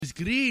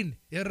green.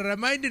 It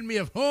reminded me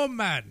of home,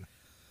 man.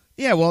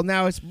 Yeah, well,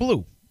 now it's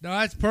blue. No,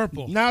 that's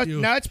purple. Now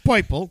it's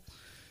purple.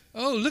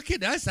 Oh, look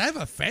at us. I have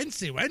a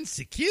fancy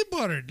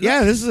keyboard. Look.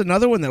 Yeah, this is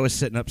another one that was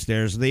sitting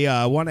upstairs. The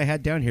one I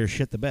had down here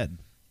shit the bed.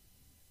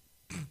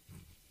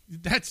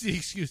 That's the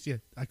excuse. Yeah,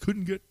 I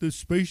couldn't get the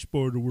space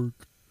bar to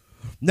work.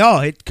 No,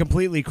 it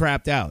completely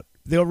crapped out.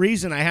 The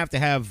reason I have to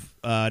have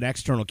an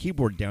external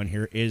keyboard down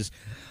here is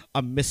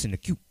I'm missing a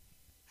Q.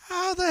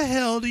 How the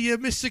hell do you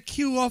miss a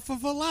cue off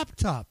of a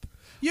laptop?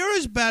 You're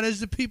as bad as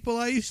the people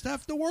I used to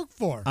have to work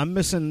for. I'm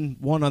missing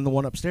one on the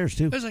one upstairs,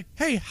 too. It's like,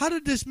 hey, how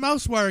did this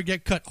mouse wire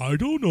get cut? I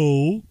don't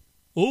know.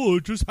 Oh,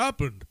 it just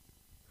happened.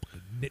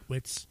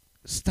 Nitwits.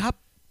 Stop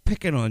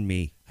picking on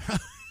me.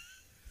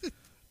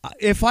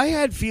 If I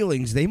had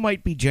feelings, they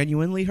might be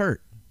genuinely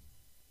hurt.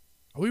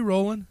 Are we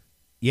rolling?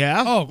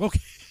 Yeah? Oh, okay.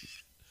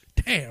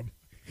 Damn.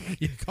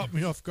 You caught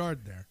me off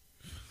guard there.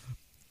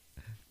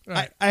 All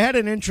right. I had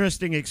an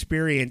interesting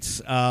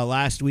experience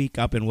last week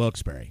up in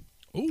Wilkes-Barre.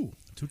 Ooh,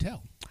 to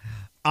tell.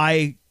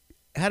 I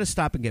had to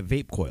stop and get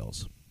vape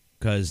coils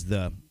because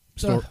the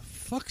store,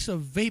 fuck's a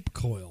vape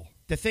coil?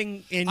 the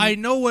thing in I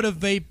know what a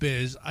vape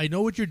is. I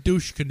know what your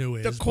douche canoe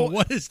is. But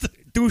what is the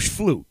douche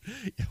flute?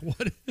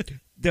 what?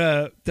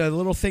 The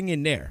little thing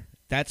in there.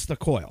 That's the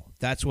coil.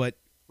 That's what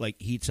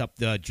heats up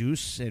the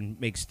juice and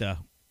makes the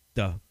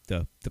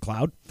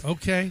cloud.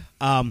 Okay.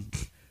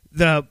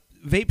 The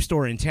vape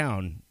store in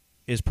town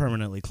is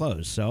permanently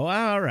closed. So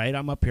all right,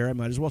 I'm up here. I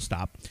might as well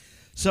stop.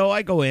 So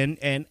I go in,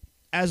 and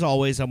as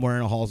always, I'm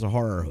wearing a Halls of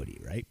Horror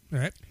hoodie, right? All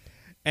right.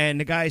 And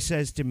the guy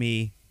says to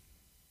me,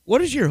 "What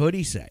does your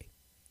hoodie say?"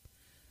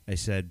 I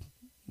said,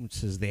 "It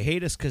says they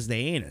hate us because they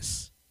ain't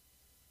us.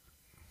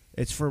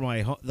 It's for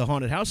the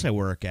haunted house I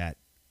work at."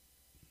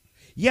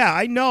 Yeah,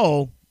 I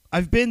know.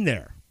 I've been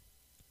there.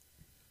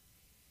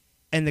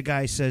 And the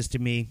guy says to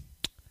me,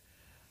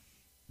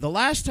 "The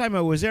last time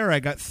I was there,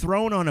 I got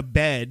thrown on a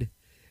bed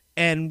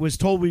and was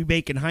told we'd be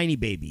making Heine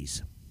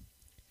babies."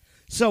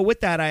 So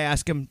with that, I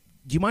ask him,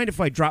 "Do you mind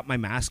if I drop my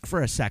mask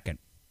for a second?"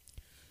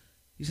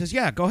 He says,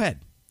 "Yeah, go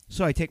ahead."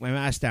 So I take my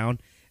mask down,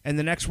 and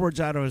the next words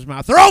out of his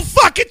mouth are, "Oh,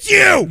 fuck, it's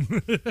you!"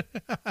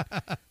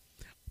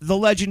 The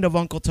legend of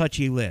Uncle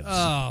Touchy lives.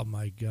 Oh,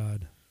 my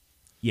God.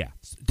 Yeah.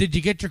 Did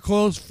you get your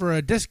clothes for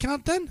a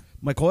discount then?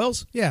 My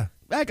coils? Yeah.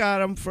 I got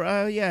them for,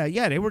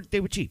 they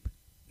were cheap.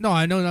 No,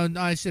 I know. No,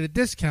 I said a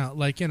discount.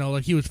 Like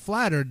he was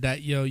flattered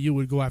that, you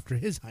would go after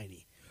his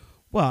Heine.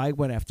 Well, I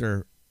went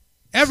after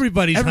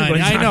everybody's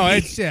Heine. I know. Heine.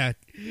 It's, yeah.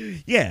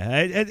 Yeah,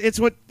 it's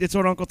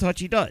what Uncle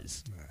Touchy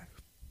does.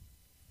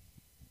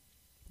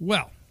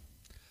 Well,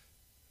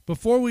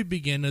 before we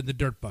begin the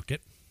Dirt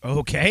Bucket,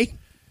 okay,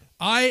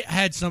 I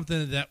had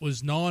something that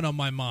was gnawing on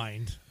my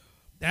mind.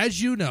 As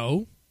you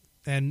know,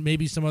 and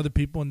maybe some other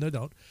people and they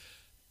don't,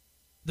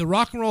 the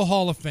Rock and Roll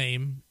Hall of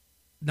Fame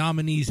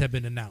nominees have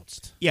been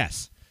announced.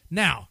 Yes.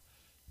 Now,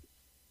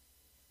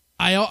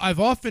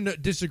 I've often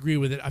disagreed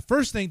with it. I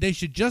first think they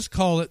should just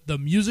call it the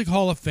Music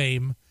Hall of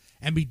Fame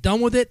and be done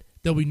with it.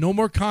 There'll be no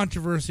more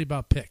controversy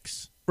about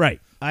picks.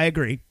 Right. I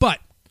agree. But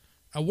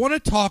I want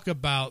to talk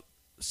about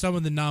some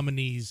of the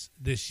nominees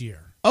this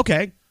year.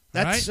 Okay.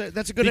 That's right?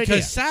 That's a good idea.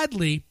 Because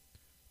sadly,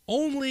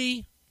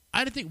 only,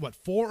 I think,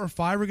 4 or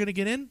 5 are going to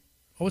get in?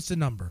 Oh, what's the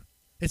number?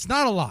 It's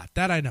not a lot.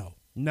 That I know.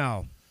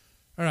 No.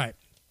 All right.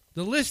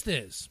 The list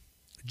is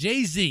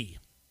Jay-Z,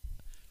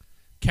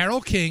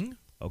 Carole King,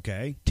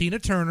 Okay. Tina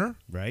Turner,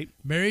 Right.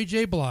 Mary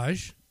J.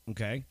 Blige,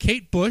 Okay.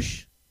 Kate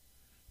Bush,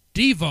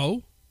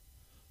 Devo,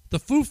 the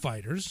Foo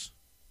Fighters,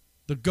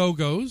 the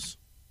Go-Go's,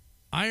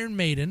 Iron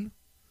Maiden,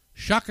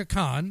 Shaka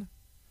Khan,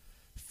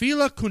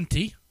 Fela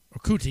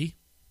Kuti.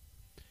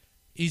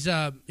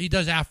 He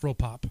does Afro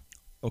pop.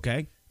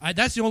 Okay.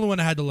 That's the only one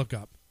I had to look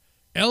up.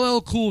 LL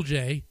Cool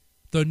J,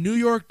 the New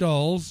York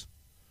Dolls,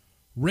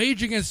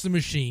 Rage Against the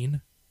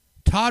Machine,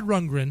 Todd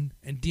Rundgren,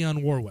 and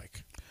Dionne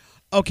Warwick.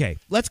 Okay.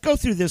 Let's go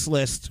through this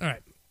list All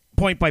right.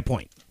 point by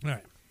point. All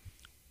right.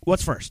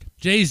 What's first?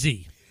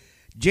 Jay-Z.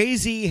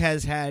 Jay-Z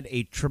has had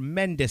a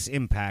tremendous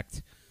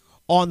impact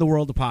on the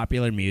world of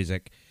popular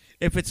music.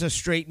 If it's a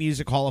straight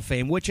music Hall of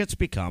Fame, which it's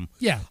become,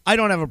 Yeah. I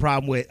don't have a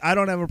problem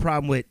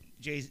with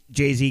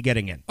Jay-Z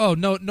getting in. Oh,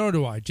 no, nor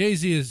do I.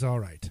 Jay-Z is all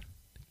right.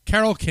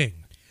 Carole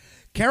King.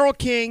 Carole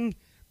King,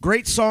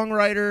 great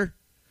songwriter.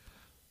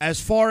 As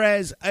far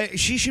as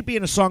she should be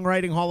in a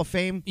songwriting Hall of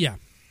Fame, Yeah.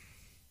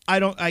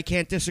 I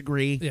can't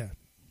disagree. Yeah.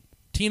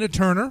 Tina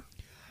Turner.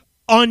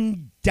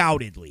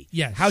 Undoubtedly.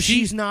 Yes. How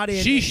she's not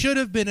in. She should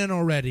have been in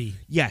already.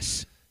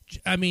 Yes.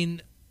 I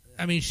mean,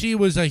 she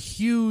was a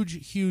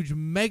huge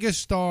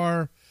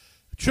megastar,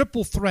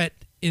 triple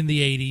threat in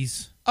the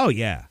 80s. Oh,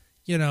 yeah.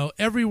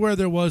 Everywhere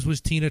there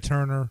was Tina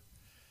Turner.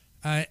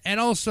 And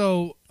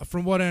also,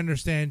 from what I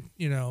understand,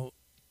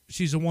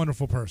 she's a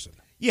wonderful person.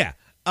 Yeah.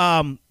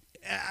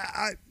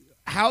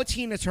 How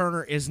Tina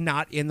Turner is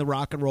not in the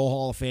Rock and Roll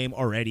Hall of Fame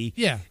already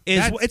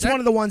it's one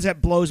of the ones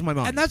that blows my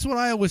mind. And that's what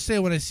I always say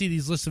when I see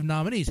these lists of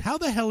nominees. How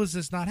the hell is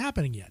this not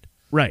happening yet?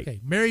 Right.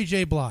 Okay, Mary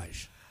J.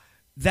 Blige.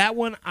 That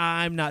one,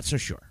 I'm not so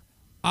sure.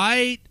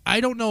 I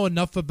don't know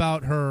enough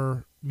about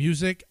her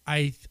music.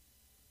 I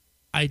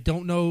I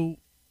don't know.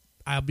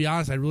 I'll be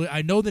honest.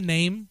 I know the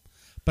name,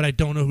 but I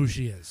don't know who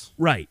she is.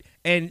 Right.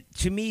 And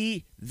to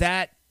me,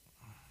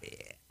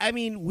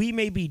 we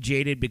may be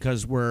jaded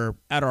because we're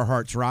at our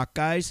hearts rock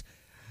guys.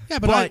 Yeah,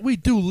 but we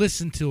do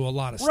listen to a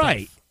lot of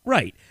stuff.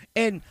 Right.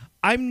 And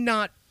I'm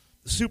not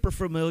super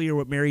familiar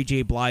with Mary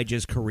J.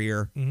 Blige's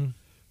career. Mm-hmm.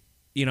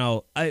 You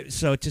know,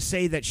 so to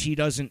say that she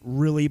doesn't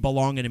really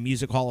belong in a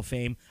Music Hall of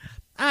Fame,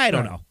 I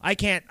don't know. I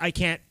can't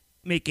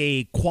make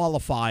a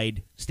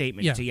qualified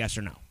statement to yes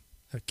or no.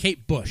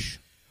 Kate Bush.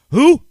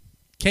 Who?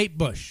 Kate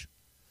Bush.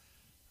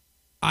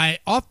 I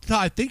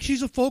think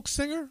she's a folk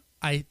singer.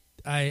 I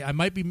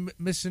might be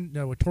missing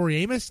with Tori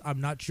Amos. I'm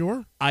not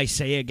sure. I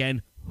say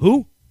again,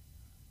 who?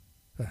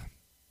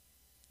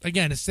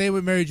 Again, to say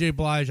with Mary J.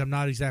 Blige, I'm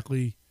not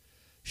exactly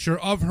sure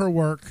of her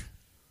work.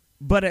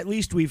 But at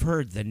least we've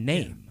heard the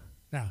name.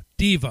 Now,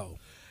 Devo.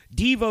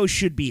 Devo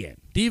should be in.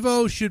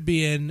 Devo should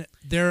be in.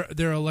 Their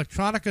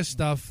electronica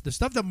stuff, the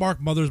stuff that Mark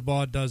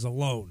Mothersbaugh does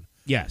alone.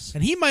 Yes.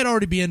 And he might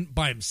already be in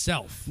by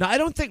himself. Now, I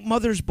don't think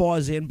Mothersbaugh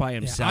is in by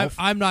himself.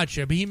 Yeah, I'm not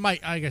sure, but he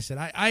might. Like I said,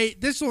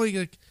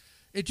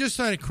 it just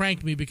kind of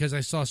cranked me because I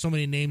saw so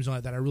many names on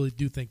it that I really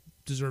do think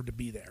deserve to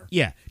be there.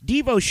 Yeah,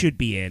 Devo should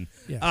be in.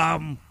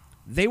 Yeah.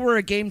 They were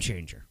a game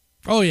changer.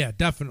 Oh yeah,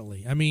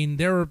 definitely. I mean,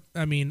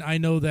 I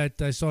know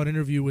that I saw an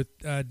interview with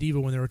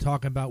Devo when they were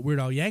talking about Weird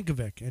Al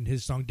Yankovic and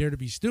his song "Dare to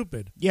Be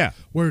Stupid." Yeah,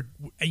 where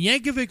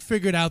Yankovic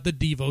figured out the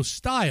Devo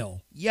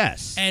style.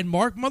 Yes, and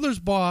Mark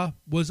Mothersbaugh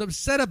was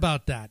upset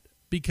about that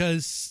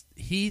because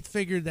he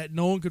figured that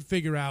no one could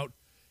figure out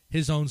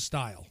his own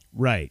style.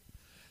 Right.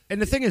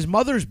 And the thing is,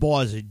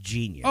 Mothersbaugh is a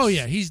genius. Oh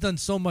yeah, he's done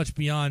so much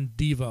beyond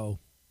Devo.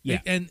 Yeah,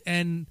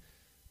 and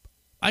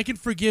I can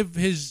forgive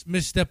his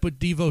misstep with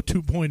Devo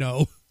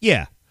 2.0.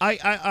 Yeah.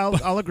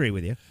 I'll agree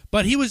with you.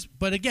 But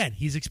again,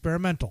 he's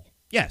experimental.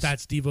 Yes.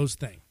 That's Devo's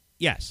thing.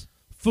 Yes.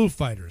 Foo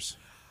Fighters.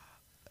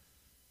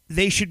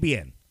 They should be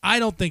in. I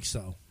don't think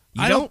so.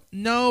 You don't?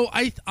 No,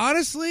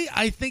 honestly,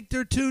 I think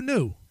they're too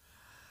new.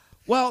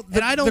 Well,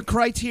 the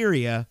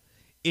criteria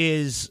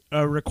is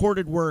a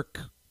recorded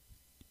work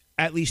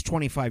at least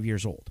 25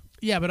 years old.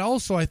 Yeah, but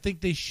also I think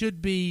they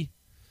should be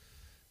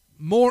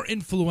more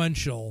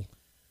influential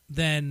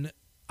than...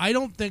 I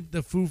don't think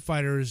the Foo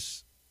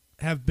Fighters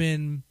have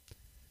been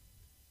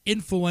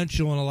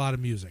influential in a lot of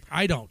music.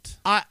 I don't.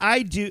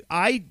 I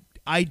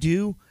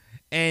do,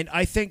 and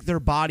I think their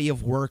body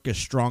of work is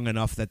strong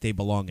enough that they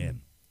belong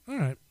in. All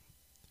right.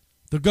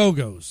 The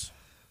Go-Go's.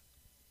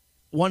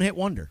 One hit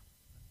wonder.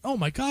 Oh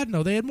my God,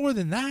 no, they had more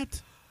than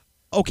that.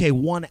 Okay,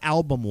 one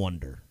album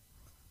wonder.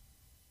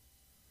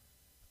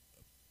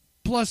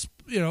 Plus,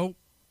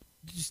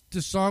 just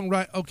the song,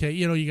 right? Okay,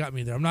 you got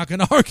me there. I'm not going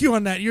to argue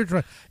on that. You're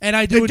trying, and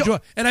I do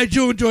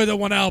enjoy the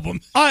one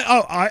album.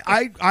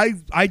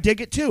 I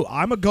dig it too.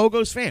 I'm a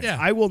Go-Go's fan. Yeah.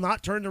 I will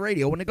not turn the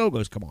radio when the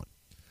Go-Go's come on.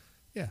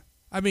 Yeah,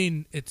 I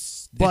mean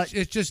it's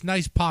just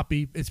nice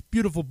poppy. It's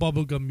beautiful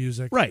bubblegum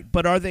music. Right,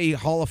 but are they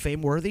Hall of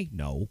Fame worthy?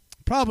 No,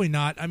 probably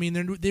not. I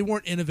mean they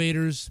weren't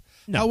innovators.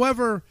 No.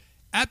 However,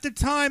 at the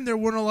time there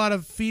weren't a lot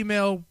of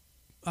female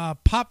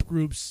pop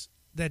groups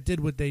that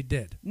did what they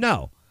did.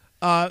 No.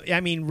 I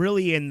mean,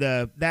 really, in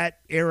that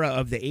era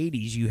of the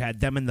 80s, you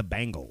had them and the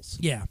Bangles.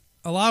 Yeah.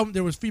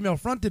 There was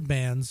female-fronted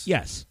bands.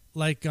 Yes.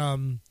 Like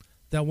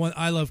that one,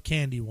 I Love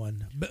Candy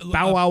one.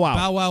 Bow Wow Wow.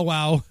 Bow Wow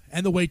Wow.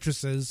 And the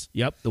Waitresses.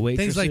 Yep, the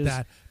Waitresses. Things like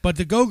that. But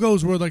the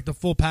Go-Go's were like the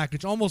full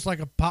package, almost like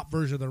a pop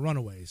version of the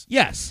Runaways.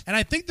 Yes. And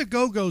I think the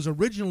Go-Go's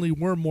originally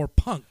were more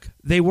punk.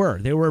 They were.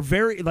 They were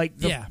very, like,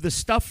 the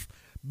stuff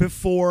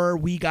before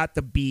We Got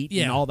the Beat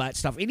and all that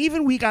stuff. And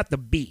even We Got the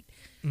Beat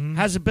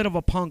has a bit of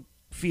a punk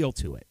feel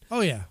to it. Oh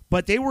yeah,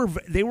 but they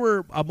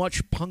were a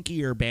much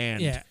punkier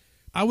band. Yeah,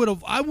 I would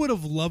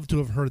have loved to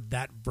have heard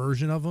that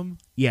version of them.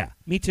 Yeah,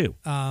 me too.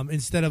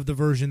 Instead of the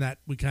version that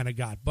we kind of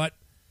got. But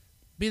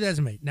be that as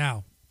it may.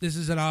 Now this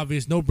is an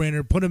obvious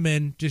no-brainer. Put them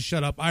in. Just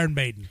shut up. Iron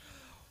Maiden.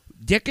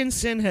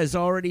 Dickinson has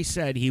already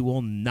said he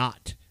will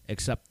not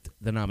accept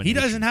the nomination.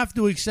 He doesn't have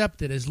to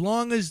accept it as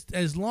long as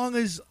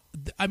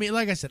I mean,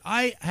 like I said,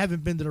 I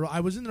haven't been to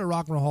I was in the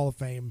Rock and Roll Hall of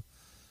Fame.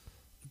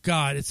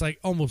 God, it's like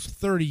almost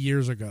 30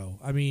 years ago.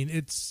 I mean,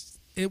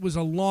 it was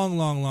a long,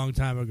 long, long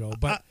time ago.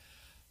 But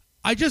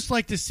I just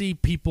like to see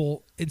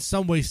people in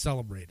some way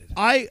celebrated.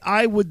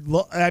 I would.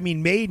 I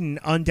mean, Maiden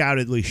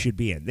undoubtedly should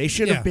be in. They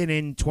should have been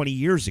in 20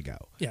 years ago.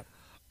 Yeah.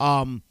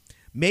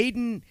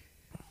 Maiden.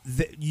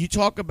 You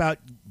talk about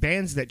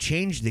bands that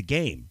changed the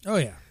game. Oh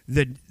yeah.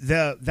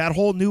 That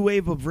whole new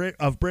wave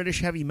of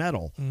British heavy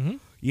metal.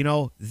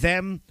 Mm-hmm.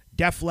 Them,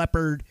 Def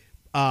Leppard.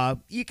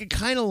 You could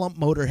kind of lump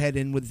Motorhead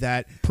in with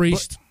that.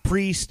 Priest.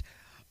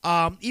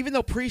 Even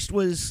though Priest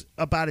was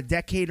about a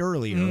decade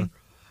earlier,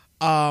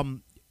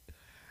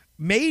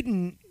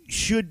 Maiden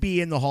should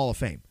be in the Hall of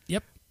Fame.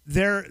 Yep.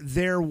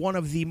 They're one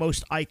of the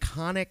most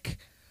iconic,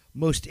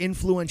 most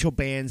influential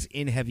bands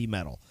in heavy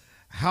metal.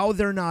 How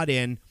they're not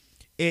in,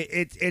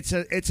 it's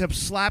a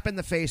slap in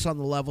the face on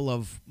the level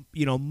of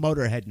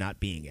Motorhead not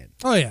being in.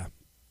 Oh yeah,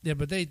 yeah,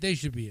 but they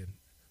should be in.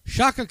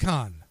 Shaka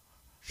Khan.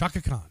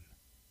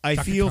 I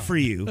Shaka feel Khan. for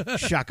you,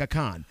 Shaka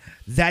Khan.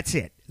 That's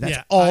it. That's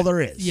Yeah, all there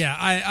is. Yeah,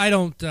 I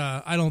don't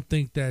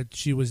think that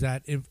she was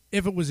that. If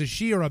it was a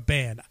she or a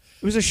band,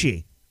 It was a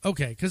she.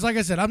 okay. Because like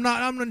I said, I'm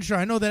not sure.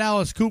 I know that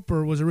Alice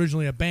Cooper was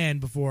originally a band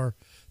before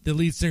the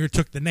lead singer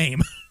took the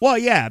name. Well,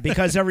 yeah,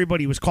 because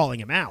everybody was calling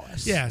him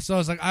Alice. Yeah, so I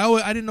was like,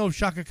 I didn't know if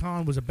Shaka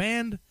Khan was a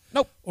band,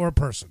 Nope. or a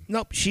person.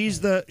 Nope.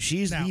 She's the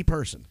Now-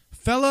 person.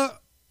 Fela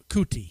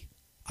Kuti.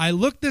 I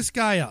looked this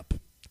guy up.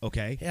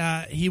 Okay.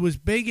 He was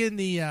big in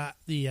the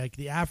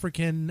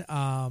African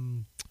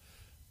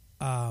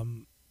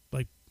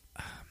like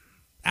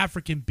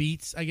African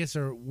beats, I guess,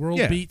 or world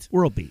Yeah. beat.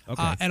 World beat.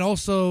 Okay. And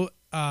also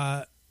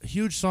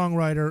huge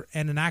songwriter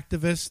and an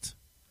activist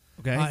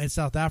okay. in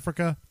South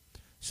Africa.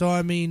 So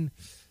I mean,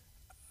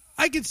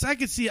 I could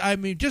see. I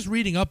mean, just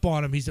reading up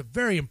on him, he's a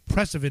very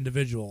impressive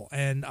individual,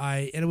 and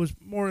it was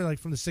more like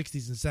from the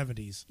 '60s and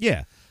 '70s.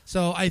 yeah.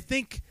 So I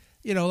think,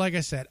 like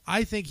I said,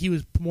 I think he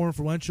was more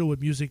influential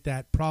with music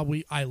that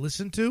probably I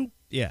listened to,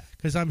 Yeah.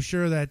 because I'm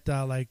sure that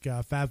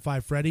Fab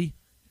Five Freddy,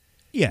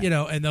 Yeah.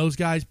 and those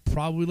guys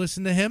probably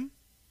listen to him.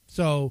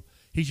 So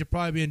he should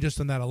probably be in just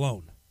on that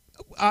alone.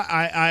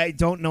 I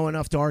don't know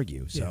enough to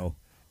argue. So,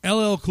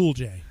 LL Cool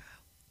J.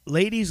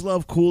 ladies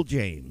love Cool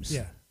James.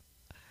 Yeah.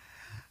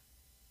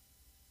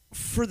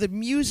 For the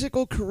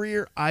musical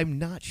career, I'm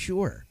not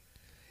sure.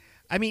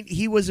 I mean,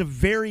 he was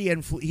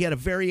he had a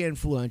very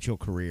influential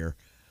career,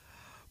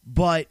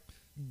 but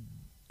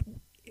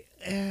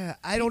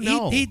I don't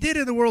know. He did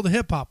in the world of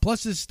hip hop.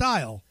 Plus his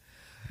style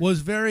was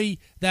very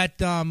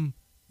that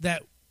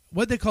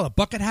what they call a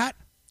bucket hat.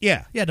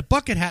 Yeah. Yeah, the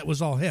bucket hat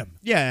was all him.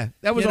 Yeah,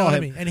 that was You know all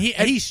what him. I mean?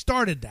 And he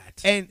started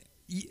that. And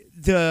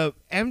the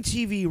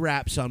MTV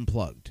Raps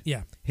Unplugged.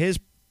 Yeah.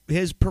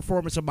 His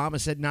performance of Mama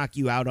Said Knock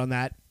You Out on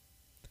that.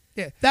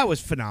 Yeah. That was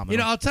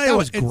phenomenal. I'll tell you that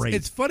what, was great.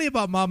 It's funny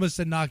about Mama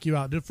Said Knock You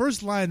Out. The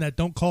first line, that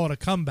 "Don't Call It a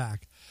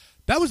Comeback,"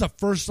 that was the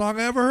first song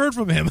I ever heard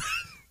from him.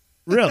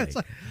 Really. It's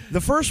like-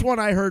 The first one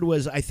I heard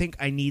was I Think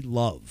I Need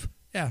Love.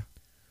 Yeah.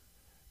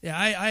 Yeah,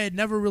 I had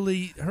never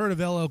really heard of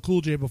LL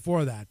Cool J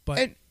before that. But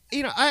And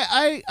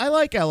I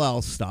like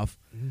LL stuff.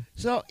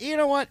 So, you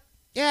know what?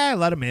 Yeah,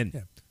 let him in.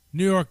 yeah.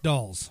 New York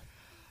Dolls.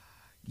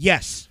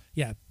 Yes.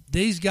 Yeah,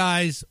 these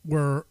guys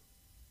were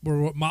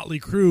what Motley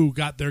Crue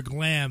got their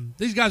glam.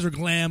 These guys were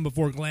glam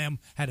before glam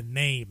had a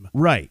name.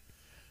 Right.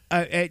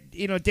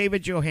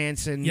 David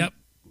Johansen Yep.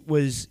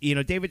 was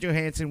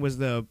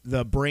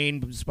the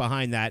brains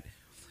behind that.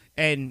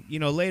 And,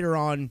 later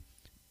on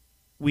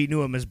we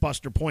knew him as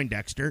Buster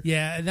Poindexter.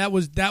 Yeah, and that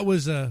was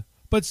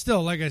but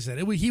still, like I said,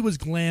 he was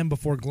glam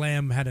before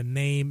glam had a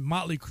name.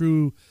 Motley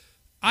Crue,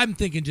 I'm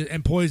thinking,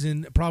 and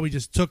Poison probably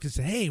just took and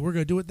said, "Hey, we're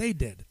going to do what they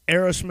did."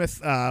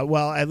 Aerosmith,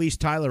 at least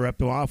Tyler ripped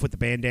them off with the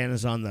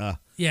bandanas on the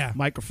Yeah.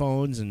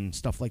 microphones and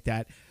stuff like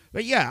that.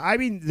 But yeah, I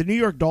mean, the New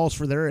York Dolls,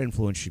 for their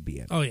influence, should be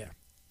in. Oh yeah,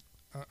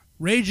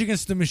 Rage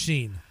Against the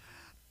Machine,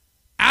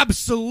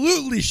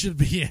 absolutely should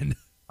be in.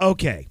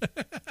 Okay.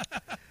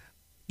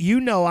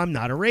 I'm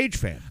not a Rage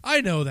fan. I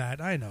know that.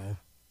 I know.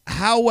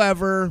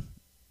 However,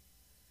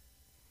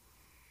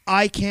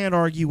 I can't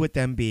argue with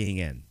them being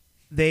in.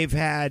 They've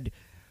had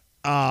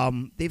a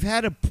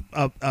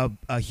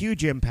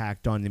huge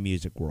impact on the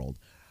music world.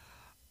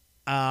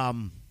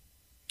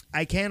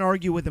 I can't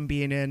argue with them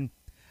being in.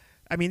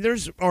 I mean,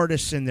 there's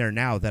artists in there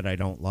now that I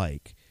don't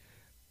like.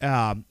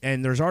 And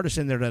there's artists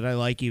in there that I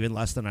like even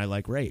less than I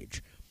like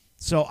Rage.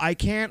 So I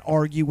can't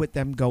argue with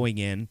them going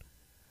in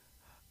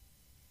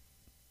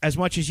as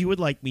much as you would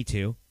like me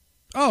to.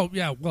 Oh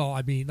yeah. Well,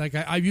 I mean, like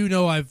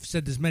I've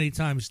said this many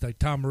times. Like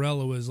Tom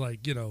Morello is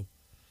like the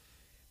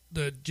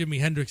Jimi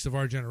Hendrix of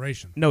our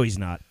generation. No, he's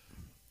not.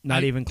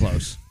 Not even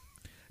close.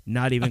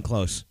 Not even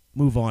close.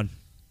 Move on.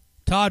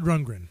 Todd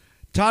Rundgren.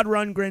 Todd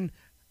Rundgren,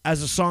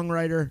 as a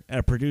songwriter and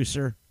a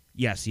producer,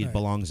 yes, he Right.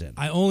 belongs in.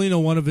 I only know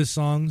one of his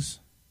songs.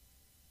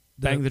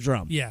 Bang the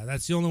Drum. Yeah,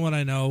 that's the only one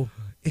I know.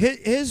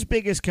 His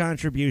biggest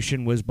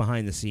contribution was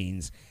behind the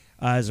scenes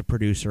as a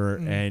producer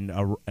and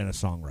a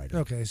songwriter.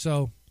 Okay,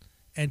 so,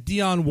 and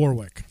Dionne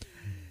Warwick.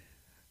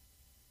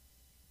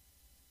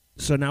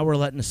 So now we're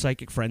letting the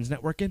Psychic Friends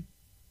Network in?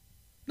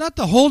 Not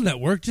the whole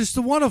network, just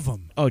the one of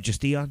them. Oh,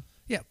 just Dionne?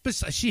 Yeah, but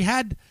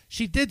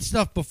she did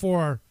stuff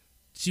before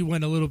she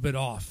went a little bit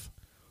off.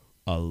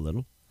 A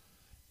little.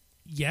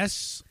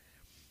 Yes.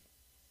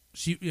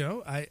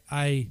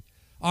 I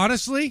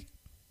honestly,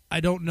 I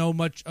don't know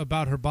much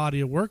about her body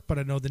of work, but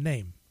I know the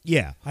name.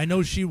 Yeah. I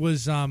know she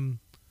was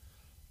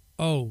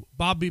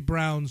Bobby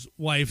Brown's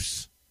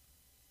wife's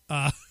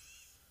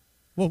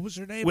what was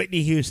her name?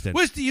 Whitney Houston.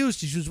 Whitney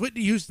Houston. She was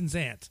Whitney Houston's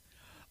aunt.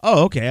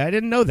 Oh, okay. I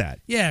didn't know that.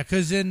 Yeah,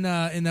 because in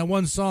that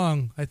one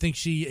song, I think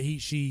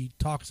she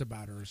talks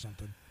about her or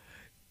something.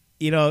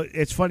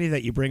 It's funny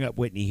that you bring up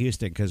Whitney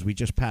Houston because we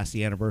just passed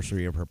the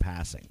anniversary of her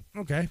passing.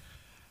 Okay.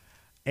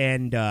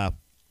 And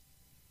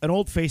an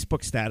old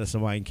Facebook status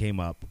of mine came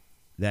up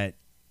that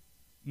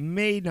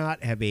may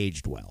not have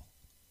aged well.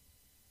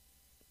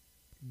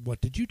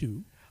 What did you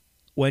do?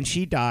 When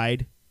she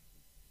died,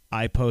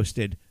 I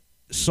posted,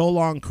 "So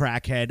long,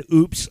 crackhead.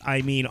 Oops,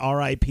 I mean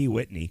R.I.P.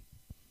 Whitney."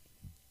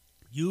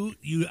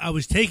 I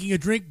was taking a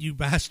drink, you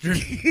bastard.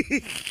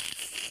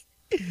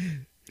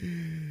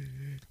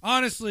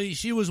 Honestly,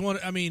 she was one.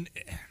 I mean,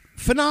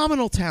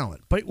 phenomenal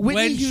talent. But Whitney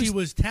when Houston, she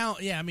was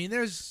talent, yeah. I mean,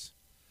 there's,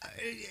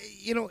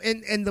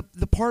 and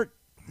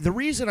the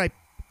reason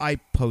I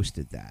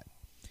posted that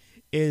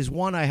is,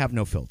 one, I have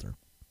no filter.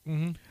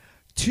 mm-hmm.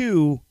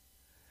 Two,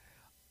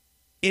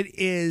 it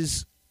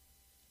is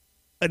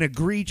an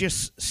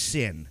egregious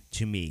sin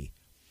to me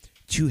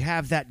to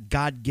have that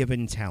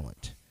God-given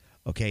talent.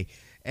 Okay,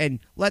 and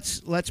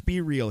let's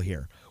be real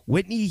here.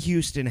 Whitney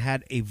Houston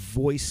had the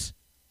voice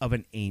of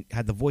an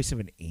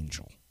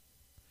angel.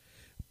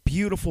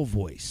 Beautiful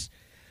voice.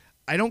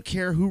 I don't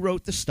care who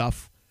wrote the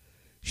stuff.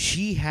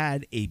 She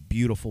had a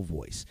beautiful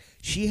voice.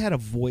 She had a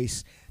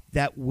voice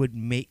that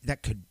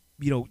could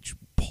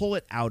pull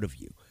it out of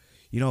you.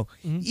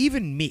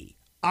 Even me.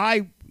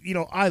 I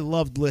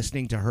loved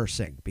listening to her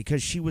sing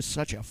because she was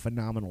such a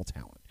phenomenal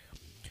talent.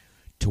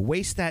 To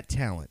waste that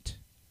talent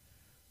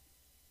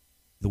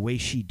the way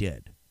she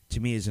did, to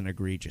me, is an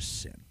egregious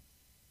sin.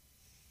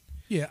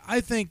 Yeah,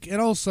 I think, and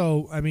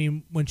also, I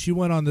mean, when she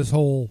went on this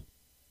whole,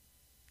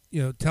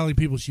 telling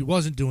people she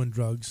wasn't doing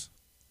drugs.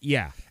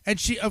 Yeah. And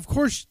she, of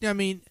course, I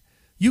mean,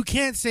 you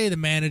can't say the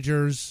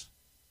managers,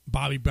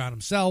 Bobby Brown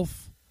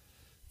himself,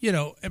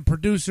 and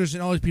producers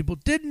and all these people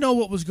didn't know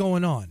what was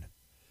going on.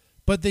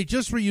 But they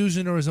just were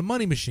using her as a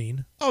money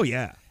machine. Oh,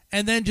 yeah.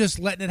 And then just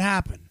letting it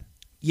happen.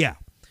 Yeah.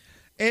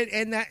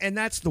 And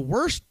that's the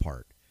worst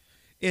part,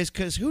 is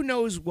because who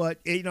knows what,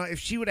 if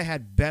she would have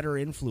had better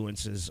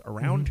influences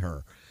around mm-hmm.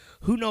 her,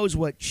 who knows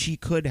what she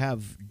could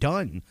have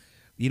done,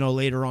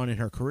 later on in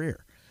her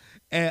career.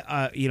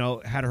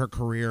 Had her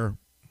career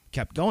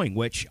kept going,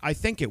 which I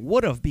think it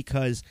would have,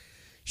 because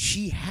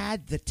she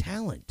had the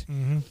talent.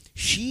 Mm-hmm.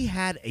 She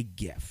had a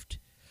gift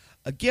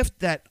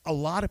that a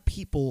lot of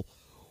people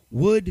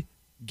would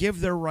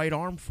give their right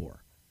arm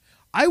for.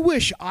 I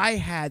wish I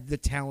had the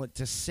talent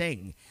to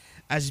sing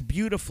as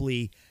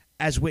beautifully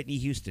as Whitney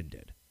Houston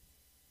did.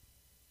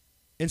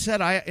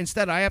 Instead,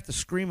 I have to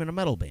scream in a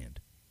metal band.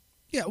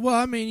 Yeah, well,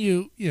 I mean,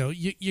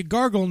 you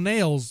gargle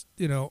nails,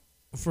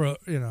 for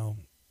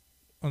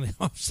on the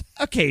offside.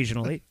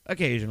 Occasionally.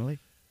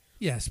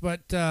 Yes,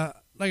 but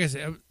like I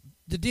said,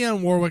 the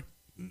Dionne Warwick,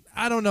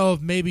 I don't know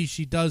if maybe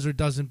she does or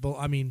doesn't. But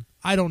I mean,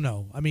 I don't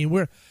know. I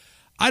mean,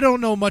 I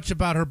don't know much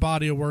about her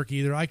body of work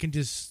either. I can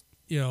just,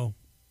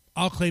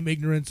 I'll claim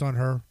ignorance on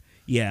her.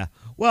 Yeah.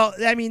 Well,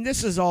 I mean,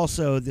 this is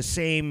also the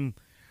same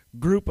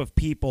group of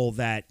people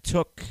that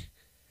took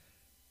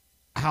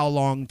how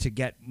long to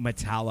get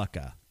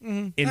Metallica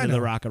into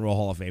the Rock and Roll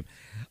Hall of Fame.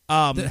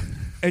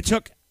 It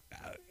took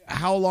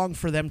how long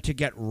for them to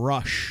get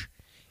Rush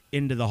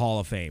into the Hall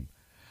of Fame.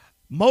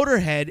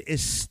 Motorhead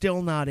is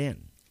still not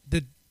in.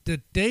 The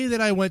day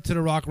that I went to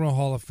the Rock and Roll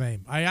Hall of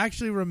Fame, I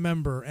actually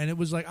remember, and it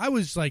was like, I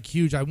was like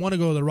huge. I want to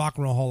go to the Rock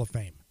and Roll Hall of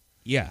Fame.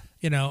 Yeah.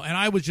 And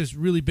I was just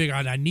really big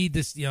on, I need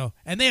this,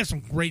 and they have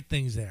some great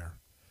things there.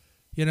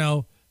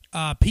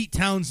 Pete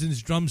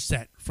Townshend's drum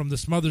set from the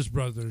Smothers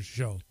Brothers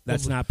show.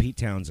 That's not Pete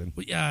Townsend.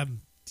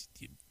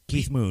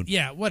 Keith Moon.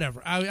 Yeah,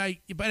 whatever.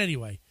 But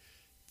anyway,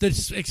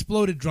 the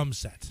exploded drum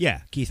set.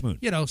 Yeah, Keith Moon.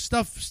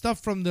 Stuff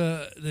from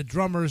the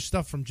drummers,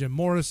 stuff from Jim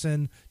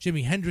Morrison,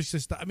 Jimi Hendrix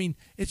stuff. I mean,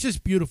 it's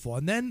just beautiful.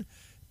 And then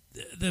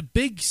the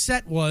big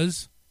set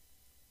was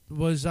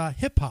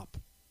hip hop.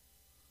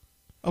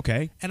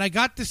 Okay. And I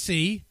got to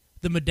see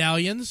the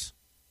medallions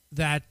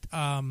that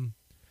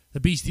the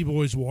Beastie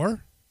Boys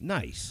wore.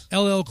 Nice.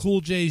 LL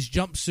Cool J's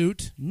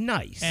jumpsuit.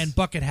 Nice. And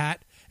bucket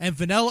hat. And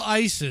Vanilla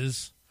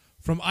Ice's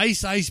from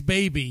Ice Ice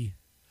Baby,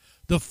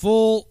 the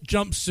full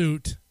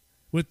jumpsuit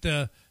with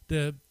the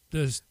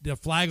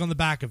flag on the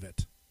back of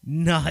it.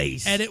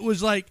 Nice. And it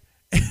was like...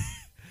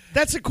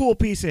 That's a cool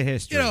piece of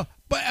history.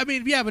 But I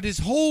mean, yeah, but his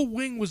whole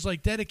wing was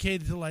like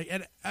dedicated to like...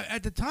 And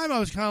at the time I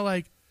was kind of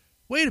like,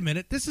 wait a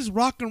minute, this is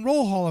Rock and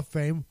Roll Hall of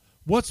Fame.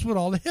 What's with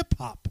all the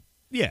hip-hop?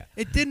 Yeah.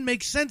 It didn't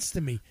make sense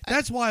to me.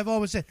 That's why I've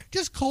always said,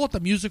 just call it the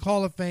Music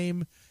Hall of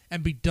Fame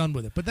and be done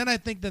with it. But then I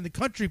think then the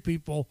country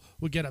people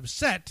would get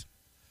upset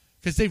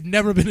because they've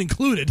never been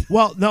included.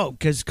 Well, no,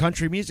 because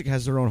country music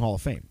has their own Hall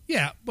of Fame.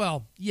 Yeah,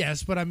 well,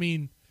 yes, but I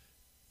mean,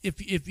 if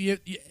you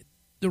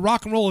the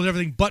rock and roll is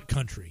everything but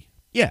country.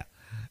 Yeah,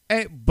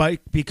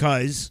 but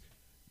because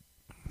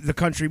the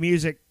country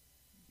music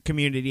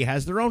community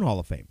has their own Hall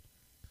of Fame.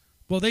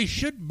 Well, they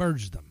should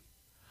merge them.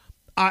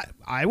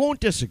 I won't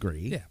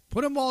disagree. Yeah,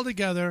 put them all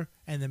together,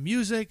 and the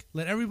music,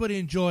 let everybody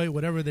enjoy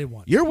whatever they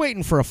want. You're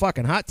waiting for a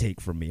fucking hot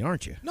take from me,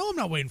 aren't you? No, I'm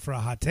not waiting for a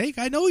hot take.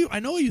 I know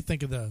what you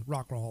think of the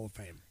Rock and Roll Hall of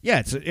Fame.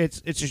 Yeah, it's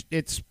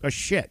a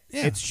shit.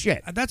 Yeah. It's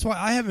shit. That's why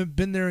I haven't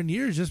been there in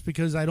years, just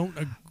because I don't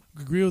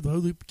agree with who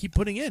they keep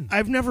putting in.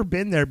 I've never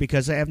been there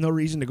because I have no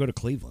reason to go to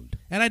Cleveland.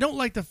 And I don't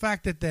like the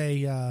fact that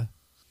they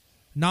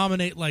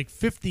nominate like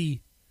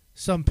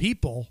 50-some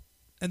people,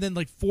 and then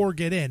like 4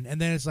 get in, and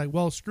then it's like,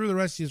 well, screw the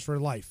rest of you for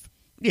life.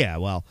 Yeah,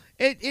 well,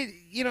 it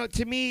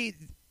to me,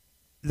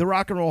 the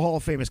Rock and Roll Hall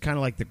of Fame is kind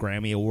of like the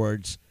Grammy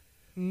Awards.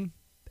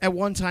 At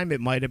one time, it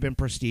might have been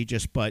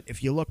prestigious, but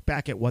if you look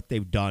back at what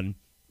they've done,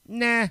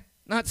 not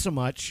not so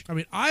much. I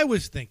mean, I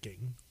was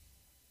thinking,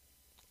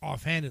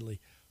 offhandedly,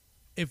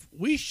 if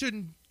we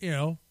shouldn't,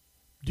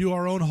 do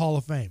our own Hall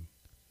of Fame.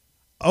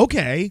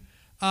 Okay.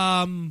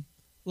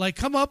 Like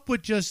come up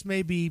with just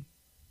maybe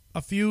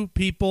a few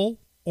people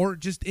or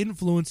just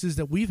influences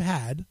that we've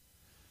had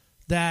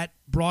that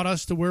brought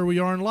us to where we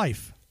are in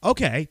life.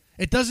 Okay.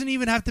 It doesn't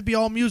even have to be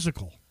all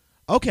musical.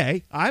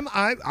 Okay.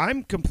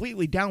 I'm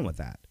completely down with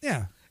that.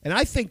 Yeah. And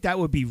I think that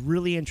would be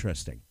really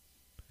interesting.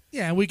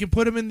 Yeah, and we can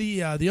put them in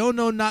the Oh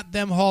No Not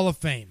Them Hall of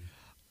Fame.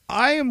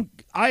 I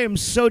am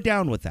so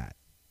down with that.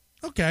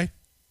 Okay.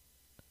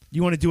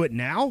 You want to do it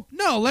now?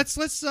 No, let's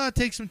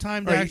take some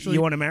time to Or actually.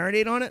 You want to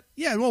marinate on it?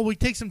 Yeah, well, we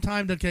take some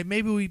time to. Okay,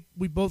 maybe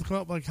we both come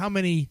up like how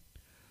many?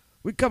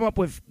 We come up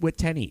with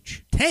 10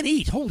 each. 10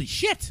 each. Holy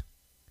shit!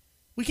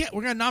 We're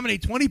gonna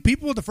nominate 20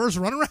 people at the first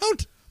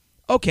runaround.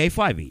 Okay,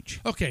 5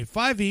 each. Okay,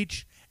 5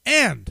 each,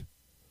 and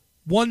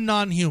 1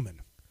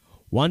 non-human.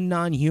 1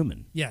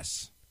 non-human.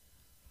 Yes.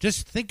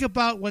 Just think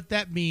about what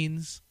that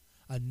means.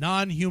 A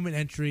non-human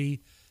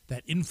entry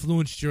that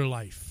influenced your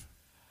life.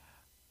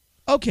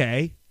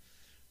 Okay.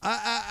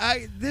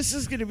 This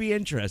is going to be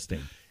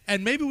interesting.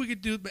 And maybe we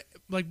could do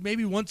like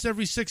maybe once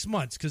every 6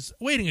 months, because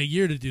waiting a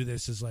year to do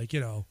this is like,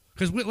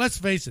 because let's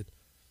face it,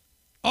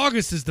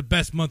 August is the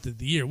best month of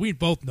the year. We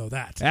both know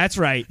that. That's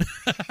right.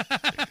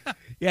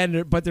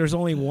 Yeah, but there's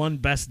only one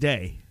best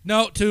day.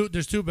 No, 2.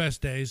 There's 2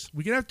 best days.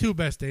 We can have 2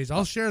 best days.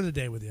 I'll share the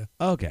day with you.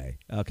 Okay.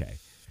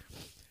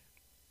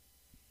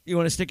 You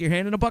want to stick your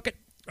hand in a bucket?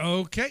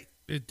 Okay.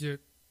 It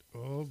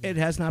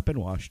has not been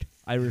washed.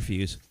 I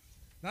refuse.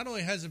 not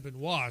only hasn't been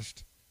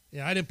washed.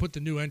 Yeah, I didn't put the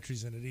new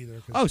entries in it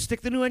either. Oh, stick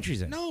the new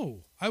entries in.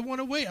 No, I want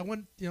to wait. I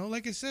want,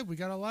 like I said, we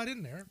got a lot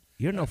in there.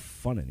 You're no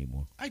fun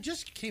anymore. I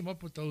just came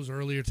up with those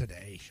earlier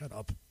today. Shut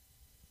up.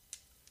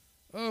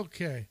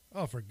 Okay.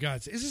 Oh, for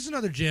God's sake. Is this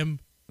another Jim?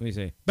 Let me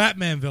see.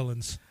 Batman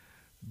villains.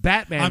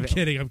 Batman. I'm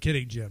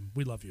kidding, Jim.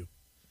 We love you.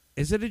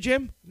 Is it a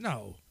Jim?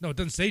 No, it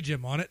doesn't say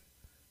Jim on it.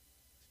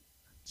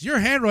 It's your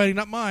handwriting,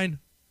 not mine.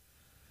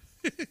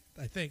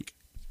 I think.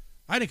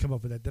 I didn't come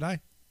up with that, did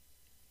I?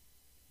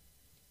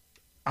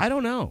 I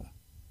don't know.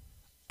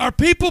 Are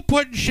people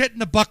putting shit in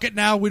the bucket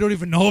now? We don't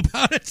even know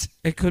about it.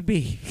 It could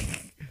be.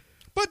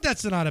 But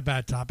that's not a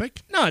bad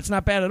topic. No, it's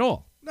not bad at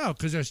all. No,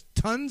 because there's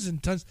tons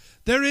and tons.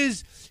 There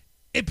is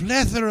a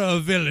plethora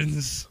of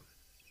villains.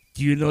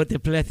 Do you know what the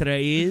plethora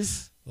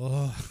is?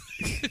 Oh.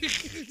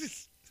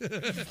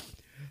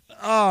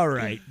 All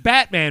right.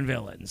 Batman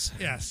villains.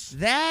 Yes.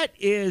 That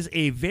is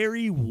a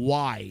very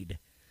wide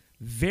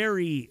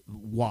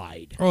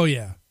Oh,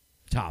 yeah.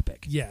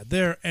 topic. Yeah,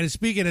 and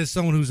speaking as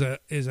someone who's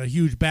is a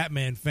huge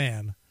Batman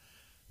fan,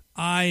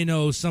 I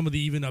know some of the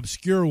even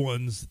obscure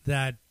ones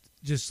that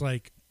just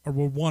like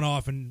were one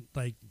off and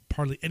like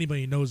hardly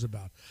anybody knows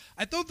about.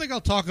 I don't think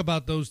I'll talk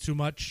about those too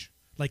much,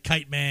 like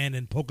Kite Man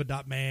and Polka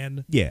Dot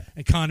Man, Yeah.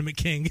 and Condiment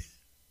King.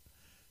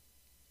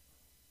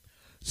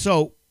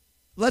 So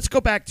let's go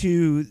back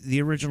to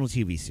the original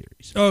TV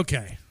series.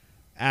 Okay.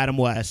 Adam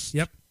West.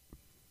 Yep.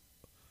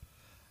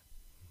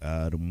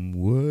 Adam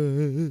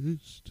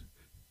West.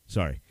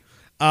 Sorry.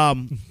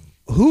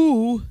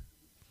 Who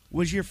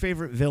was your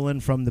favorite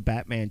villain from the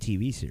Batman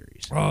TV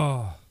series?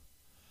 Oh,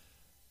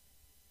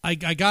 I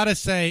gotta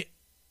say,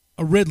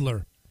 a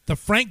Riddler, the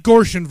Frank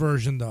Gorshin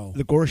version, though.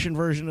 The Gorshin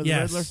version of the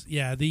Yes, Riddler?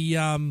 yeah.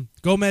 The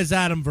Gomez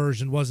Adam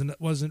version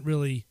wasn't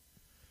really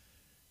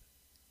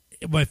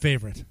my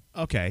favorite.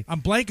 Okay.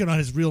 I'm blanking on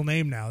his real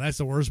name now. That's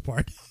the worst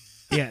part.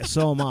 Yeah,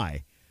 so am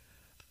I.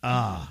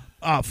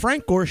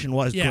 Frank Gorshin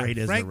was great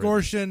as Frank the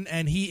Riddler. Gorshin,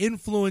 and he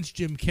influenced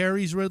Jim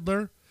Carrey's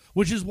Riddler,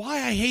 which is why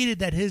I hated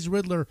that his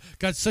Riddler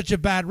got such a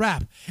bad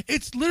rap.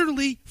 It's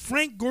literally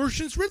Frank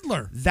Gorshin's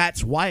Riddler.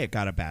 That's why it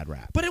got a bad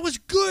rap. But it was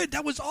good.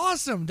 That was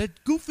awesome.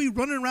 That Goofy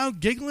running around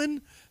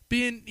giggling,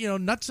 being,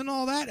 nuts and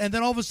all that, and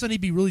then all of a sudden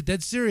he'd be really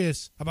dead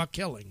serious about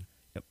killing.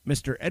 Yep.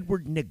 Mr.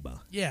 Edward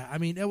Nygma. Yeah, I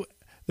mean,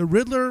 the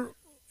Riddler,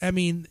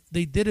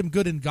 they did him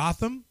good in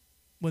Gotham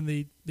when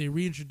they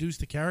reintroduced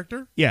the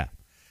character. Yeah.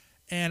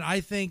 And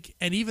I think,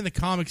 and even the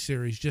comic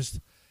series just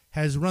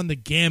has run the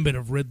gambit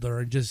of Riddler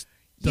and just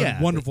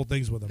done wonderful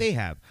things with him. They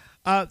have.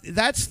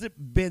 That's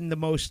been the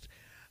most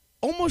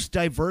almost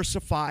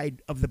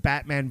diversified of the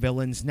Batman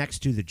villains next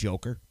to the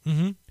Joker.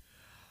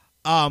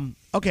 Mm-hmm.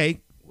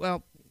 Okay,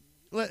 well,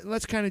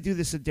 let's kind of do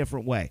this a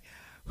different way.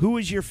 Who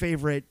is your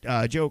favorite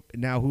Joker?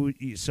 Now,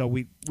 so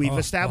we've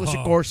established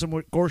that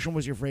Gorsham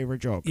was your favorite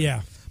Joker.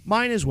 Yeah.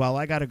 Mine as well.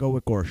 I got to go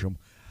with Gorsham.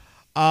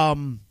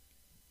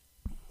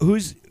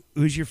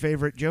 Who's your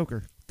favorite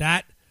Joker?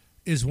 That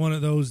is one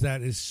of those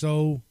that is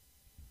so.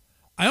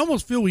 I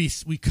almost feel we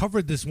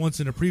covered this once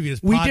in a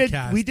previous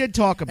podcast. We did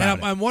talk about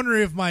it. I'm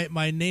wondering if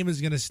my name is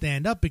going to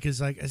stand up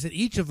because, like I said,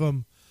 each of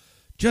them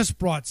just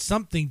brought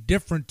something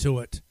different to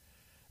it.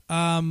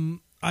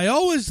 I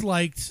always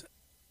liked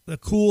the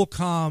cool,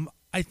 calm.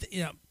 I'm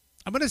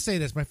going to say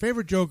this. My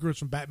favorite Joker is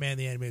from Batman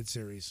the Animated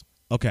Series.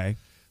 Okay.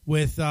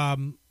 With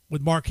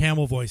Mark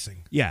Hamill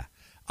voicing. Yeah.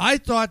 I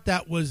thought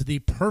that was the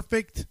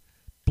perfect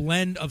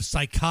blend of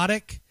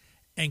psychotic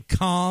and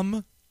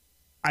calm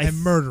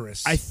and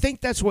murderous. I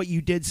think that's what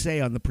you did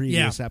say on the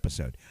previous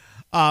episode.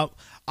 I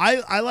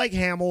like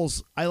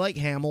Hamill's.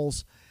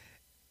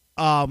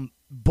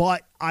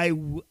 But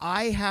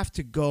I have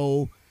to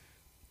go,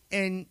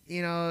 and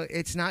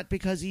it's not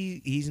because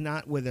he's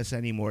not with us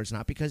anymore. It's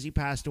not because he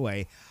passed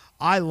away.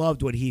 I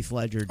loved what Heath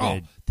Ledger did.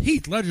 Oh,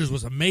 Heath Ledger's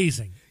was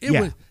amazing.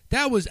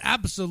 That was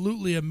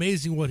absolutely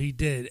amazing what he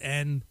did,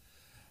 and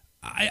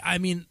I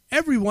mean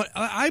everyone.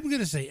 I'm going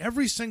to say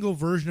every single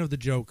version of the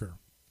Joker,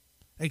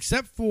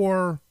 except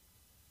for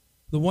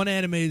the one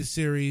animated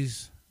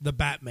series, the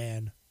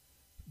Batman.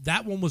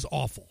 That one was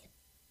awful.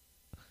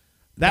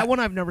 That one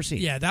I've never seen.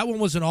 Yeah, that one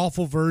was an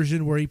awful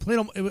version where he played.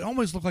 It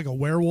almost looked like a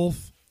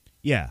werewolf.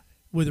 Yeah,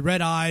 with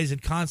red eyes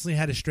and constantly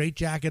had a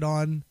straitjacket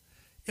on.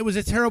 It was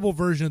a terrible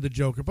version of the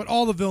Joker, but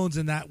all the villains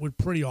in that were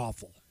pretty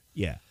awful.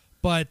 Yeah,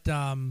 but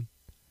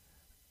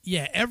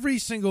every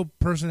single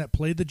person that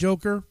played the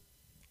Joker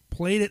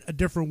played it a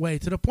different way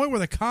to the point where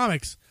the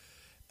comics,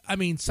 I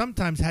mean,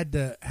 sometimes had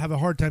to have a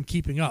hard time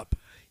keeping up.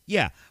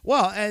 Yeah,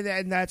 well,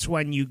 and that's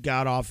when you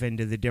got off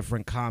into the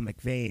different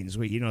comic veins,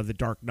 with the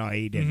Dark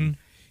Knight and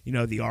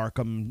the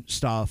Arkham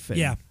stuff.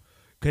 And,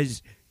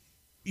 because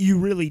you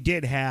really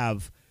did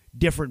have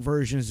different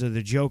versions of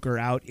the Joker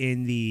out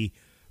in the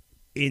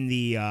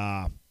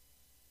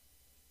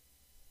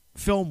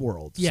film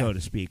world, so to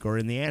speak, or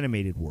in the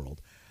animated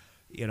world.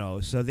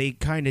 So they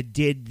kind of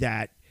did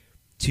that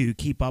to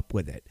keep up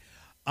with it.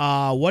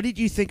 What did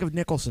you think of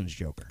Nicholson's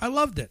Joker? I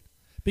loved it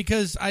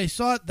because I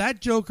saw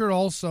that Joker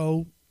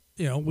also,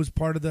 was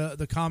part of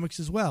the comics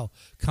as well.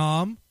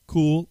 Calm,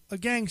 cool, a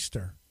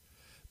gangster.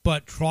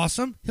 But cross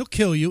him, he'll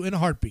kill you in a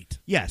heartbeat.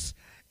 Yes.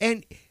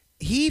 And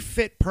he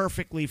fit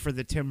perfectly for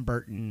the Tim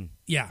Burton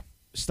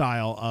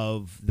style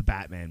of the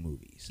Batman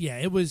movies. Yeah,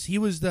 he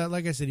was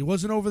like I said, he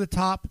wasn't over the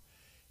top.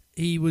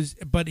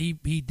 But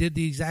he did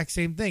the exact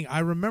same thing. I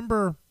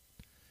remember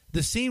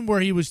the scene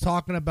where he was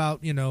talking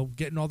about,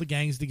 getting all the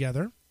gangs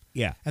together.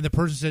 Yeah. And the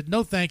person said,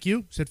 "No, thank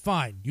you." Said,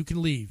 "Fine, you can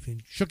leave."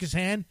 And shook his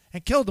hand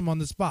and killed him on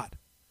the spot.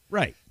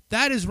 Right.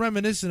 That is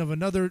reminiscent of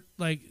another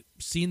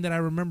scene that I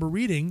remember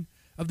reading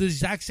of the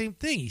exact same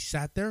thing. He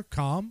sat there,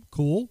 calm,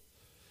 cool.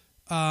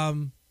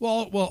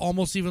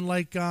 Almost even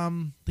like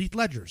Heath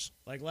Ledger's.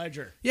 Like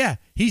Ledger. Yeah.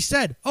 He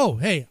said, "Oh,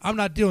 hey, I'm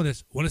not doing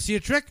this. Want to see a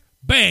trick?"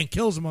 Bang,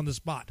 kills him on the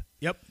spot.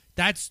 Yep.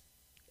 That's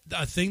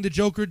a thing the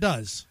Joker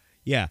does.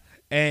 Yeah.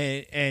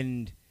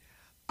 And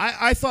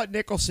I thought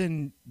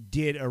Nicholson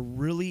did a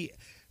really,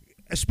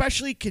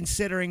 especially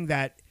considering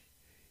that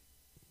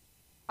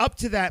up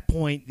to that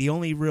point, the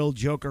only real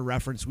Joker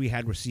reference we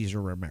had was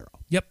Cesar Romero.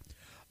 Yep.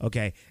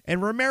 Okay.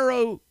 And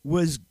Romero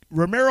was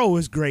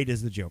great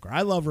as the Joker.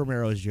 I love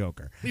Romero's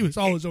Joker. He was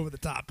always over the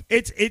top.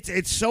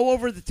 It's so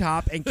over the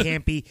top and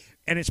campy,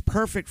 and it's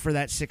perfect for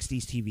that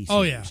 60s TV series.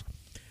 Oh, yeah.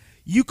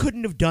 You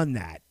couldn't have done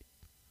that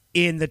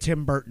in the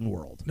Tim Burton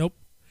world. Nope.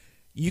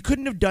 You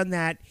couldn't have done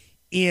that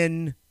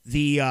in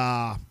the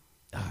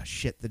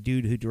the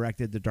dude who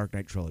directed the Dark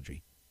Knight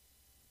trilogy.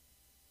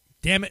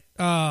 Damn it.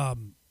 Can't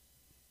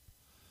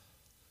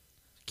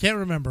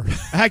remember.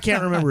 I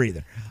can't remember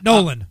either.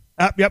 Nolan.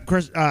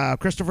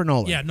 Christopher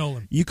Nolan. Yeah,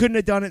 Nolan. You couldn't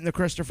have done it in the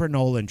Christopher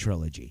Nolan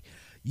trilogy.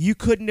 You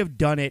couldn't have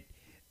done it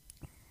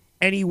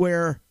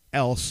anywhere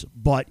else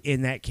but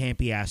in that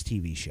campy ass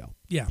TV show.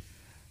 Yeah.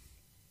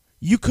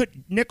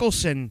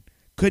 Nicholson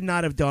could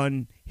not have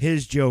done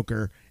his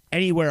Joker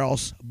anywhere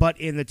else but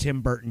in the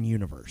Tim Burton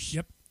universe.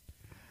 Yep.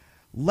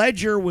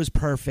 Ledger was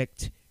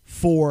perfect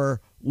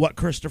for what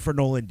Christopher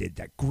Nolan did.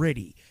 That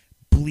gritty,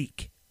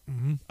 bleak,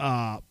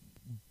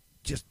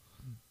 just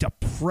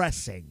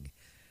depressing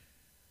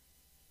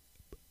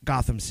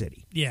Gotham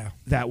City. Yeah.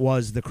 That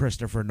was the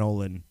Christopher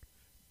Nolan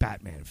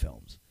Batman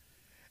films.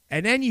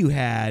 And then you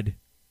had,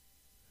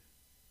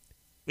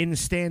 in the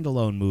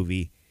standalone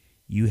movie,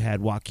 you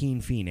had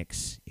Joaquin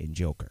Phoenix in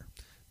Joker.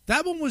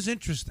 That one was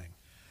interesting.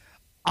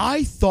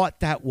 I thought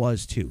that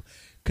was too,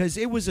 because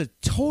it was a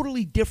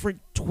totally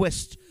different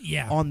twist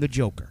on the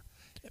Joker.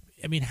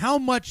 I mean, how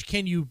much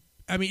can you...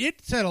 I mean,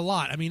 it said a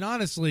lot. I mean,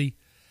 honestly,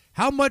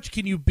 how much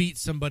can you beat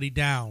somebody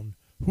down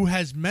who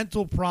has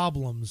mental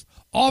problems,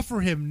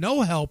 offer him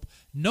no help,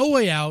 no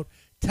way out,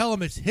 tell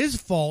him it's his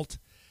fault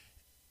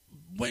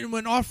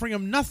when offering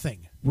him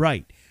nothing?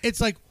 Right.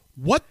 It's like,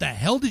 what the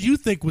hell did you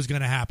think was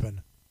going to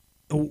happen?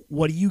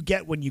 What do you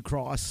get when you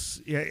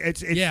cross?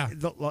 It's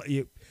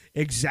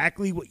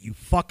exactly what you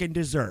fucking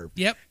deserve.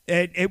 Yep.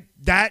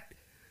 That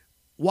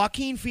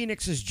Joaquin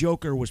Phoenix's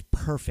Joker was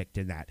perfect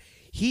in that.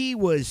 He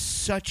was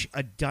such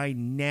a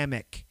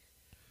dynamic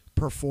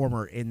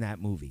performer in that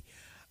movie.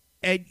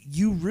 And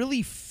you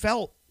really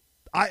felt,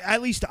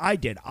 at least I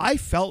did, I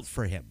felt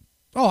for him.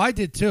 Oh, I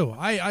did too.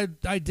 I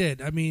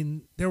did. I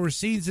mean, there were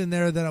scenes in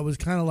there that I was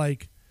kind of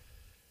like,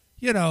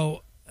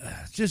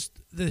 just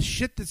the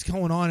shit that's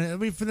going on. I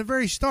mean, from the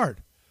very start,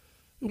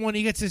 when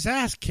he gets his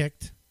ass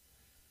kicked,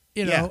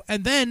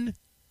 and then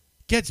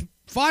gets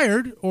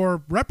fired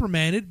or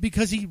reprimanded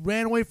because he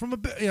ran away from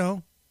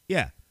and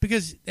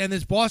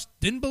his boss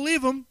didn't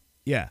believe him.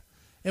 Yeah.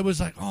 It was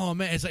like, oh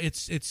man,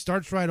 it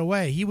starts right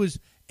away. He was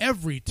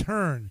every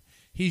turn.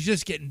 he's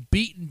just getting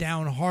beaten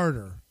down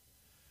harder.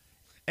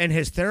 And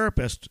his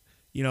therapist,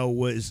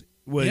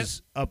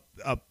 was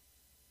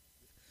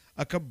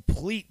a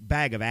complete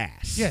bag of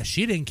ass. Yeah,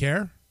 she didn't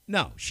care.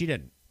 No, she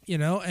didn't.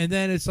 And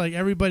then it's like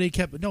everybody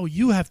kept, no,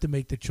 you have to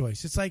make the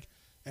choice. It's like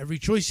every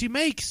choice he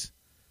makes,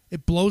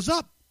 it blows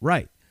up.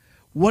 Right.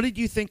 What did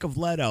you think of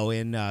Leto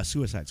in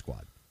Suicide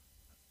Squad?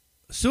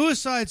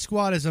 Suicide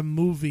Squad is a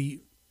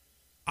movie.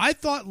 I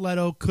thought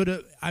Leto could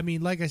have,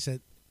 like I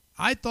said,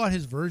 I thought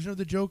his version of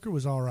the Joker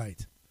was all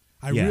right.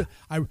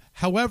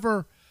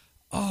 However,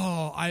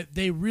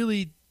 they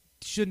really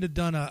shouldn't have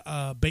done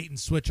a bait and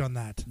switch on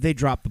that. They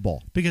dropped the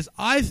ball. Because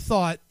I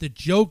thought the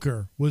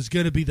Joker was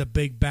going to be the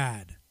big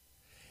bad.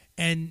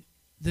 And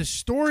the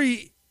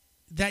story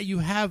that you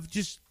have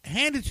just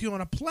handed to you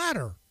on a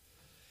platter.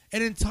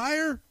 An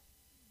entire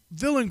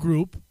villain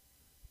group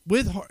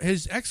with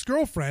his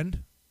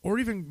ex-girlfriend, or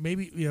even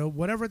maybe,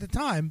 whatever at the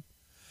time,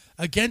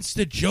 against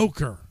the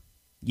Joker.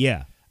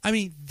 Yeah.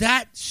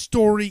 That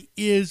story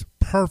is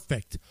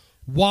perfect.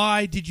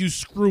 Why did you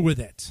screw with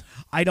it?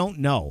 I don't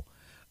know.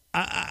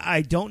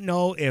 I don't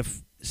know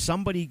if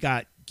somebody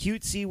got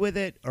cutesy with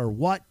it or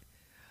what.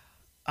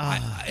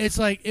 It's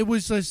like, it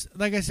was just,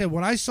 like I said,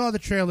 when I saw the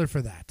trailer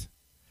for that,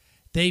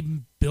 they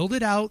built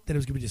it out that it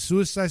was going to be the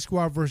Suicide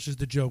Squad versus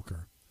the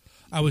Joker.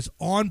 I was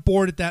on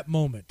board at that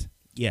moment.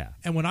 Yeah.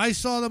 And when I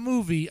saw the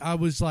movie, I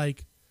was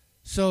like,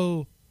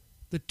 so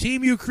the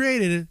team you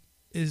created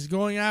is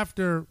going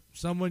after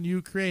someone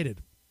you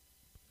created.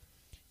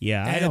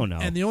 Yeah, I don't know.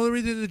 And the only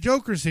reason the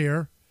Joker's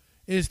here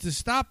is to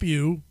stop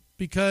you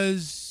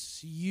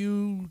because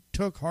you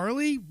took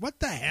Harley? What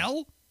the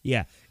hell?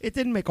 Yeah, it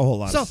didn't make a whole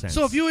lot of sense.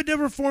 So if you had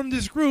never formed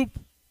this group,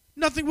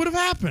 nothing would have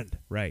happened.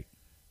 Right.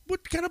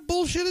 What kind of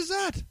bullshit is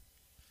that?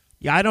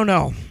 Yeah, I don't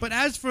know. But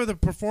as for the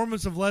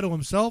performance of Leto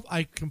himself,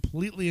 I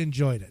completely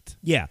enjoyed it.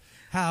 Yeah.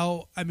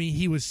 How,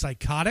 he was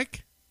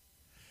psychotic.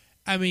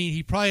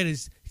 He probably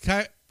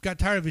got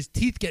tired of his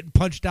teeth getting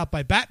punched out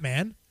by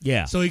Batman.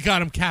 Yeah. So he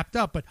got him capped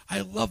up. But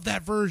I love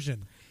that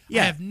version.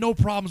 Yeah. I have no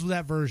problems with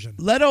that version.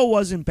 Leto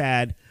wasn't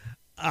bad.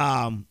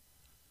 In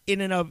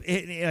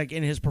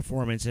his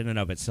performance in and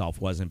of itself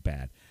wasn't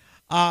bad.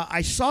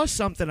 I saw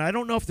something. I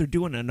don't know if they're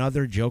doing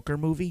another Joker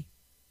movie.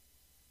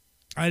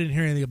 I didn't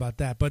hear anything about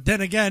that. But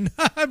then again,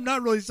 I'm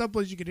not really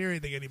someplace you can hear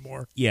anything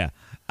anymore. Yeah.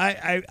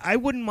 I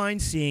wouldn't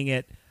mind seeing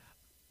it.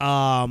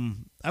 I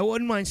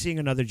wouldn't mind seeing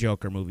another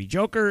Joker movie.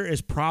 Joker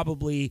is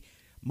probably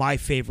my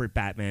favorite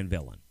Batman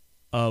villain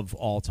of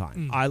all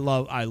time. I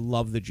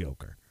love the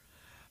Joker.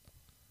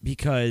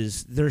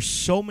 Because there's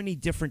so many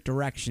different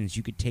directions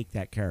you could take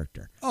that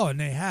character. Oh, and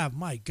they have.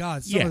 My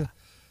God.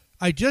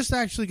 I just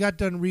actually got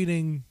done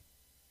reading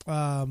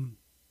a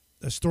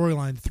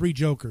storyline, Three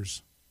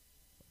Jokers.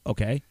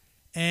 Okay.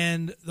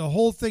 And the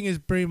whole thing is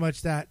pretty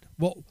much that,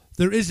 well,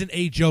 there isn't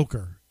a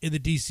Joker in the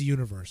DC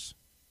universe.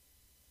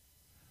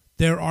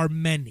 There are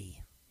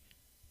many.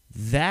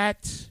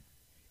 That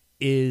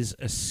is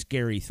a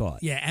scary thought.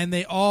 Yeah, and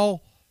they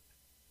all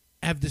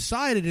have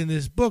decided in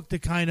this book to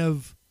kind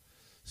of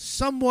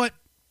somewhat,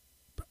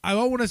 I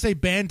don't want to say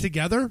band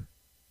together,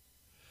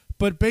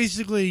 but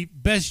basically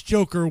best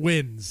Joker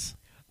wins.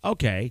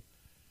 Okay.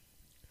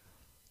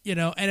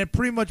 And it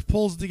pretty much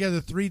pulls together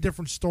three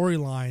different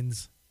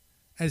storylines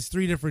as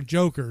three different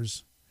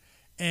Jokers.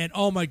 And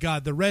oh my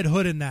God, the Red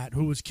Hood in that,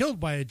 who was killed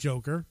by a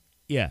Joker,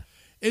 yeah,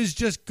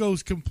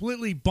 goes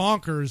completely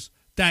bonkers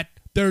that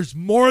there's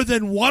more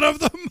than one of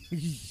them.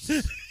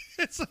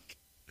 It's like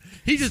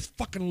he just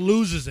fucking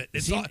loses it.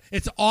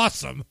 It's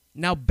awesome.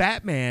 Now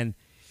Batman,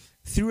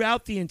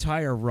 throughout the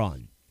entire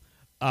run,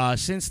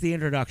 since the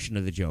introduction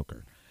of the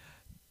Joker,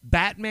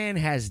 Batman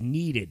has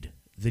needed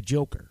the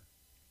Joker.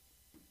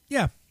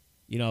 Yeah.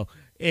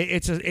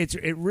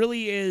 It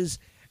really is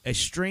a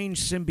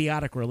strange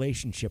symbiotic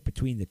relationship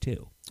between the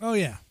two. Oh,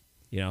 yeah.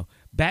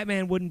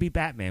 Batman wouldn't be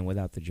Batman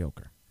without the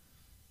Joker.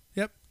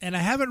 Yep. And I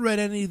haven't read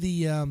any of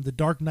the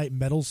Dark Knight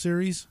Metal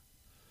series,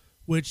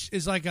 which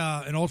is like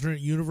an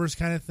alternate universe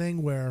kind of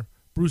thing where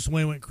Bruce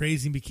Wayne went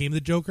crazy and became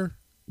the Joker.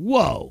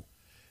 Whoa.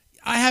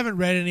 I haven't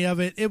read any of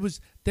it.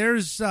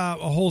 There's a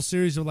whole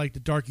series of like the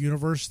Dark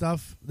Universe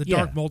stuff, the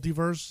Dark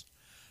Multiverse.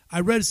 I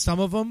read some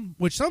of them,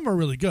 which some are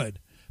really good,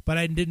 but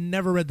I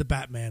never read the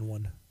Batman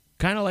one.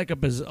 Kind of like a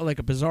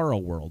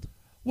Bizarro world.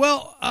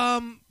 Well,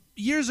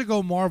 years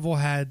ago, Marvel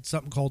had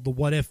something called the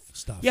What If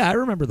stuff. Yeah, I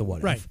remember the What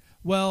If. Right.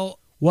 Well,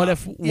 what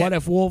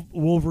if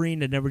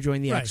Wolverine had never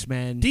joined the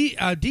X-Men?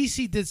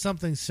 DC did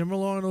something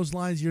similar along those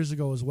lines years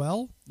ago as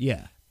well.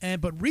 Yeah.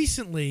 But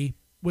recently,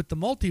 with the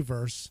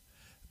multiverse,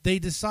 they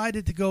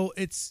decided to go.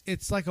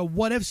 It's like a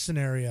what if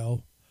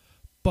scenario,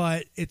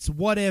 but it's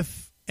what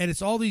if, and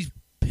it's all these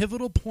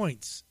pivotal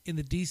points in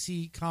the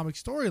DC comic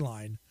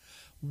storyline.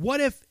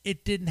 What if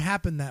it didn't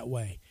happen that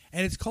way?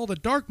 And it's called a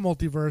dark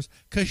multiverse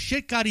because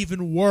shit got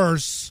even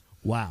worse.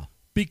 Wow.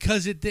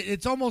 Because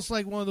it's almost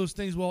like one of those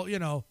things. Well,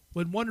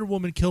 when Wonder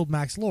Woman killed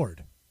Max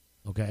Lord.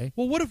 Okay.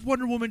 Well, what if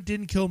Wonder Woman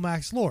didn't kill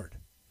Max Lord?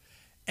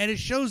 And it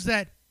shows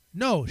that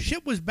no,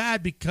 shit was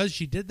bad because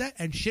she did that,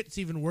 and shit's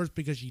even worse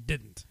because she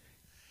didn't.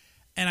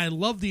 and I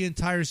love the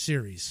entire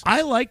series.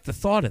 I like the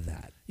thought of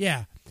that.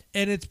 Yeah,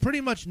 and it's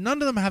pretty much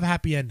none of them have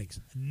happy endings.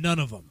 None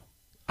of them.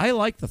 I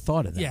like the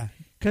thought of that. Yeah.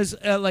 Because,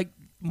 like,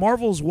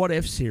 Marvel's What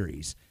If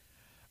series,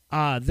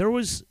 there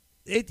was...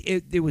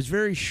 It was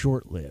very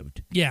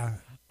short-lived. Yeah.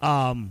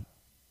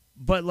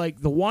 But,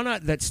 like, the one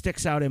that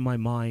sticks out in my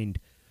mind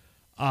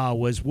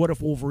was what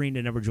if Wolverine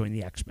had never joined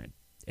the X-Men?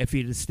 If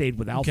he'd have stayed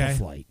with Alpha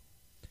Flight.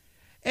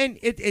 And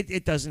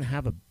it doesn't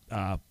have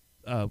a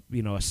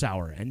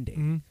sour ending.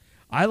 Mm-hmm.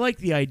 I like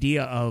the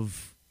idea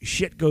of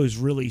shit goes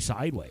really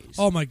sideways.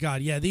 Oh, my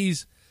God. Yeah,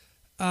 these...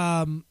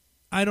 I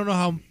don't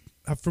know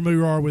how familiar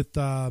you are with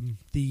the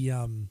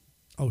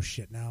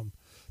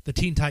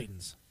Teen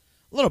Titans.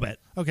 A little bit.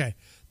 Okay.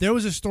 There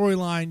was a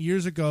storyline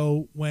years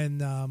ago when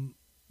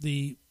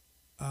the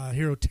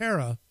hero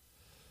Terra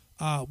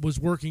was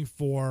working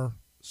for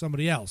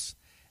somebody else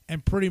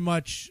and pretty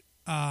much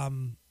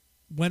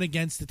went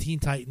against the Teen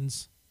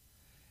Titans,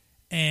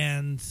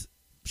 and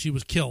she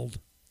was killed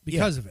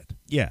because of it.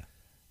 Yeah.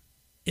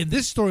 In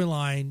this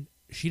storyline,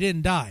 she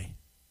didn't die.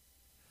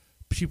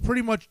 She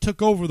pretty much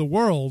took over the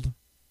world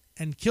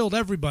and killed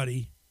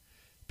everybody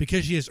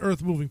because she has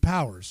earth-moving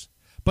powers.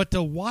 But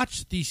to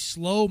watch the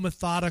slow,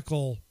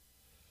 methodical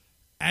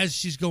as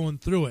she's going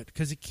through it,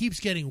 because it keeps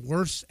getting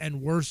worse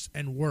and worse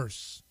and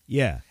worse.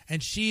 Yeah.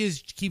 And she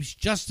keeps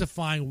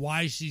justifying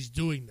why she's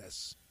doing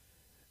this.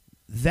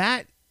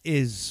 That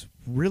is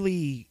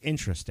really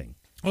interesting.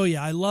 Oh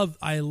yeah, I love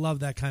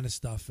that kind of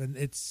stuff, and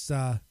it's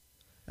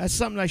that's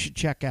something I should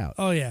check out.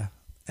 Oh yeah,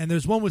 and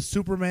there's one with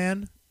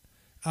Superman,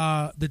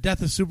 the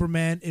death of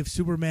Superman. If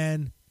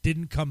Superman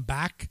didn't come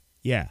back,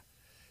 yeah,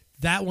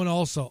 that one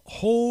also.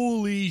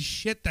 Holy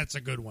shit, that's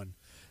a good one.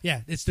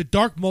 Yeah, it's the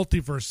Dark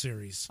Multiverse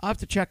series. I'll have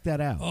to check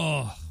that out.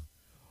 Oh,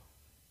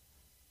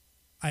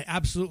 I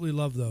absolutely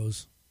love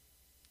those.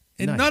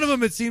 And Nice. None of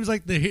them, it seems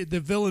like the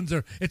villains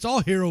are. It's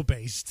all hero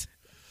based.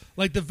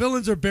 Like the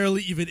villains are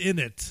barely even in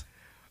it.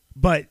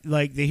 But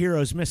like the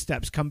hero's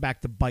missteps come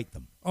back to bite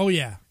them. Oh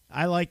yeah.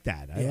 I like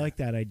that. I like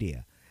that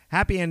idea.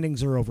 Happy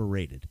endings are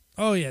overrated.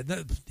 Oh yeah,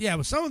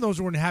 well, some of those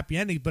weren't happy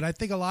endings, but I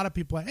think a lot of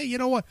people, hey, you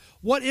know what?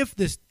 What if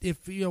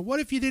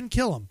you didn't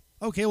kill him?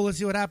 Okay, well let's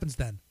see what happens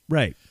then.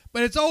 Right.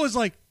 But it's always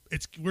like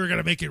we're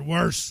gonna make it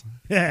worse.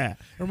 Yeah. It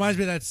reminds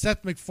me of that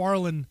Seth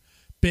MacFarlane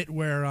bit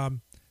where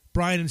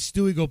Brian and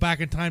Stewie go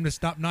back in time to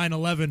stop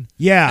 9/11.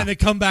 Yeah. And they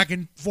come back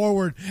and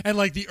forward, and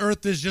like the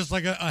Earth is just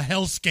like a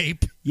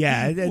hellscape.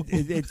 Yeah,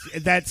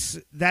 that's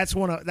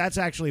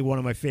actually one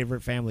of my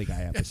favorite Family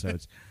Guy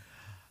episodes.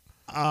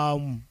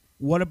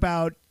 What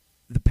about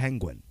the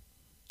Penguin?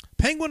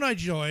 Penguin I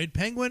enjoyed.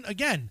 Penguin,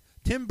 again,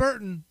 Tim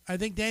Burton. I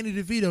think Danny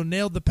DeVito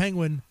nailed the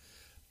Penguin.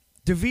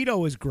 DeVito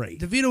was great.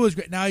 DeVito was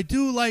great. Now, I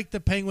do like the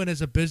Penguin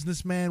as a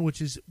businessman,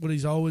 which is what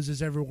he's always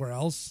is everywhere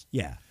else.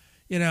 Yeah.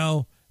 You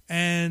know,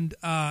 and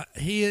I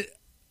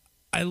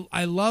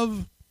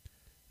love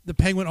the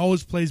Penguin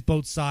always plays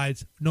both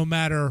sides, no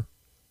matter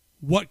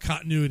what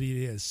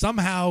continuity it is.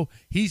 Somehow,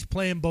 he's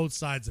playing both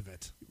sides of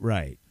it.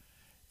 Right.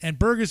 And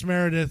Burgess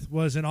Meredith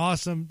was an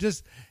awesome.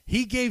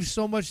 He gave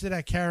so much to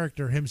that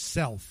character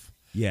himself.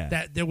 Yeah.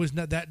 That there was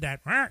no, that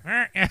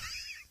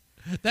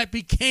that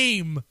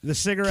became the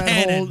cigarette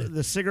canon.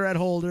 the cigarette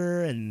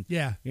holder, and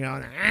yeah.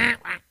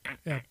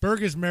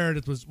 Burgess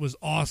Meredith was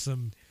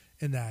awesome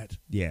in that.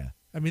 Yeah.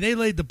 I mean, they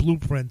laid the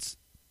blueprints.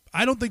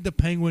 I don't think the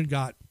Penguin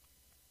got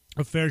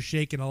a fair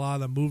shake in a lot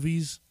of the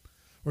movies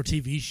or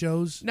TV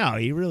shows. No,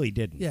 he really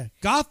didn't. Yeah,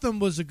 Gotham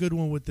was a good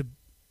one with the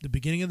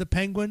beginning of the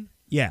Penguin.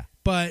 Yeah.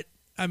 But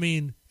I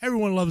mean,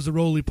 everyone loves the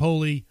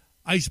roly-poly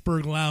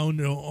iceberg lounge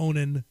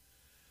owning.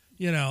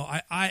 You know,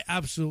 I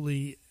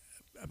absolutely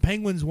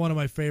Penguin's one of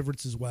my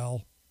favorites as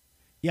well.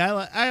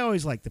 Yeah, I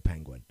always liked the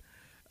Penguin.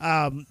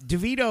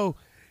 DeVito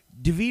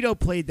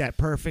played that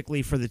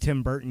perfectly for the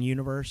Tim Burton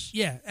universe.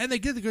 Yeah, and they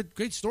did a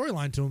great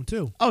storyline to him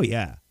too. Oh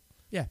yeah,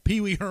 yeah.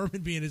 Pee Wee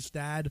Herman being his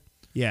dad.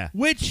 Yeah,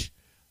 which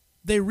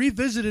they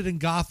revisited in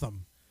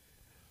Gotham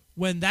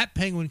when that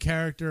Penguin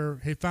character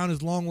had found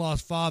his long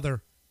lost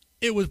father.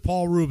 It was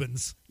Paul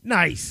Rubens.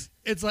 Nice.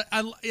 It's like,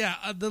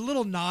 the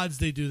little nods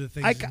they do to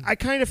things. I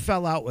kind of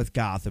fell out with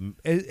Gotham.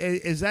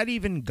 Is that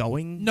even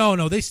going?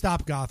 No, they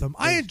stopped Gotham.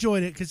 I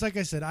enjoyed it because, like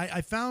I said,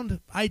 I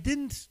found I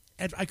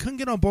couldn't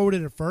get on board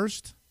with it at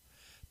first,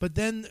 but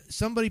then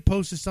somebody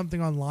posted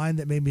something online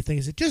that made me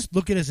think, just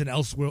look at it as an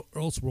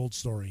Elseworld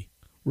story.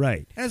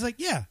 Right. And I was like,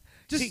 yeah,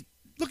 just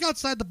look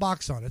outside the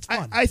box on it. It's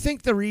fun. I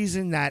think the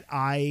reason that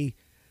I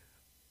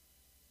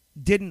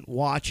didn't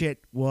watch it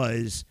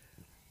was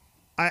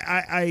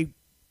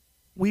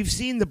we've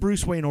seen the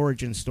Bruce Wayne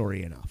origin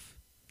story enough.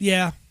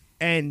 Yeah.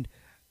 And,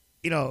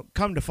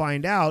 come to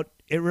find out,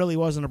 it really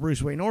wasn't a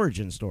Bruce Wayne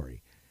origin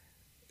story.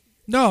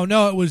 No,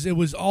 it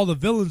was all the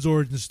villains'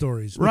 origin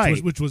stories,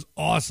 which was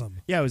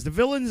awesome. Yeah, it was the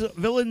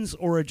villains'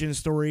 origin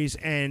stories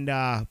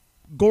and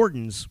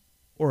Gordon's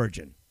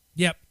origin.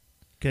 Yep.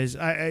 Because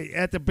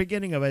at the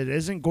beginning of it,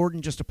 isn't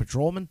Gordon just a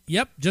patrolman?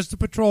 Yep, just a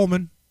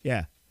patrolman.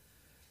 Yeah.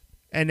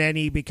 And then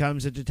he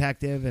becomes a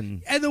detective.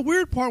 And the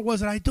weird part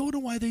was, and I don't know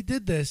why they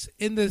did this,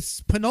 in this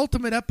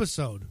penultimate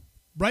episode,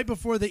 right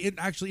before they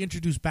actually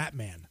introduced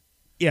Batman.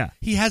 Yeah.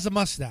 He has a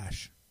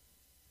mustache.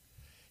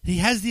 He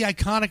has the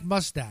iconic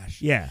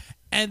mustache. Yeah.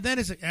 And then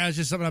it's like, it's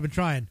just something I've been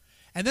trying.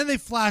 And then they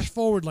flash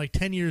forward like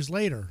 10 years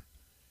later.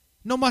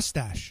 No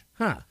mustache.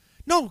 Huh.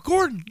 No,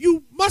 Gordon,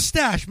 you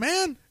mustache,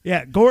 man.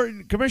 Yeah,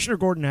 Commissioner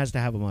Gordon has to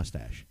have a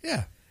mustache.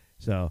 Yeah.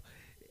 So,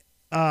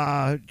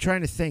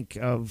 trying to think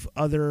of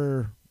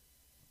other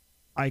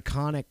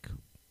iconic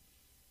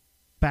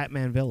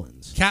Batman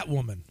villains.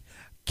 Catwoman.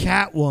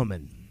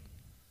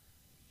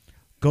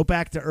 Go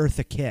back to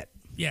Eartha Kitt.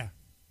 Yeah.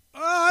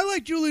 I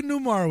like Julie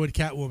Newmar with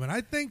Catwoman.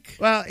 I think.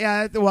 Well,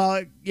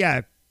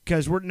 yeah,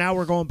 because we're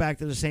going back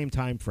to the same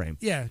time frame.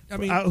 Yeah, I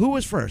mean, who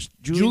was first?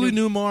 Julie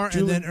Newmar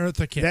and then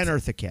Eartha Kitt. Then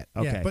Eartha Kitt.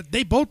 Okay, yeah, but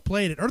they both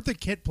played it. Eartha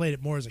Kitt played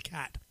it more as a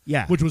cat.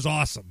 Yeah, which was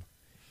awesome.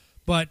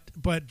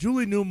 But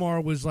Julie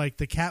Newmar was like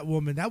the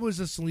Catwoman. That was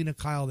a Selena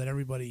Kyle that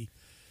everybody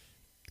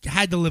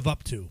had to live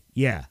up to.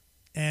 Yeah,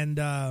 and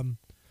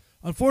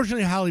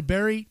unfortunately, Halle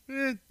Berry,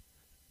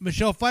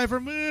 Michelle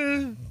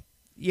Pfeiffer,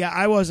 yeah,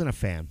 I wasn't a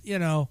fan. You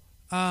know,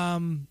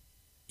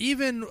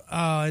 even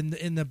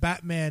in the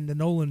Batman, the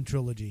Nolan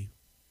trilogy.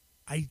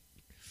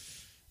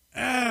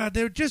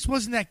 There just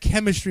wasn't that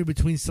chemistry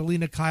between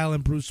Selena Kyle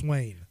and Bruce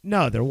Wayne.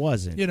 No, there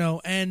wasn't. You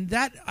know, and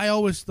that I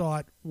always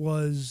thought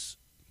was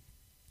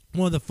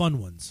one of the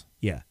fun ones.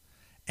 Yeah.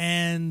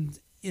 And,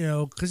 you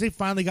know, because they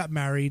finally got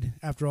married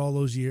after all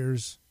those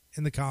years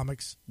in the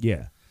comics.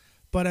 Yeah.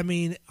 But, I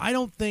mean, I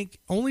don't think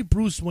only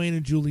Bruce Wayne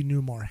and Julie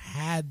Newmar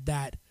had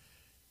that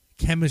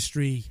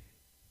chemistry,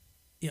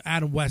 you know,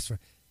 Adam West,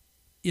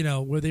 you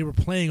know, where they were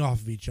playing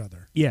off of each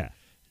other. Yeah.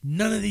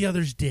 None of the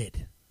others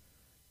did.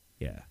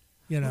 Yeah.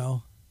 You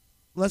know.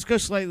 Let's go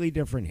slightly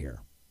different here.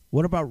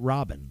 What about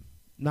Robin?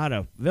 Not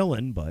a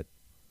villain, but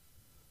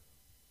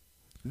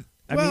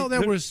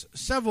there was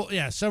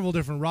several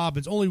different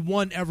Robins. Only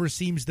one ever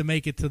seems to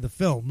make it to the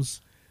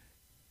films.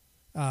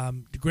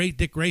 The great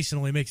Dick Grayson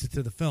only makes it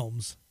to the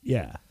films.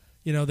 Yeah.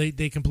 You know,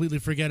 they completely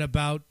forget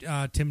about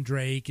Tim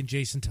Drake and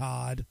Jason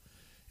Todd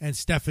and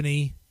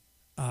Stephanie.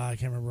 I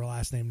can't remember her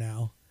last name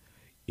now.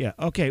 Yeah.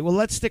 Okay. Well,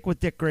 let's stick with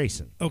Dick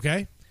Grayson.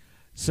 Okay.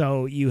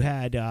 So you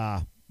had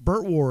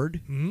Burt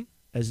Ward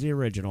as the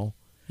original.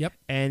 Yep.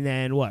 And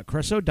then what?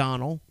 Chris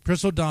O'Donnell.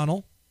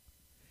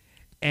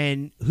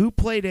 And who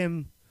played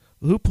him?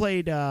 Who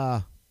played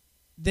Jason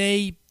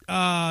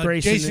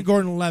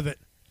Gordon-Levitt.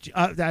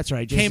 That's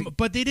right.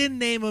 But they didn't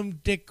name him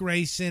Dick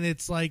Grayson.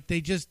 It's like they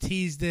just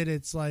teased it.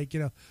 It's like, you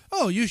know,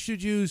 oh, you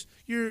should use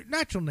your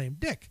natural name,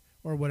 Dick,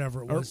 or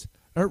whatever it was.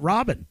 Or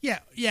Robin. Yeah,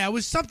 it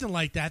was something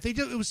like that. It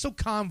was so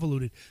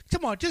convoluted.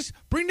 Come on, just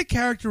bring the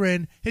character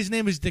in. His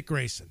name is Dick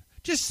Grayson.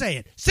 Just say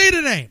it. Say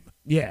the name.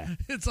 Yeah.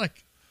 It's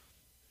like,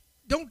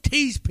 don't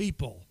tease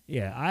people.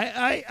 Yeah,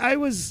 I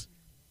was.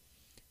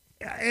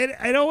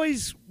 It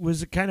always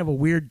was a kind of a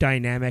weird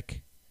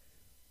dynamic.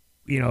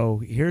 You know,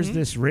 here's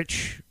this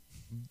rich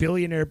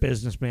billionaire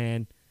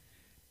businessman,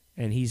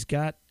 and he's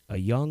got a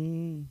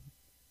young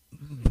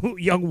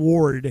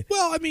ward.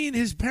 Well, I mean,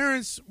 his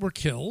parents were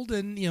killed,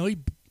 and you know he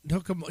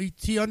took him.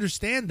 He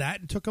understand that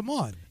and took him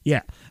on.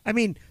 Yeah, I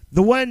mean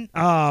the one.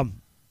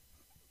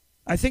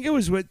 I think it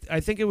was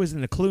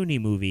in the Clooney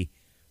movie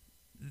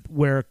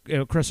where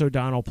Chris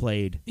O'Donnell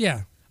played.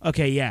 Yeah.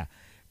 Okay. Yeah.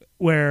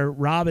 Where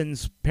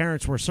Robin's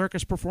parents were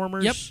circus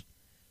performers. Yep.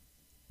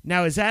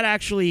 Now, is that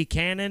actually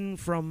canon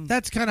from...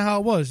 That's kind of how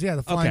it was, yeah,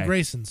 the Flying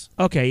Graysons.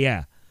 Okay,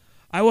 yeah.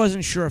 I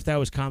wasn't sure if that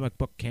was comic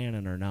book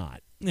canon or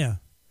not. Yeah.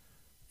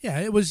 Yeah,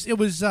 it was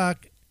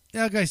like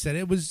I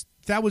said,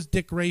 that was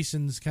Dick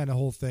Grayson's kind of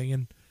whole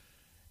thing.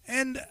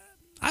 And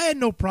I had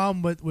no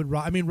problem with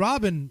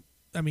Robin,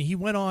 he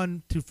went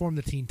on to form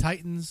the Teen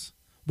Titans,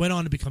 went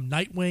on to become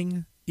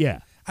Nightwing. Yeah.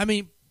 I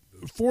mean,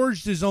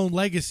 forged his own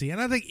legacy.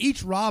 And I think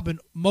each Robin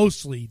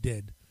mostly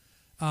did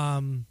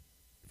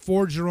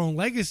forge their own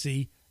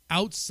legacy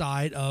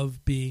outside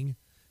of being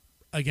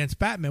against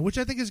Batman, which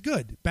I think is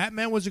good.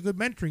 Batman was a good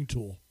mentoring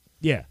tool.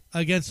 Yeah.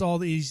 Against all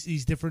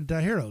these different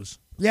heroes.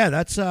 Yeah,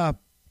 that's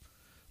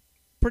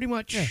pretty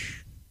much. Yeah.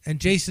 And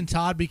Jason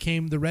Todd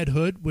became the Red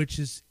Hood, which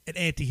is an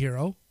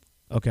anti-hero.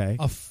 Okay.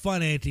 A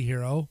fun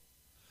anti-hero.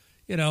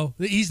 You know,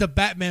 he's the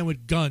Batman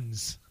with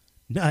guns.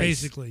 Nice.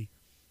 Basically.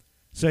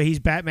 So he's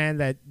Batman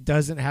that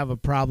doesn't have a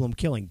problem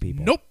killing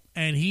people. Nope.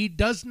 And he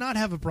does not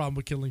have a problem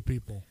with killing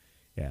people.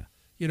 Yeah.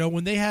 You know,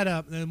 when they had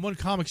one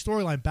comic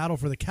storyline, Battle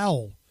for the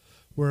Cowl,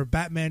 where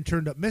Batman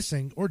turned up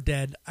missing or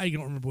dead. I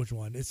don't remember which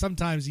one.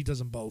 Sometimes he does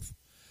them both.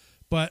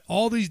 But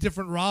all these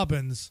different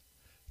Robins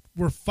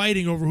were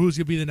fighting over who's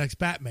going to be the next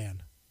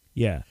Batman.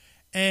 Yeah.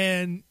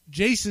 And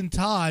Jason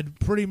Todd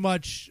pretty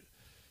much,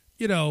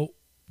 you know,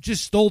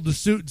 just stole the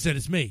suit and said,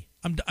 it's me.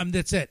 I'm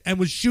that's it. And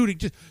was shooting,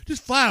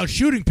 just flat out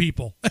shooting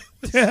people.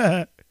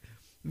 That's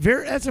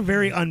a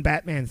very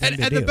un-Batman thing to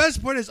do. And the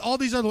best part is all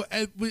these other,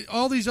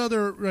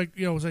 like,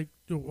 you know, it was like,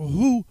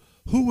 who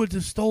would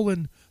have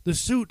stolen the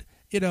suit,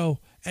 you know,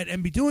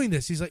 and be doing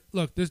this? He's like,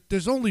 look,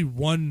 there's only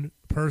one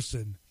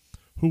person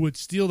who would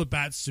steal the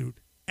bat suit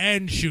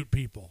and shoot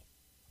people.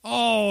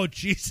 Oh,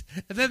 jeez.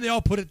 And then they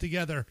all put it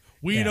together.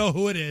 We know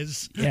who it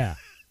is. Yeah.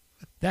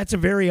 That's a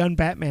very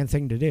un-Batman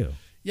thing to do.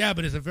 Yeah,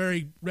 but it's a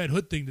very Red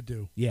Hood thing to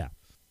do. Yeah.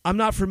 I'm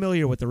not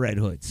familiar with the Red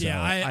Hood, so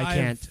Yeah,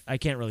 I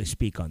can't really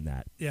speak on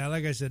that. Yeah,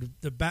 like I said,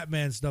 the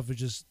Batman stuff is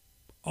just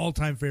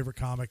all-time favorite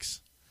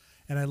comics.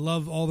 And I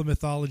love all the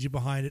mythology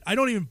behind it. I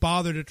don't even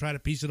bother to try to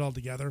piece it all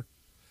together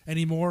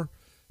anymore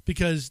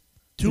because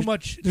There's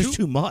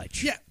too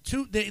much. Yeah,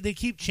 they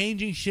keep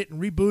changing shit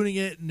and rebooting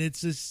it, and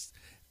it's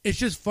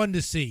just fun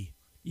to see.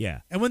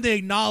 Yeah. And when they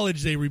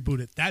acknowledge they reboot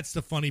it, that's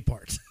the funny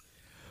part.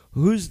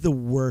 Who's the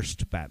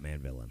worst Batman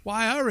villain? Well,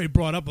 I already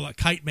brought up like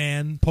Kite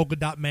Man, Polka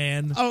Dot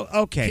Man. Oh,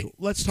 okay.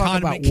 Let's talk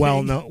Condiment about King.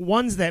 well-known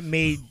ones that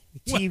made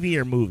TV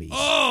or movies.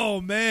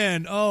 Oh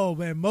man,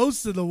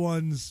 most of the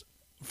ones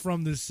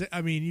from the.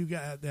 I mean, you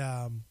got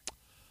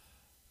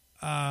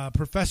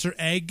Professor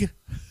Egg,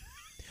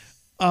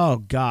 Oh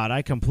God,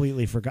 I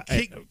completely forgot.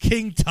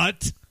 King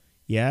Tut,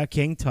 Yeah,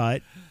 King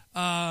Tut.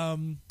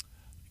 the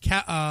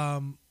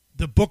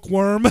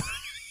Bookworm.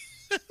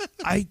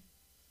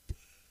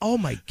 Oh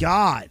my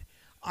God,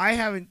 I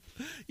haven't.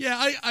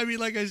 Yeah, I mean,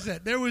 like I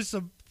said, there was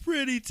some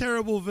pretty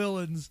terrible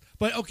villains.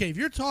 But okay, if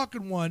you're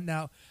talking one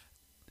now,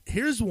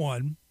 here's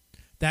one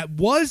that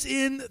was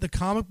in the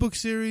comic book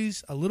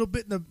series, a little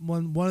bit in the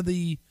one of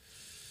the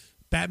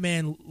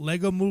Batman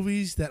Lego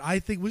movies that I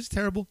think was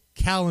terrible.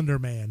 Calendar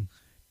Man.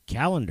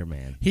 Calendar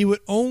Man. He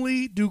would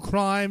only do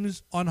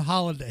crimes on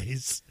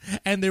holidays,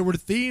 and they were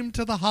themed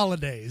to the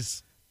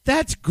holidays.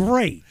 That's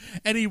great.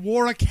 And he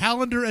wore a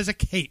calendar as a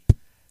cape.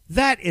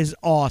 That is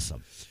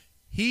awesome.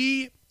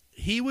 He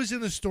was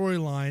in the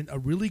storyline, a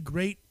really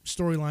great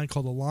storyline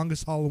called The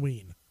Longest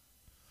Halloween,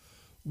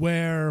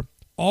 where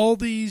all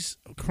these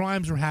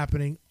crimes were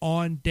happening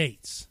on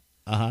dates.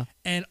 Uh-huh.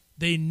 And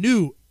they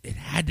knew it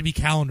had to be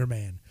Calendar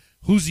Man,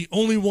 who's the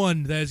only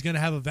one that is going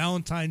to have a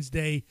Valentine's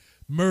Day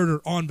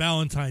murder on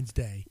Valentine's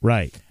Day.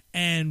 Right.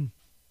 And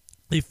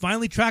they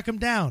finally track him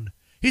down.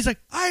 He's like,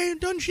 I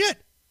ain't done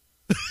shit.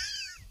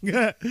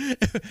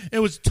 It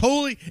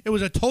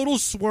was a total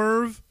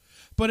swerve,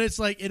 but it's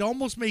like it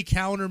almost made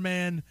Calendar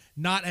Man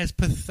not as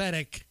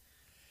pathetic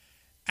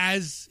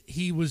as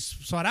he was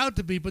sought out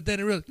to be, but then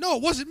it really, no,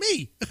 it wasn't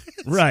me.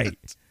 Right.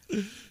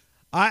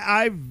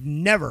 I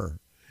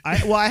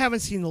haven't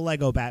seen the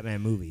Lego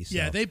Batman movies. So.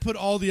 Yeah, they put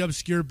all the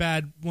obscure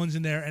bad ones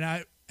in there,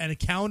 and a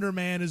Calendar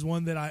Man is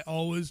one that I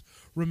always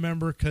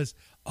remember because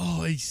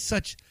he's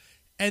such,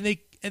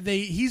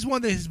 he's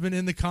one that has been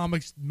in the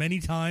comics many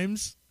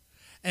times,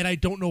 and I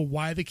don't know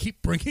why they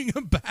keep bringing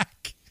him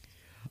back.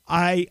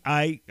 I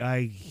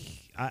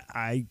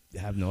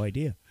have no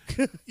idea.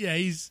 Yeah,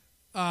 he's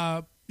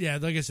like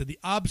I said, the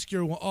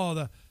obscure one.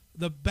 Oh,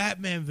 the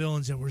Batman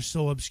villains that were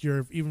so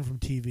obscure, even from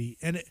TV.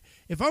 And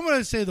if I'm going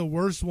to say the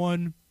worst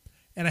one,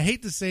 and I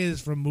hate to say this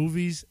from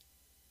movies,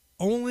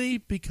 only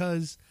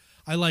because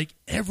I like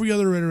every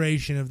other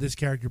iteration of this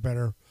character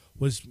better,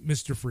 was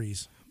Mr.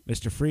 Freeze.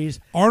 Mr. Freeze?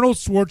 Arnold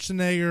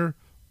Schwarzenegger,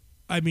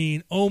 I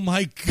mean, oh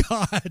my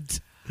God.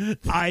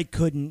 I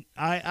couldn't.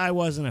 I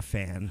wasn't a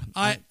fan.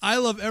 I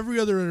love every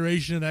other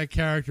iteration of that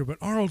character, but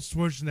Arnold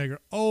Schwarzenegger,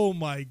 oh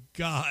my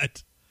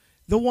God.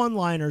 The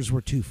one-liners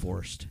were too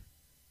forced.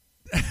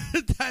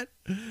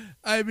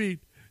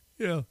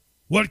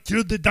 What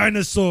killed the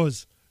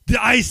dinosaurs?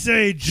 The Ice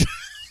Age.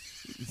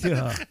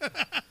 Yeah.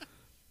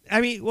 I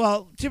mean,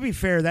 well, to be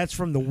fair, that's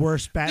from the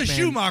worst Batman. The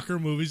Schumacher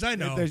movies, I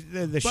know.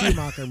 The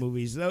Schumacher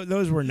movies,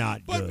 those were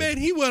not good. But, man,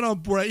 he went on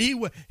break.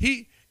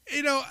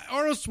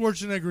 Arnold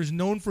Schwarzenegger is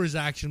known for his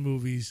action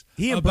movies.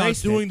 He about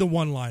embraced doing it. the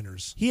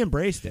one-liners. He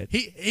embraced it.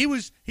 He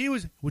was,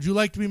 would you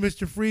like to be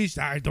Mr. Freeze?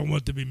 I don't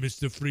want to be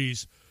Mr.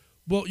 Freeze.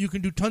 Well, you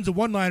can do tons of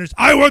one-liners.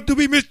 I want to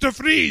be Mr.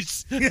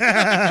 Freeze.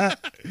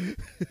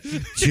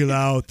 Chill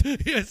out. Yeah,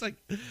 it's like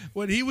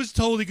when he was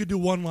told he could do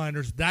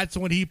one-liners, that's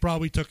when he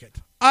probably took it.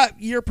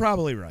 You're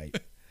probably right.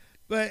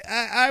 But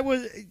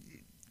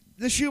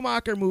the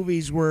Schumacher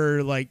movies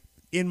were, like,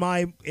 in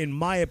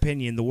my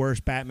opinion, the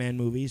worst Batman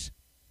movies.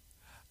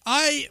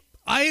 I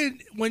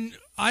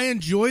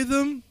enjoy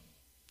them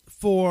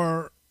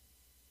for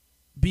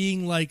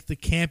being like the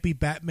campy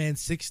Batman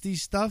 60s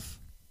stuff,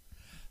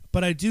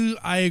 but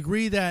I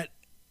agree that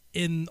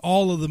in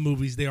all of the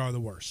movies they are the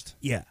worst.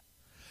 Yeah,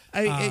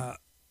 that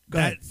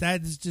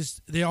is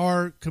just, they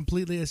are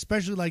completely,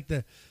 especially like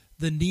the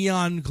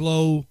neon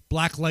glow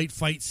black light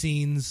fight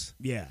scenes.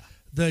 Yeah,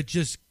 but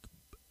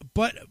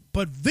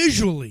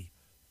visually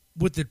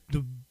with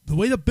the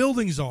way the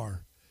buildings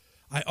are,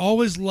 I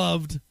always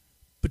loved.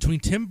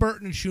 Between Tim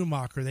Burton and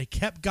Schumacher, they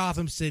kept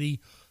Gotham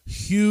City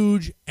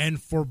huge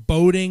and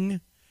foreboding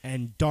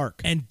and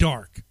dark,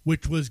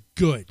 which was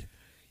good.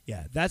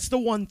 Yeah, that's the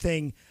one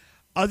thing,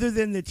 other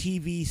than the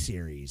TV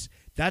series,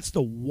 that's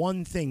the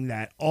one thing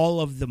that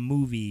all of the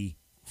movie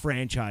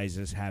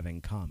franchises have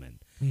in common,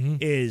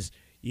 is,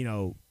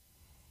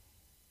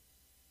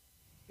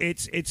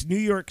 it's New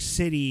York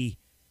City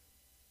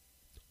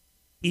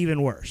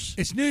even worse.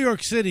 It's New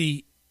York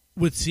City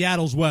with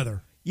Seattle's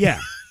weather.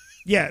 Yeah.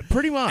 Yeah,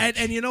 pretty much.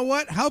 And you know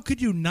what? How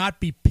could you not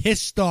be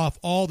pissed off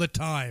all the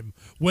time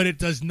when it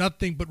does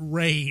nothing but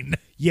rain?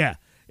 Yeah.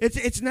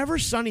 It's never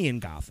sunny in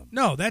Gotham.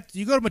 No,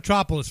 you go to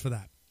Metropolis for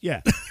that.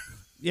 Yeah.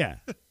 Yeah.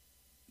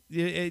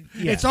 Yeah.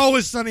 It's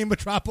Always Sunny in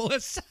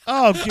Metropolis.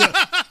 Oh, good.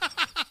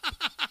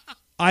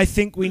 I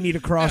think we need a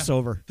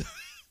crossover.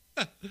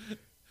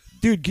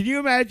 Dude, can you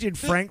imagine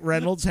Frank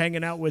Reynolds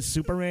hanging out with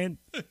Superman?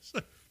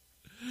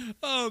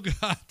 Oh,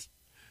 God.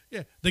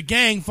 Yeah. The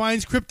gang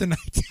finds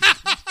kryptonite.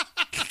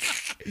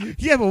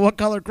 Yeah, but what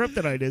color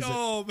kryptonite is it?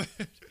 Oh, man.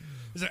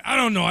 He's like, I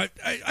don't know. I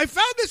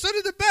found this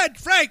under the bed.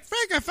 Frank,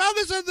 I found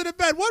this under the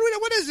bed.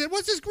 What is it?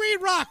 What's this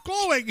green rock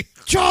glowing?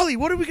 Charlie,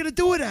 what are we going to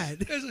do with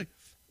that? It's like,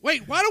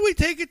 wait, why don't we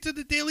take it to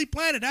the Daily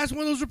Planet? Ask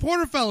one of those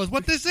reporter fellas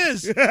what this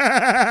is. It's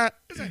like,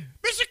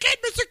 Mr.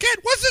 Kid,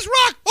 what's this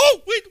rock?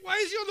 Oh, wait, why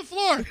is he on the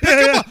floor? Pick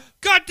him up.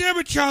 God damn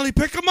it, Charlie,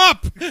 pick him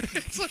up.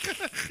 It's like,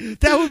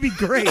 That would be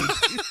great.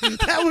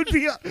 That would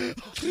be...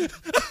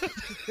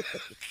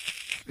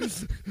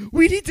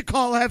 We need to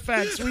call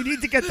FX. We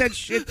need to get that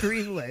shit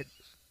greenlit.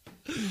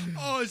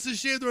 oh, it's a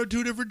shame there are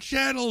two different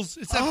channels.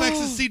 It's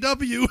FX and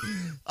CW.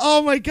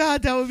 Oh, my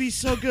God, that would be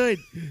so good.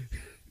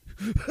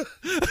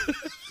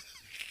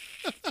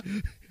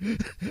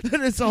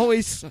 And It's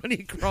Always Sunny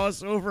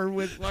crossover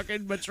with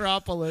fucking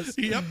Metropolis.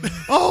 Yep.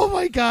 Oh,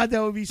 my God,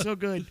 that would be so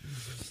good.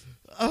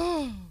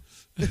 Oh.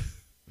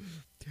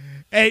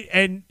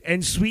 And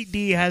Sweet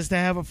D has to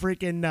have a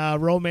freaking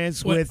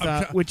romance with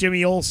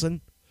Jimmy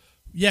Olsen.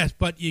 Yes,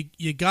 but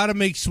you got to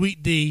make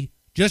Sweet D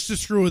just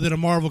as true than a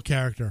Marvel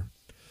character,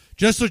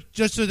 just so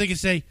they can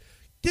say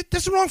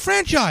that's the wrong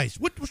franchise.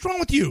 What's wrong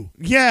with you?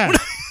 Yeah,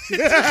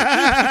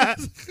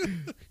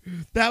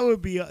 that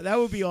would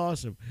be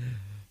awesome.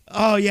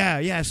 Oh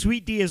yeah.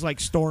 Sweet D is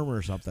like Storm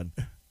or something.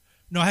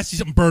 No, it has to be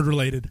something bird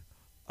related.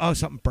 Oh,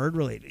 something bird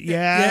related.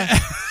 Yeah,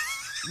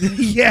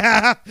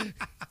 yeah.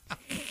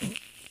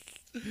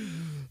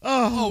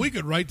 Oh, we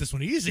could write this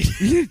one easy.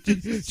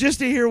 Just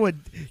to hear what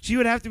she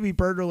would have to be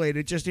bird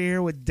related, just to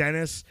hear what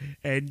Dennis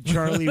and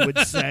Charlie would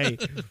say.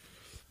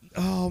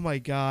 Oh my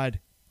God!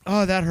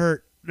 Oh, that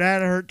hurt.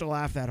 That hurt to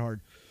laugh that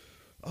hard.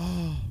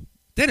 Oh,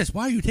 Dennis,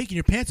 why are you taking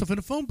your pants off in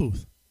a phone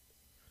booth?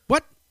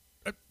 What?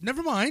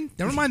 Never mind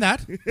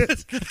that.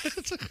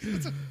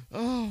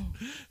 Oh,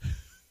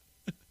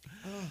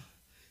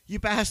 you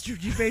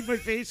bastard! You made my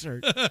face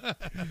hurt.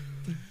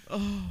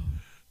 Oh.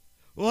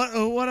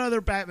 What other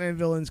Batman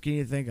villains can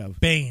you think of?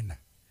 Bane,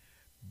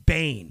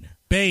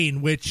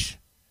 which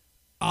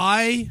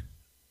I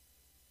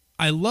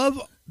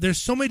love.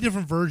 There's so many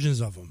different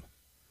versions of him.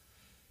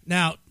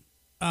 Now,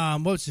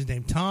 what's his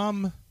name?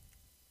 Tom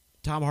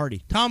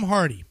Hardy. Tom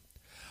Hardy.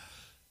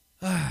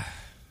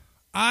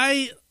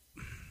 I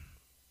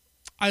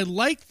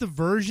like the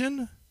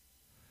version.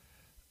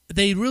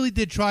 They really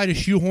did try to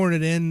shoehorn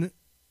it in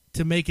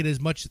to make it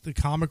as much the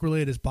comic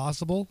related as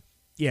possible.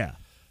 Yeah.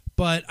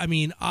 But I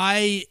mean,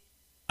 I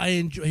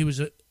enjoy. He was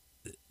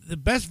the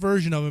best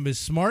version of him is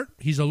smart.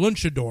 He's a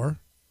luchador,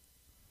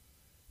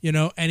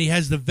 and he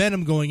has the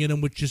venom going in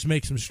him, which just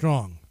makes him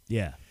strong.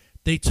 Yeah,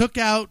 they took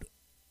out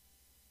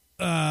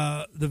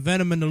the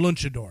venom in the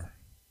luchador,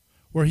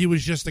 where he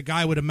was just a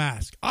guy with a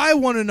mask. I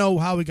want to know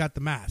how he got the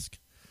mask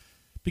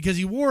because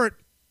he wore it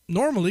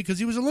normally because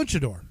he was a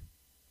luchador.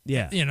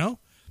 Yeah,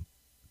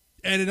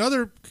 and in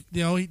other,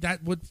 that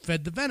would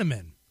fed the venom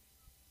in.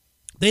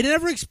 They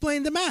never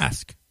explained the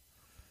mask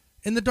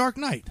in The Dark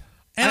Knight.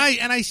 And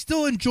I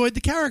still enjoyed the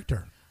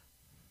character.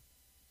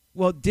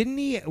 Well,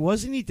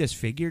 wasn't he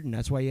disfigured and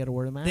that's why he had to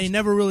wear the mask? They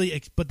never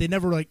really but they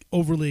never like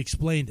overly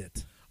explained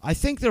it. I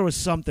think there was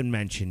something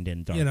mentioned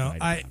in Dark Knight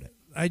about it.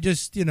 I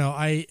just,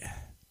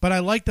 but I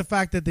like the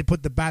fact that they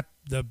put the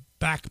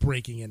back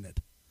breaking in it.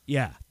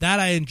 Yeah. That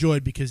I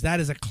enjoyed because that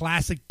is a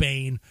classic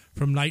Bane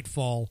from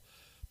Nightfall,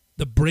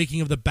 the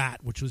breaking of the bat,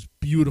 which was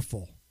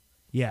beautiful.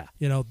 Yeah.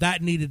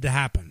 That needed to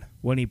happen.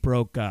 When he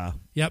broke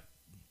Yep.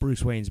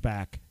 Bruce Wayne's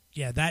back.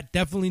 Yeah, that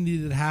definitely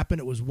needed to happen.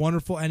 It was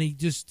wonderful. And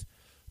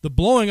the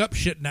blowing up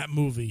shit in that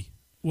movie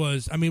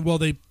was,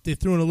 they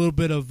threw in a little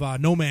bit of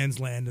No Man's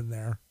Land in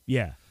there.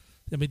 Yeah.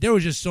 There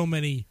was just so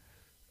many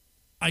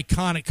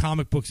iconic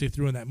comic books they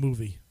threw in that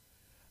movie.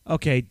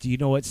 Okay, do you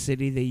know what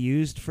city they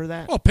used for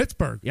that? Oh,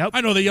 Pittsburgh. Yep.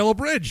 I know the Yellow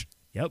Bridge.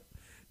 Yep.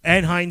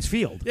 And Heinz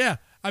Field. Yeah.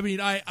 I mean,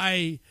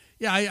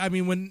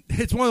 when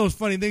it's one of those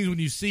funny things when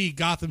you see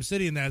Gotham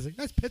City and that, it's like,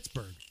 that's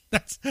Pittsburgh.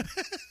 That's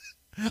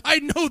I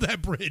know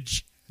that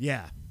bridge.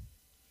 Yeah.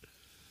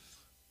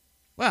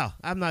 Well,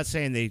 I'm not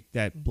saying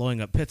that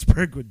blowing up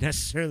Pittsburgh would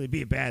necessarily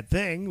be a bad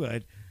thing,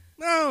 but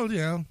no,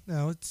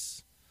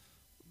 it's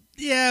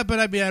but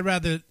I'd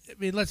rather.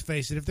 Let's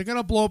face it. If they're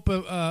gonna blow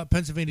up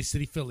Pennsylvania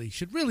City, Philly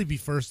should really be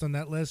first on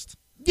that list.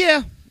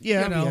 Yeah.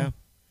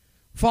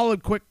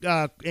 Followed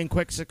in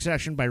quick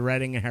succession by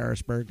Reading and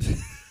Harrisburg.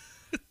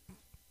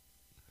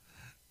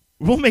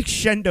 We'll make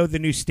Shendo the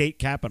new state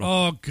capital.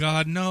 Oh,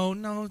 God, no,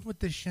 with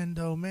the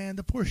Shendo, man.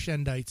 The poor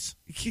Shendites.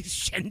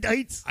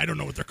 Shendites? I don't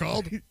know what they're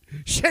called.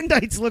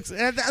 Shendites looks...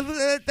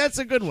 that's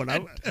a good one. I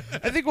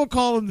think we'll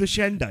call them the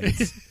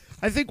Shendites.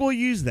 I think we'll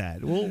use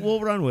that. We'll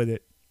run with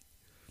it.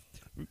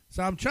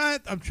 So I'm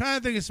trying to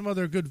think of some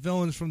other good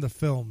villains from the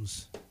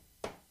films.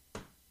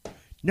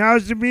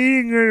 Now's the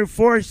meeting in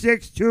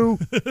 462.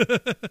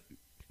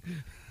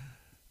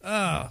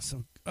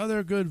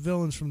 other good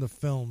villains from the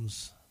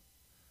films.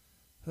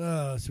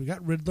 So we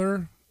got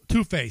Riddler,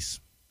 Two-Face.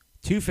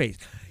 Two-Face.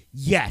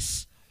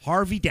 Yes.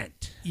 Harvey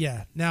Dent.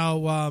 Yeah.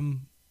 Now,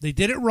 they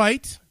did it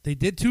right. They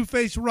did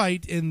Two-Face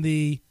right in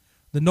the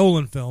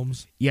Nolan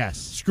films. Yes.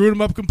 Screwed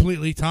him up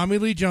completely. Tommy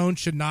Lee Jones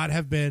should not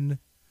have been.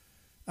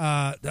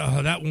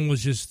 That one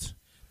was just.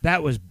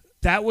 That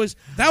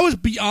was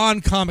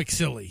beyond comic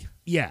silly.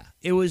 Yeah.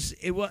 It was.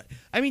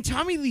 I mean,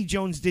 Tommy Lee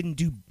Jones didn't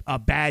do a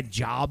bad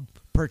job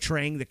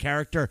portraying the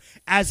character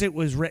as it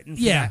was written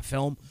for that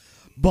film,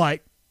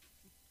 but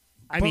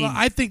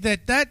I think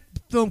that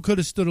film could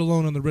have stood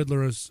alone on the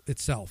Riddler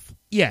itself.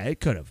 Yeah, it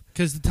could have,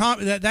 because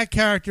that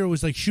character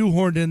was like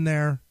shoehorned in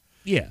there.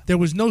 Yeah, there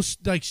was no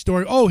like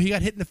story. Oh, he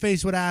got hit in the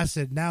face with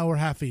acid. Now we're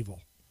half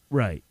evil.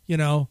 Right.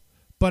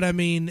 But I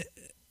mean,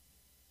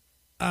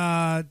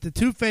 the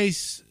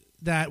Two-Face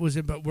that was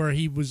it, but where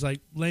he was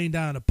like laying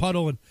down in a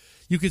puddle, and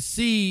you could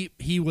see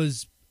he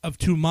was of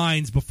two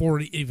minds before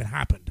it even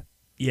happened.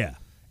 Yeah.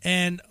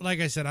 And like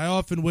I said, I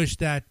often wish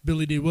that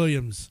Billy D.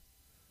 Williams,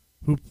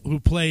 who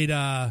played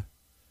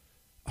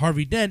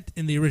Harvey Dent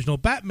in the original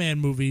Batman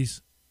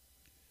movies,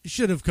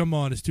 should have come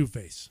on as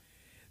Two-Face.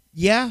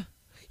 Yeah.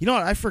 You know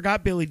what? I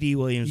forgot Billy D.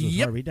 Williams was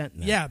Harvey Dent.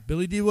 Yeah,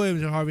 Billy D.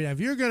 Williams and Harvey Dent.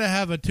 If you're going to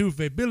have a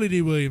Two-Face, Billy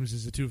D. Williams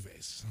is a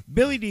Two-Face.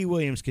 Billy D.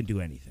 Williams can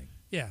do anything.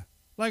 Yeah.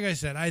 Like I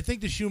said, I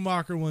think the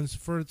Schumacher ones,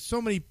 for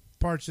so many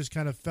parts, just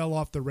kind of fell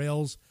off the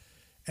rails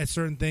at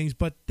certain things,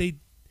 but they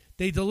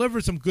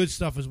delivered some good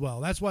stuff as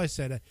well. That's why I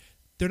said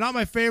they're not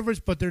my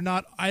favorites, but they're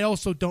not. I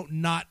also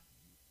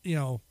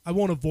I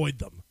won't avoid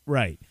them.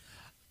 Right.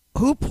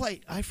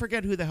 I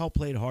forget who the hell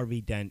played Harvey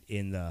Dent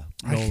in the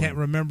Nolan. I can't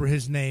remember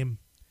his name.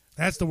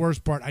 That's the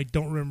worst part. I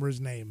don't remember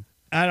his name.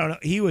 I don't know.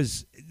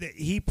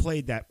 He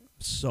played that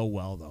so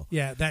well, though.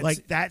 Yeah. That's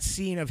like that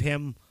scene of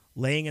him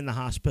laying in the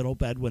hospital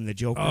bed when the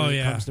Joker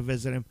comes to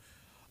visit him.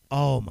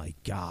 Oh, my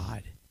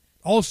God.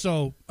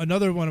 Also,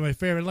 another one of my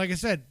favorite, like I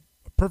said,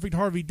 perfect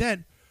Harvey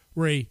Dent,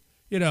 where he,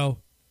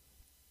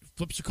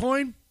 flips a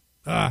coin.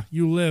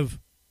 You live.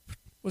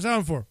 What's that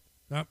one for?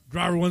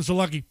 Driver wasn't so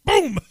lucky.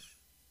 Boom!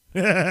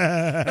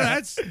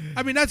 That's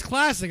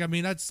classic. I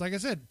mean, that's, like I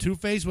said,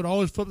 Two-Face would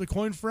always flip the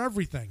coin for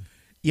everything.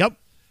 Yep.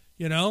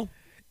 Yep.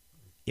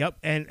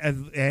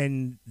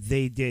 And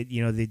they did,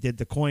 they did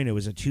the coin. It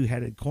was a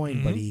two-headed coin,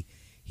 mm-hmm. but he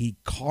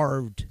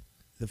carved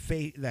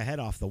the head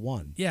off the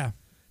one. Yeah.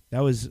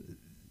 That was...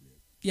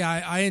 Yeah,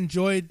 I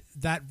enjoyed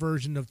that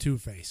version of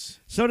Two-Face.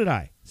 So did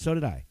I.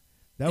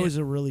 That was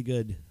a really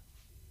good.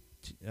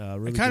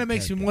 It kind of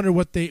makes me wonder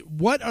what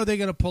are they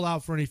going to pull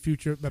out for any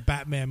future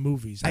Batman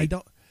movies. I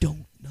don't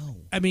know.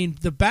 I mean,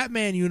 the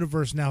Batman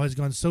universe now has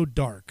gone so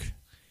dark.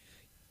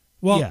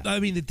 Well, yeah. I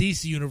mean, the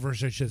DC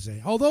universe, I should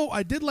say. Although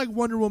I did like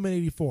Wonder Woman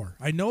 84.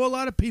 I know a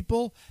lot of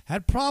people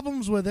had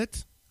problems with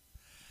it.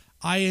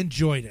 I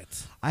enjoyed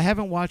it. I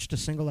haven't watched a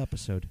single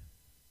episode.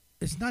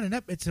 It's not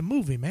it's a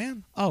movie,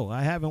 man. Oh,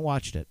 I haven't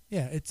watched it.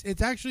 Yeah,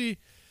 it's actually,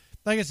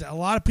 like I said, a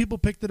lot of people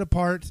picked it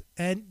apart,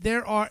 and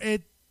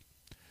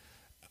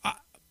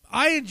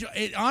I enjoy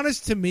it.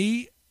 Honest to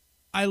me,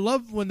 I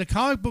love when the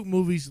comic book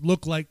movies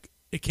look like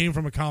it came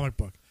from a comic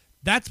book.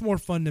 That's more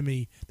fun to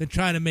me than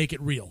trying to make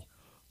it real.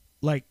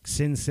 Like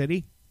Sin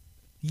City?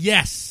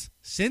 Yes,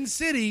 Sin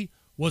City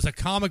was a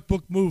comic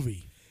book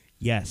movie.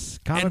 Yes,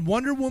 and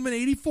Wonder Woman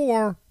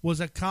 84 was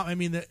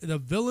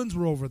the villains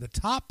were over the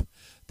top.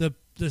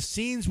 The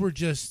scenes were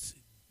just,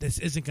 this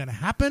isn't going to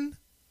happen.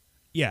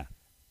 Yeah.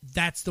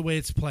 That's the way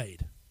it's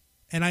played.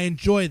 And I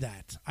enjoy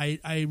that.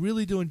 I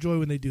really do enjoy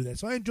when they do that.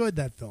 So I enjoyed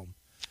that film.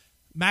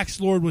 Max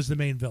Lord was the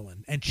main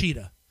villain. And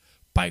Cheetah.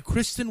 By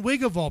Kristen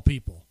Wiig, of all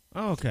people.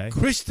 Oh, okay.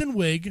 Kristen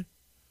Wiig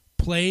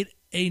played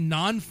a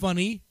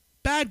non-funny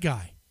bad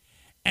guy.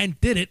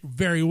 And did it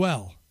very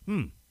well.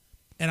 And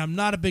I'm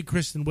not a big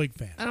Kristen Wiig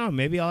fan. I don't know.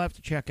 Maybe I'll have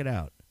to check it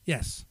out.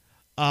 Yes.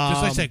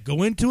 Just like I said,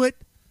 go into it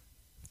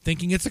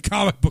thinking it's a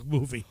comic book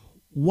movie.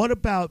 What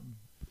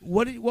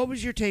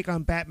was your take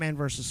on Batman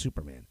versus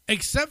Superman?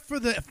 Except for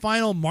the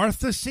final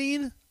Martha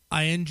scene,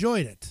 I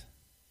enjoyed it.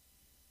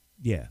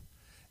 Yeah.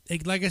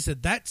 Like I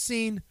said, that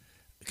scene,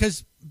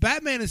 because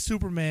Batman and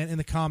Superman in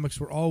the comics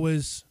were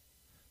always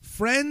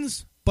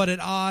friends, but at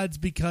odds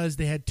because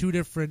they had two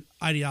different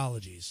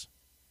ideologies.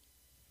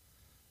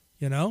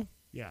 Yeah.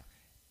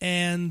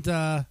 And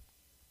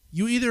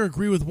you either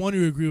agree with one or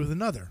you agree with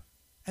another.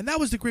 And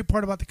that was the great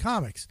part about the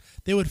comics.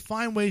 They would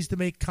find ways to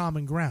make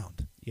common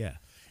ground. Yeah.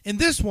 In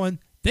this one,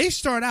 they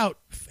start out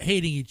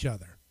hating each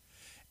other.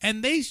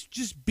 And they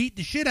just beat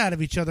the shit out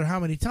of each other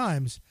how many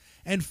times.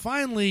 And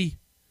finally,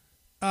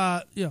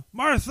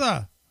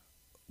 Martha,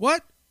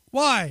 what?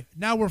 Why?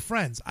 Now we're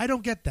friends. I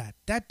don't get that.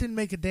 That didn't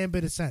make a damn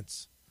bit of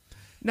sense.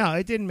 No,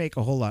 it didn't make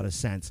a whole lot of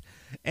sense.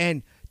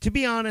 And to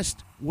be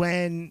honest,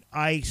 when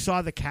I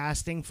saw the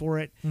casting for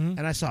it, mm-hmm.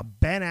 and I saw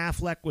Ben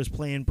Affleck was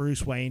playing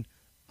Bruce Wayne,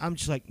 I'm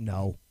just like,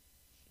 no.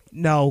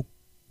 Yeah,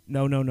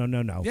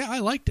 I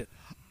liked it.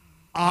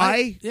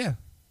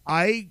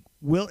 I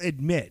will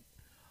admit,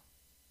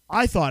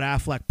 I thought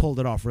Affleck pulled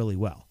it off really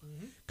well.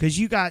 Because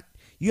you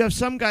have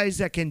some guys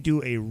that can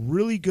do a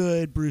really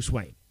good Bruce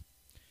Wayne.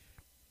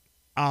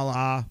 a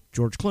la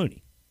George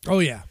Clooney. Oh,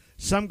 yeah.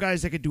 Some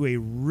guys that could do a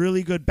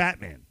really good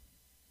Batman,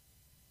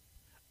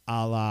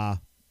 a la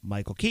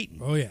Michael Keaton.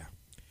 Oh, yeah.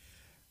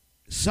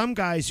 Some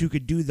guys who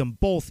could do them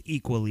both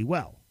equally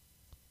well,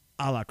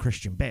 a la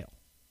Christian Bale.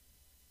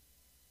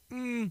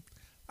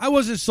 I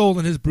wasn't sold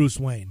on his Bruce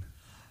Wayne.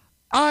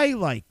 I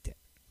liked it.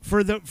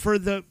 For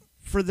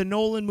the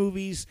Nolan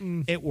movies,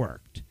 it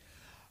worked.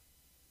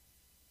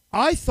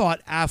 I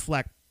thought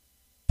Affleck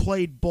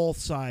played both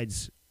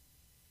sides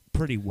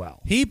pretty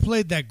well. He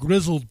played that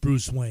grizzled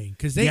Bruce Wayne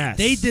because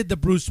they did the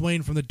Bruce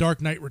Wayne from The Dark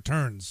Knight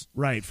Returns.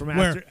 Right, from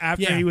Where-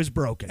 after yeah. he was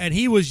broken. And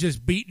he was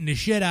just beating the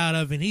shit out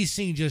of, and he's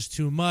seen just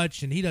too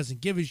much, and he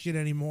doesn't give a shit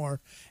anymore.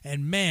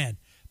 And man,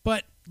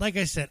 but like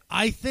I said,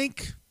 I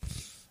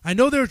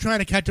know they were trying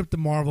to catch up to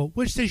Marvel,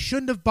 which they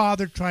shouldn't have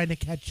bothered trying to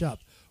catch up.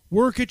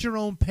 Work at your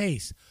own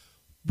pace.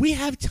 We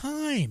have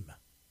time.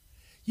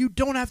 You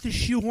don't have to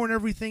shoehorn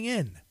everything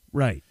in.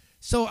 Right.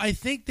 So I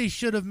think they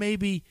should have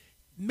maybe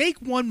make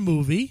one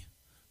movie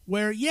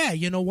where, yeah,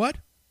 you know what?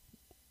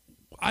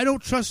 I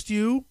don't trust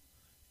you.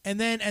 And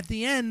then at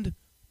the end,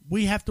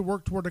 we have to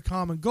work toward a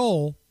common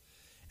goal.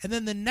 And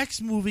then the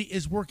next movie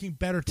is working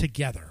better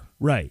together.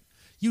 Right.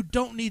 You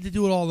don't need to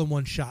do it all in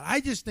one shot. I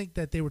just think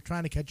that they were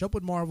trying to catch up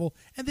with Marvel,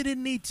 and they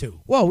didn't need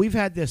to. Well, we've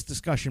had this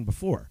discussion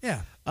before.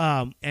 Yeah.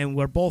 And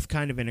we're both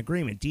kind of in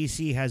agreement.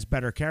 DC has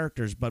better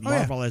characters, but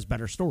Marvel has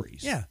better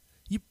stories. Yeah.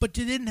 But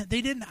they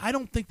didn't. I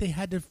don't think they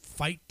had to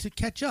fight to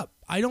catch up.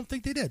 I don't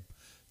think they did.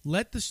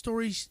 Let the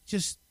stories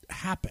just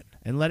happen.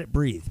 And let it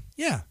breathe.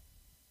 Yeah.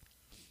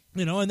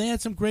 And they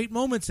had some great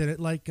moments in it,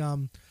 like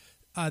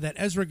that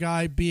Ezra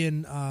guy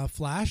being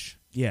Flash.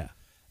 Yeah.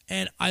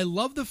 And I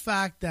love the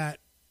fact that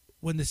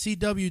when the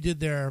CW did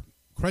their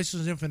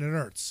Crisis on Infinite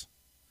Earths,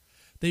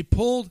 they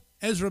pulled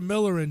Ezra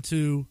Miller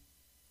into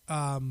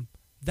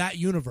that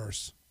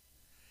universe.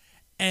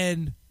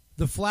 And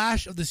the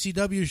Flash of the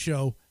CW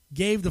show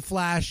gave the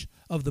Flash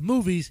of the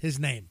movies his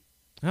name.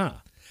 Huh.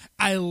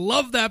 I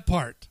love that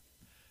part.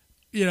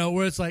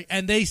 Where it's like,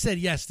 and they said,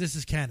 yes, this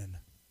is canon.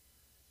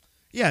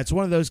 Yeah, it's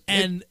one of those.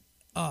 And,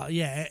 go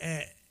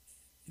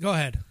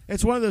ahead.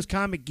 It's one of those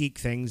comic geek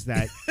things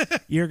that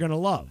you're going to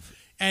love.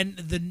 And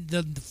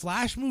the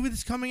Flash movie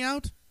that's coming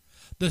out,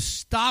 the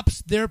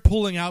stops they're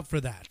pulling out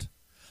for that.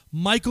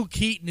 Michael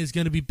Keaton is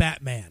going to be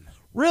Batman.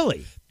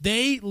 Really?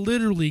 They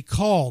literally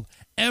called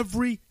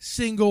every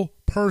single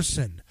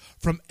person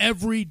from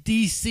every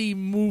DC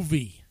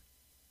movie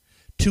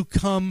to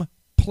come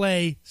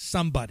play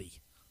somebody.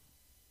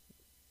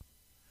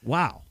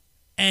 Wow.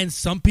 And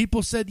some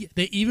people said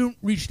they even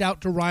reached out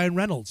to Ryan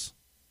Reynolds.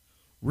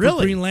 Really?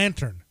 For Green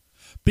Lantern.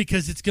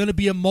 Because it's going to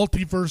be a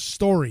multiverse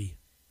story.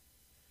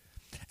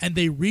 And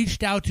they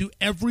reached out to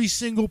every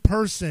single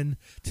person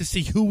to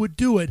see who would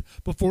do it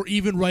before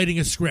even writing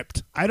a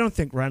script. I don't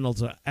think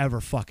Reynolds will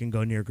ever fucking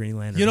go near Green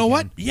Lantern. You know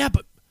again. what? Yeah,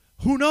 but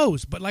who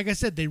knows? But like I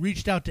said, they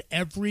reached out to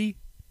every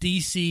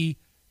DC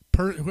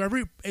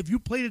whoever. If you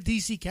played a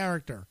DC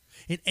character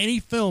in any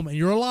film and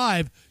you're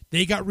alive,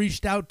 they got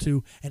reached out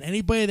to, and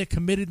anybody that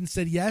committed and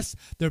said yes,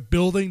 they're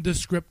building the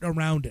script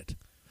around it.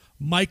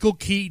 Michael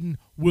Keaton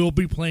will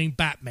be playing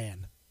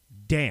Batman.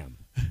 Damn.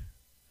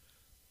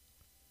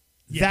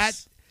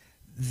 Yes.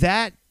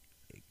 That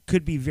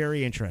could be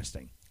very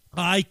interesting.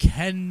 I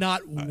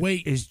cannot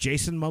wait. Is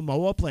Jason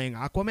Momoa playing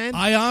Aquaman?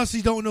 I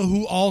honestly don't know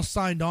who all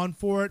signed on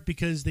for it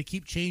because they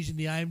keep changing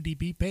the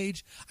IMDb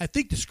page. I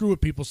think to screw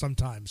with people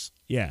sometimes.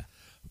 Yeah.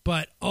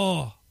 But,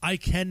 I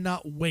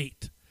cannot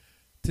wait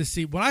to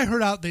see. When I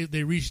heard out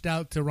they reached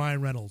out to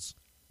Ryan Reynolds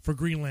for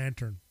Green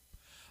Lantern,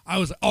 I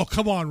was like, oh,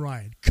 come on,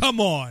 Ryan. Come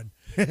on.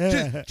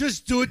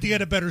 just do it to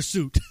get a better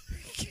suit.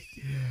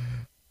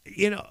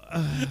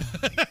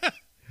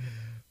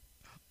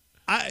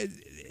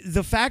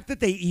 The fact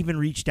that they even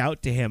reached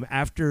out to him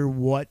after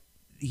what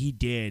he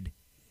did.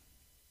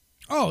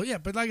 Oh, yeah,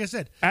 but like I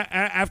said.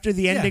 After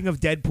the ending of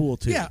Deadpool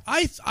 2. Yeah,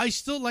 I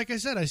still, like I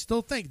said, I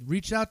still think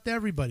reached out to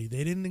everybody.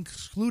 They didn't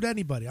exclude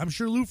anybody. I'm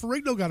sure Lou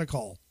Ferrigno got a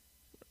call.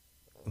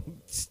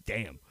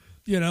 Damn.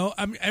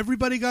 I mean,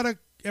 everybody got a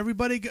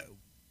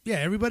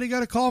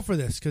call for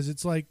this because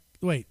it's like,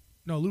 wait,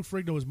 no, Lou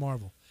Ferrigno was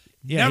Marvel.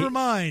 Yeah, Never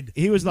mind.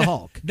 He was the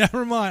Hulk.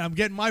 Never mind. I'm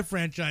getting my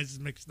franchises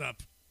mixed up.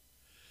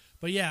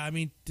 But yeah, I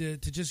mean, to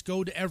just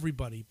go to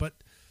everybody. But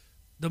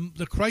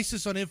the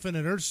Crisis on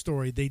Infinite Earth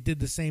story, they did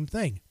the same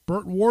thing.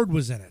 Burt Ward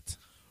was in it.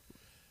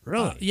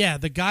 Really? Yeah,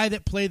 the guy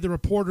that played the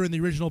reporter in the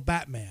original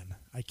Batman.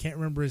 I can't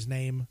remember his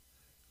name.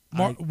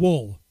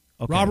 Wool.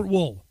 Okay. Robert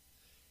Wool.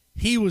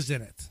 He was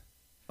in it.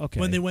 Okay.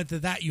 When they went to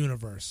that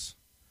universe.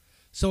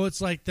 So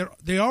it's like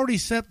they already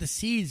set up the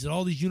seeds that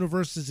all these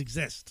universes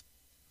exist.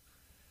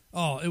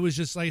 Oh, it was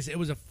just like I said, it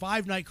was a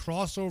 5-night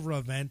crossover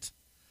event.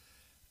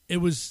 It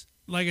was,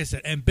 like I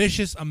said,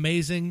 ambitious,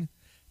 amazing.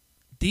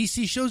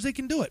 DC shows they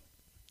can do it.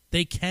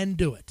 They can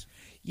do it.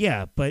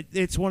 Yeah, but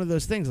it's one of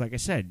those things, like I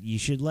said, you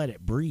should let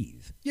it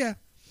breathe. Yeah.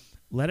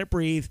 Let it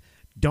breathe.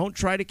 Don't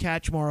try to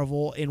catch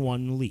Marvel in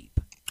one leap.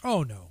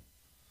 Oh, no.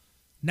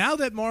 Now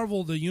that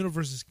Marvel, the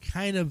universe is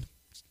kind of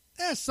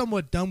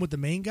somewhat done with the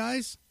main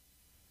guys,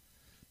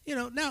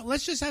 Now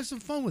let's just have some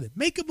fun with it.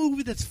 Make a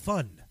movie that's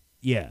fun.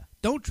 Yeah.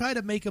 Don't try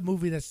to make a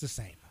movie that's the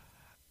same.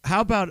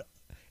 How about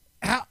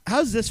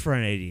how's this for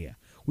an idea?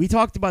 We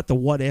talked about the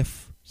What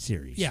If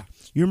series. Yeah.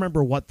 You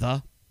remember What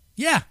the?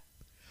 Yeah.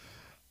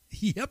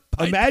 Yep.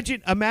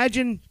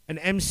 Imagine an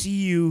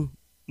MCU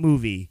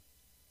movie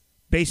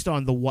based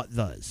on the What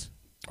Thes.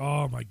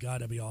 Oh my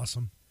God, that'd be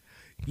awesome.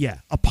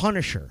 Yeah, a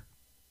Punisher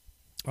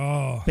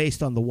Oh,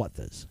 based on the What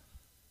Thes.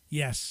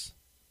 yes.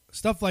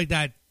 Stuff like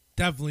that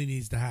definitely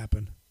needs to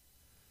happen.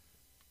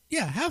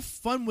 Yeah, have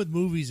fun with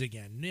movies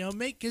again. Yeah.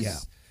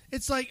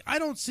 It's like I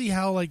don't see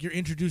how you're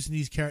introducing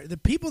these characters. The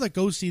people that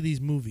go see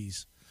these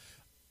movies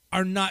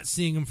are not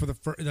seeing them for the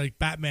first, like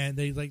Batman.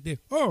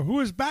 Who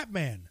is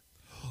Batman?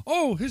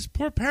 Oh, his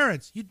poor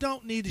parents. You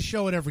don't need to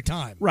show it every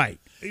time. Right.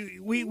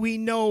 We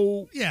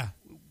know Yeah.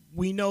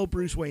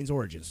 Bruce Wayne's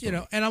origin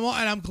story. And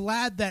I'm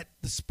glad that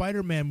the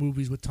Spider-Man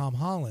movies with Tom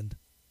Holland,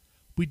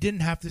 we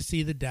didn't have to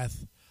see the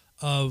death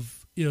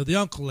of the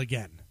uncle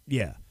again.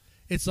 Yeah.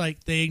 It's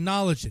like they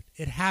acknowledged it.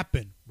 It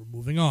happened. We're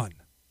moving on.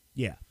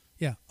 Yeah.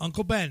 Yeah,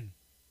 Uncle Ben.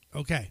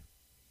 Okay,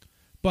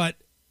 but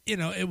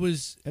it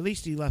was At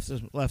least he left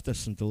us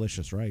some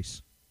delicious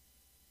rice.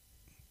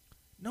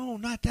 no,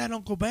 not that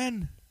Uncle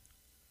Ben.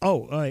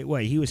 Oh,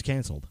 wait, he was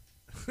canceled.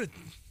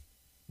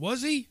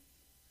 Was he?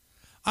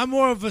 I'm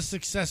more of a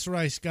Success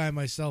Rice guy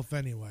myself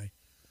anyway.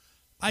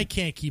 I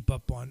can't keep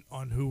up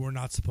on who we're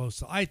not supposed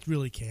to. I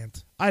really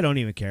can't. I don't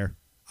even care.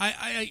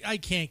 I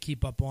can't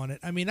keep up on it.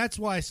 I mean, that's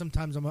why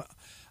sometimes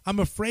I'm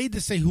afraid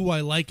to say who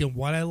I like and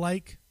what I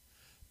like,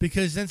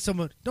 because then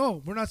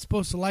no, we're not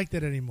supposed to like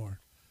that anymore.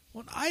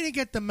 Well, I didn't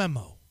get the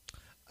memo.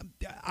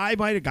 I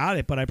might have got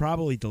it, but I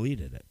probably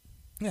deleted it.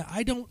 Yeah,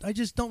 I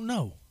just don't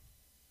know.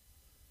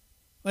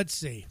 Let's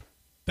see.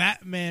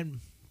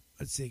 Batman.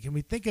 Let's see. Can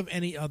we think of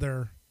any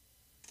other?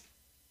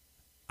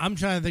 I'm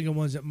trying to think of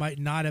ones that might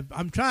not have.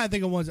 I'm trying to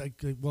think of ones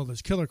well,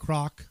 there's Killer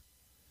Croc.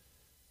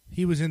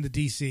 He was in the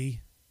DC,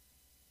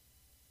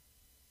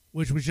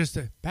 which was just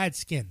a bad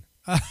skin.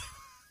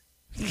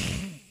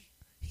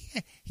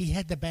 He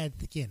had the bad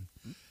skin.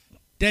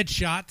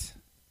 Deadshot.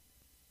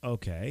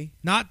 Okay.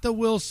 Not the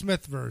Will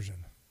Smith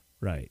version.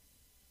 Right.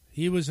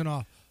 He was in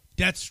a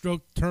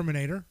Deathstroke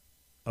Terminator.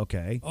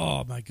 Okay.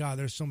 Oh, my God.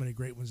 There's so many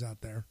great ones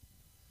out there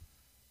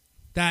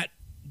that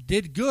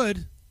did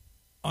good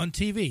on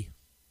TV.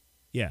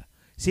 Yeah.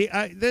 See,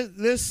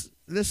 this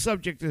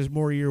subject is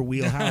more your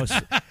wheelhouse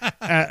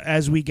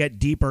as we get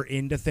deeper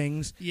into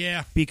things.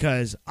 Yeah.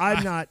 Because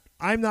I'm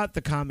not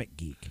the comic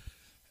geek.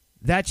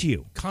 That's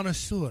you.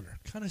 Connoisseur.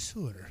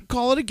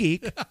 Call it a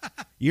geek.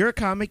 You're a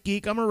comic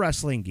geek. I'm a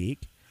wrestling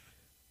geek.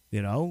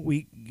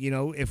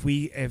 If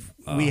we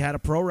had a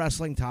pro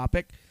wrestling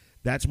topic,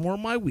 that's more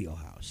my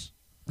wheelhouse.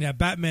 Yeah,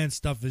 Batman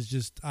stuff is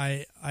just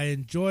I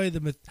enjoy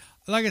the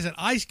like I said,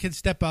 I can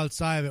step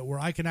outside of it where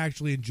I can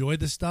actually enjoy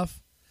the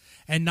stuff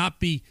and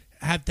not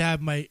have to have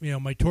my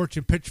my torch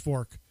and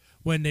pitchfork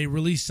when they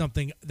release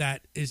something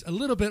that is a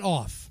little bit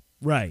off.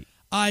 Right.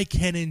 I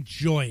can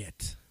enjoy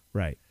it.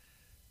 Right.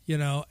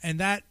 And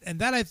that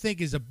I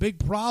think is a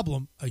big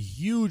problem, a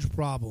huge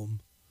problem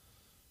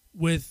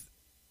with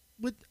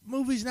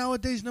movies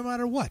nowadays, no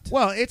matter what.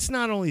 Well, it's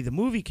not only the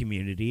movie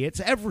community; it's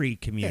every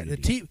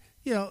community.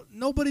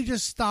 Nobody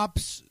just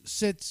stops,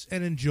 sits,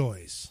 and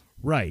enjoys.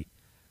 Right.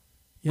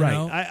 You right.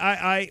 know?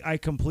 I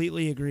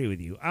completely agree with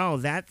you. Oh,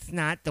 that's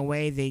not the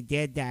way they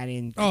did that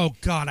in. Oh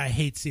God, I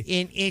hate seeing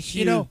in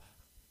issue.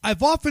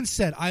 I've often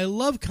said I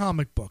love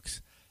comic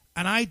books,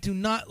 and I do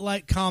not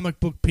like comic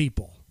book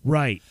people.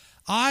 Right.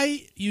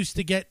 I used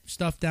to get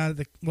stuff down at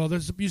there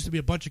used to be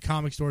a bunch of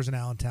comic stores in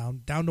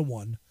Allentown, down to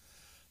one.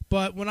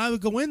 But when I would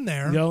go in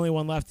there, the only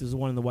one left is the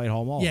one in the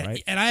Whitehall Mall,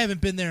 right? And I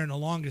haven't been there in the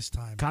longest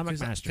time. Comic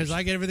Masters. Because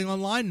I get everything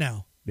online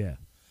now. Yeah.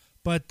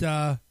 But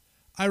I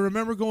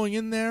remember going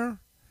in there,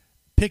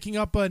 picking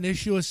up an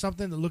issue of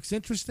something that looks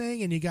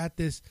interesting, and you got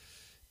this.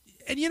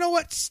 And you know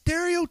what?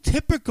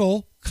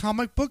 Stereotypical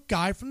comic book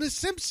guy from The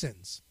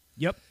Simpsons.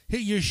 Yep. Hey,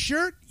 your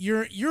shirt,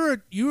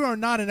 you are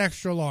not an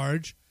extra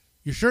large.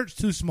 Your shirt's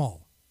too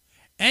small.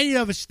 And you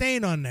have a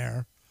stain on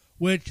there,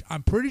 which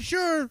I'm pretty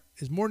sure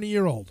is more than a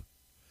year old.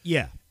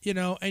 Yeah.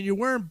 And you're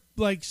wearing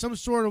some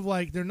sort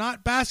of they're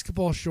not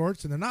basketball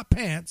shorts and they're not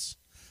pants,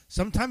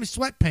 sometimes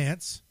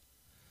sweatpants,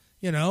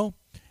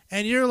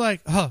 and you're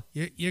like, oh,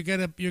 you're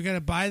gonna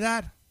buy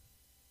that?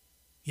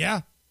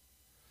 Yeah.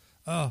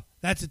 Oh,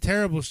 that's a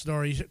terrible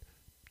story. You should,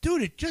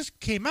 dude, it just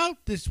came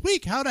out this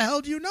week. How the hell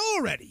do you know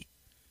already?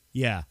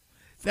 Yeah.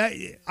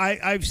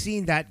 I've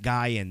seen that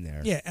guy in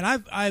there. Yeah,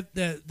 and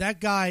that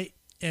guy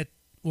it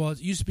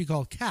used to be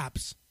called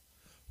Caps,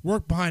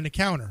 worked behind the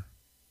counter.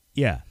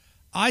 Yeah.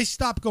 I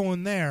stopped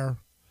going there.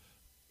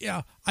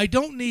 Yeah, I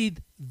don't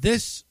need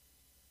this.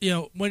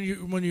 When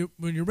you're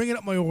ringing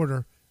up my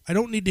order, I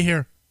don't need to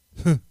hear.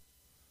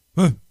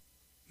 I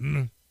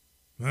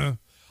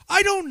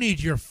don't need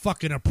your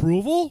fucking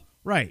approval.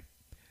 Right.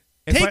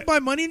 Take my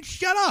money and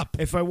shut up.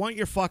 If I want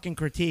your fucking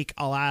critique,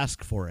 I'll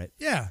ask for it.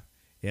 Yeah.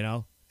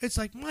 It's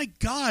like, my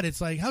God,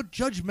 it's like, how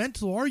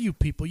judgmental are you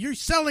people? You're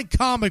selling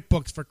comic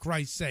books, for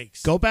Christ's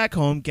sakes. Go back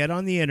home, get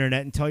on the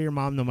internet, and tell your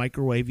mom to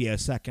microwave you a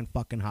second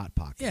fucking Hot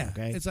Pocket. Yeah,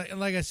 okay. it's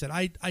like I said,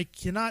 I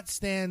cannot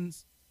stand,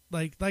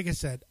 like I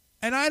said,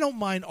 and I don't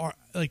mind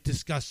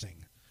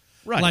discussing,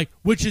 Right. like,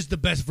 which is the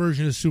best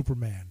version of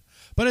Superman.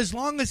 But as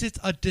long as it's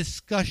a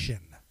discussion,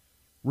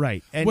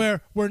 right, and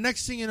where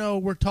next thing you know,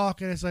 we're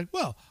talking, it's like,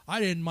 well,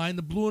 I didn't mind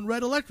the blue and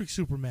red electric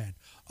Superman.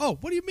 Oh,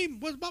 what do you mean?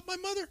 What about my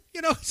mother?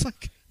 You know, it's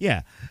like,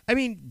 yeah, I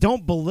mean,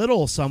 don't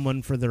belittle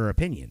someone for their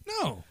opinion.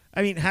 no,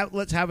 I mean,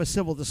 let's have a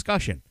civil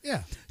discussion.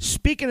 yeah,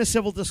 Speaking of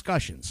civil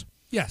discussions,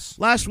 yes,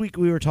 last week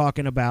we were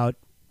talking about,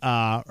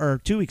 or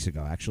 2 weeks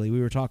ago actually,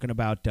 we were talking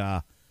about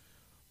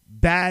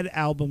bad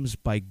albums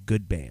by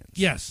good bands.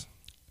 yes.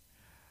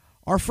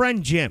 Our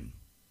friend Jim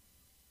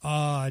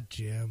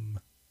Jim.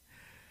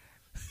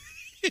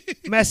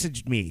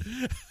 messaged me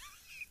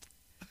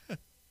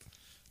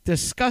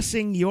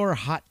discussing your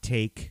hot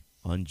take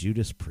on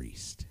Judas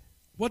Priest.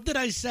 What did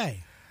I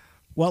say?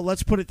 Well,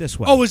 let's put it this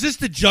way. Oh, is this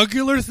the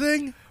jugular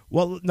thing?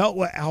 Well,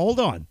 no, hold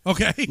on.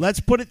 Okay. Let's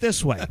put it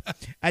this way.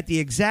 At the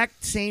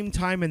exact same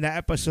time in the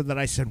episode that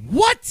I said,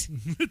 what?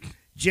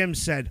 Jim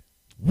said,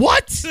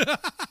 what?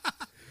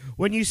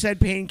 When you said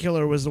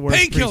Painkiller was the worst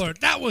Painkiller.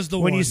 Priest, That was the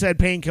when one. you said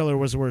Painkiller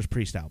was the worst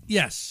Priest album.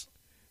 yes.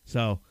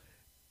 So,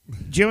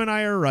 Jim and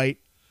I are right.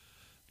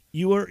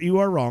 You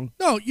are wrong.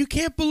 No, you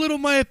can't belittle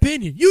my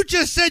opinion. You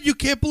just said you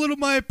can't belittle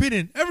my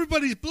opinion.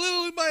 Everybody's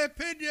belittling my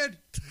opinion.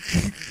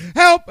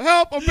 Help,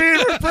 I'm being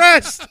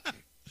repressed.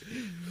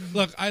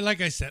 Look,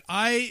 like I said,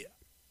 I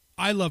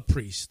love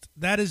Priest.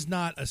 That is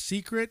not a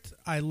secret.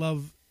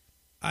 I've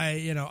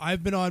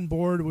been on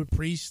board with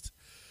Priest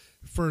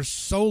for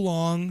so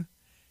long,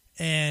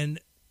 and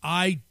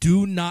I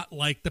do not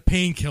like the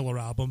Painkiller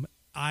album.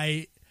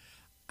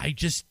 I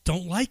just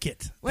don't like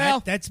it. Well,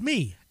 that's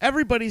me.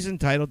 Everybody's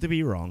entitled to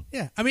be wrong.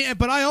 Yeah, I mean,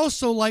 but I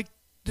also like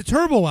the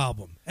Turbo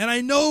album, and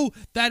I know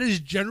that is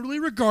generally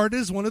regarded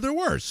as one of their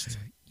worst.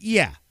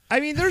 Yeah. I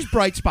mean, there's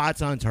bright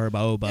spots on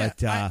Turbo,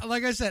 but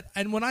like I said,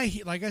 and when I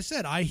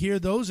hear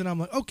those, and I'm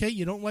like, okay,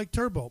 you don't like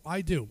Turbo,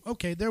 I do.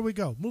 Okay, there we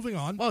go. Moving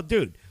on. well,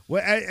 dude,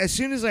 as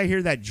soon as I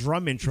hear that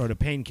drum intro to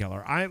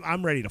Painkiller,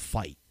 I'm ready to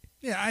fight.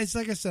 Yeah,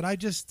 like I said, I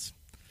just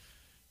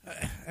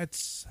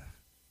it's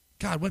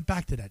God went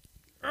back to that.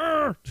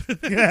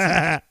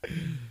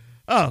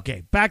 Oh,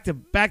 okay, back to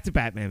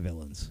Batman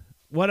villains.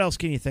 What else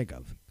can you think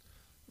of?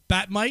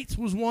 Batmite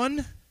was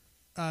one.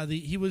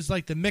 He was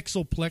like the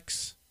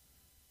Mixelplix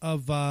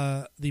of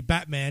the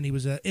Batman. He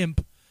was an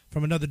imp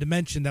from another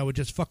dimension that would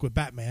just fuck with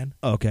Batman.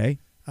 Okay,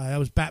 That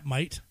was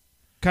Batmite.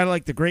 kind of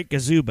like the Great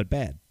Gazoo, but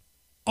bad.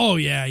 Oh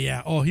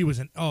yeah. Oh, he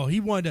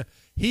wanted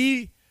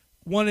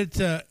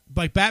to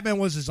like Batman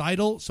was his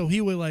idol, so he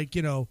would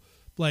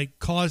like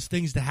cause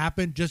things to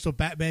happen just so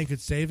Batman could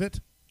save it.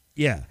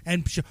 Yeah,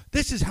 And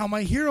this is how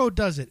my hero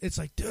does it. It's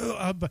like, dude,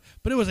 but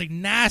it was like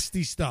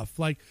nasty stuff,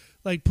 like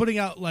putting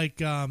out like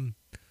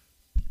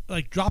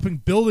dropping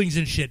buildings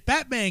and shit.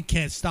 Batman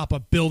can't stop a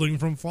building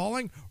from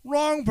falling.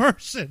 Wrong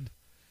person.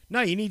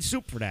 no, you need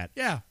soup for that.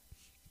 Yeah.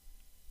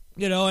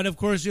 And of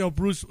course,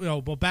 Bruce,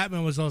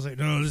 Batman was always like,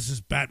 no, this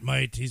is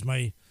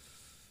Batmite.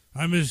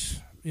 I'm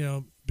his,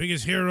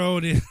 biggest hero.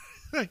 And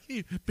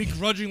he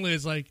begrudgingly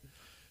is like,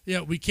 yeah,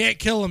 we can't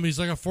kill him. He's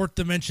like a fourth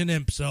dimension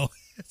imp. So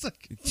it's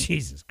like,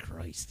 Jesus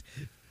Christ,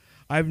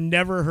 I've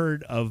never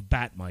heard of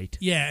Batmite.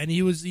 yeah. And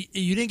you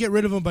didn't get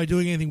rid of him by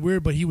doing anything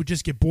weird, but he would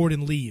just get bored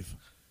and leave.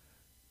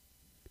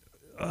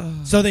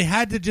 So they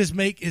had to just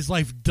make his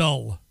life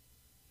dull.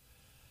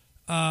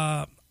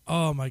 Oh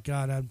my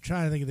God, I'm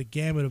trying to think of the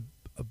gamut of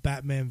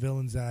Batman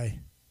villains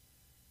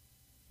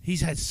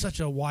he's had such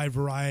a wide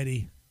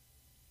variety.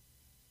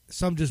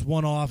 Some just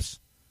one-offs.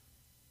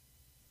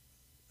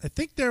 I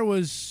think there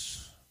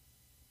was,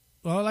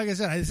 well, like I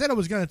said I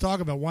was going to talk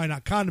about Why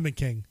Not Condiment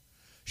King,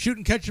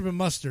 shooting ketchup and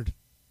mustard.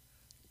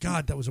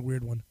 God, that was a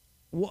weird one.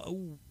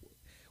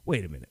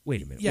 Wait a minute.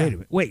 Yeah.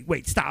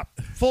 Wait, stop.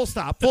 Full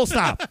stop.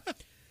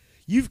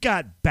 You've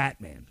got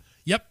Batman,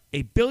 Yep.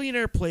 a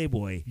billionaire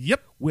playboy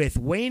Yep. with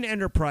Wayne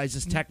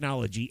Enterprises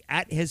technology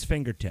at his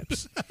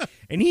fingertips.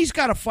 And he's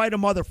got to fight a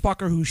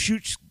motherfucker who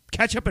shoots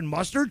ketchup and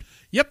mustard?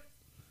 Yep.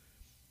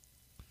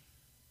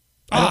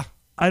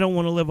 I don't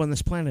want to live on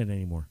this planet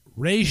anymore.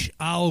 Ra's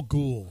al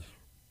Ghul.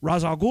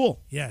 Ra's al Ghul.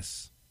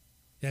 Yes,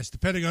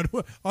 depending on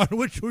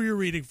which who you're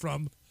reading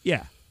from.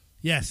 Yeah.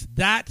 Yes,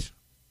 that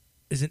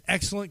is an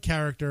excellent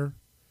character,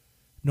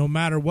 no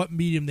matter what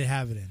medium they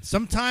have it in.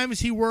 Sometimes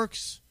he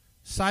works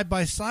side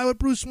by side with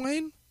Bruce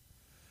Wayne.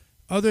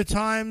 Other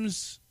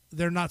times,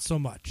 they're not so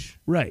much.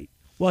 Right.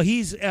 Well,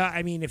 he's,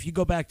 if you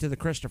go back to the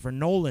Christopher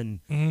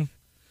Nolan,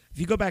 if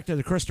you go back to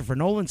the Christopher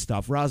Nolan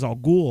stuff, Ra's al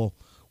Ghul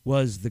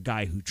was the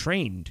guy who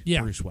trained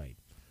Bruce Wayne.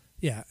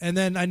 Yeah, and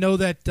then I know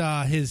that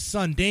his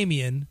son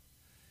Damian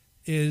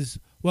is,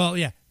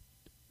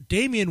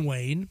 Damian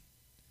Wayne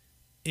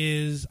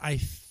is, I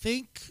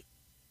think,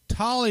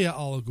 Talia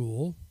al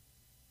Ghul,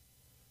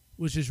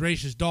 which is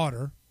Ra's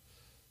daughter.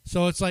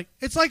 So it's like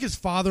his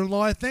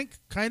father-in-law, I think,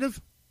 kind of.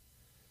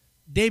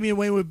 Damian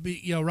Wayne would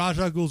be, Ra's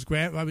al Ghul's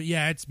grand. I mean,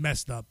 yeah, it's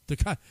messed up.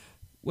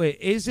 Wait,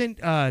 isn't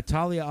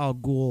Talia al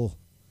Ghul?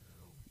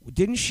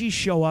 Didn't she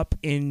show up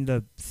in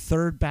the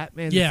third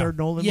Batman, the third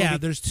Nolan movie? Yeah,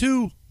 there's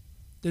two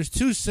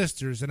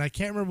sisters, and I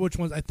can't remember which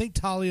ones. I think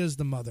Talia's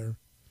the mother.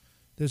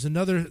 There's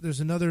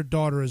another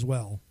daughter as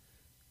well.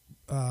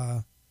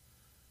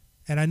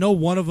 And I know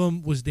one of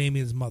them was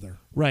Damian's mother.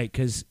 Right,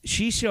 because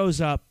she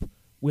shows up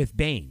with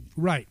Bane.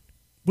 Right.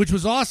 Which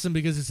was awesome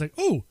because it's like,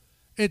 oh,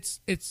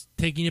 it's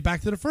taking you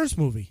back to the first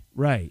movie.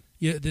 Right.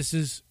 Yeah, this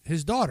is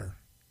his daughter.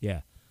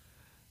 Yeah.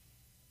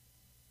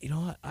 You know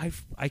what?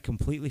 I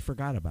completely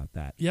forgot about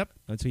that. Yep.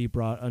 Until you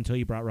brought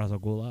Ra's al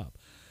Ghul up.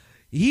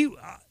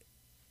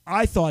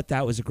 I thought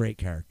that was a great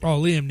character. Oh,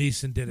 Liam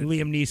Neeson did it.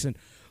 Liam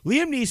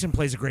Neeson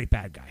plays a great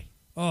bad guy.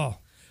 Oh.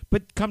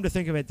 But come to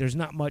think of it, there's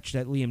not much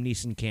that Liam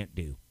Neeson can't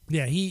do.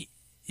 Yeah, he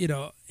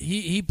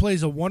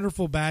plays a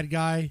wonderful bad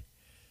guy.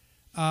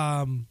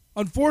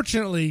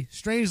 Unfortunately,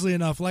 strangely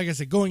enough, like I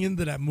said, going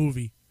into that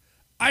movie,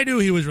 I knew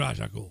he was Ra's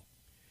al Ghul.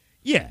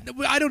 Yeah.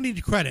 I don't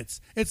need credits.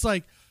 It's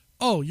like,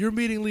 oh, you're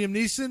meeting Liam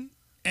Neeson,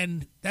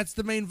 and that's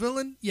the main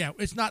villain? Yeah,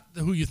 it's not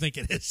who you think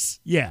it is.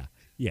 Yeah.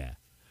 Yeah,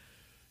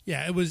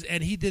 it was,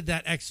 and he did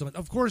that excellent.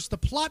 Of course, the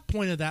plot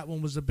point of that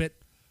one was a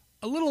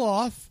little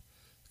off,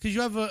 because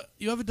you have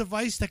a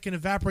device that can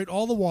evaporate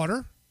all the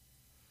water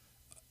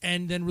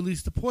and then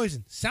release the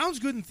poison. Sounds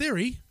good in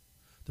theory.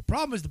 The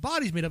problem is the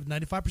body's made up of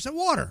 95%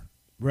 water.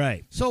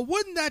 Right. So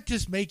wouldn't that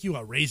just make you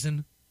a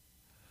raisin?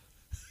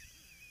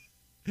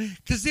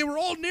 Because they were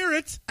all near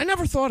it. I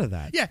never thought of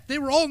that. Yeah, they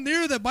were all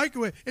near the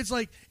microwave. It's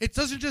like, it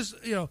doesn't just,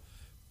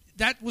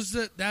 that was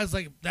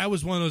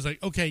one of those,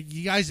 like, okay,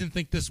 you guys didn't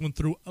think this one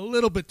through a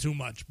little bit too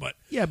much, but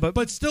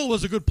still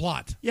was a good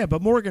plot. Yeah,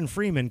 but Morgan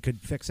Freeman could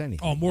fix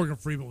anything. Oh, Morgan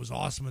Freeman was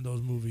awesome in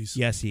those movies.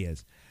 Yes, he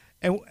is.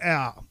 And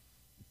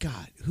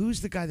God,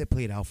 who's the guy that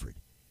played Alfred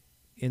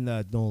in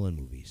the Nolan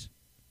movies?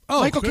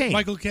 Oh, Michael Caine.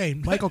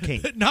 Michael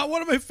Caine. Not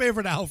one of my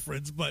favorite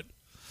Alfreds, but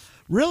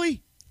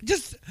really,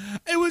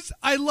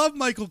 I love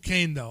Michael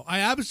Caine though. I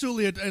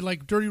absolutely I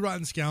like Dirty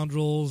Rotten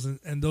Scoundrels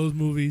and those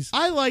movies.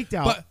 I liked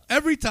Alfred, but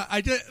every time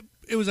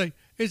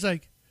it's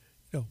like,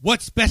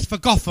 what's best for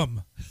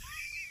Gotham?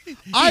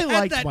 I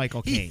liked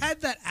Michael Caine. He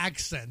had that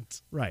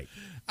accent, right?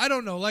 I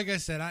don't know. Like I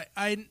said,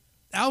 I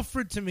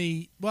Alfred to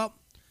me. Well,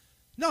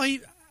 no,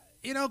 he.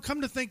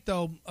 Come to think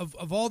though,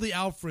 of all the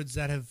Alfreds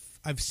that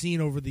I've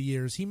seen over the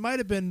years, he might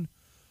have been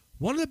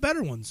one of the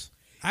better ones.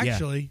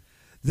 Actually, yeah.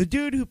 The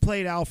dude who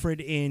played Alfred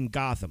in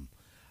Gotham,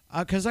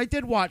 because I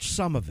did watch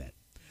some of it.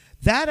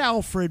 That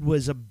Alfred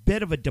was a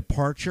bit of a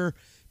departure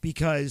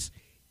because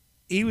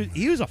he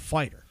was a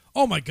fighter.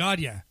 Oh my God,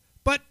 yeah.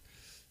 But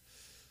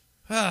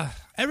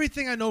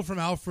everything I know from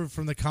Alfred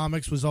from the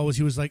comics was always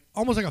he was like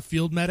almost like a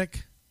field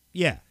medic.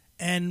 Yeah,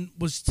 and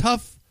was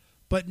tough,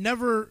 but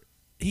never.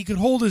 He could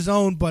hold his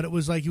own, but it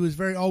was like he was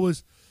very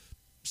always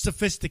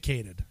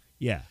sophisticated.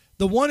 Yeah.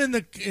 The one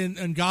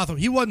in Gotham,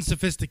 he wasn't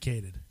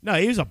sophisticated. No,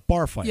 he was a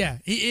bar fighter. Yeah,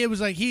 it was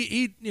like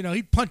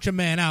he'd punch a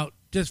man out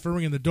just for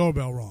ringing the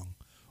doorbell wrong,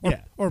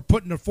 or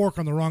putting a fork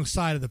on the wrong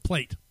side of the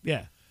plate.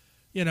 Yeah,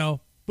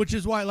 which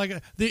is why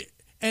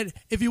and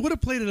if he would have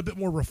played it a bit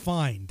more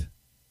refined,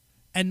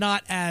 and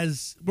not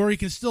as where he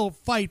can still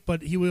fight,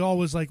 but he would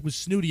always was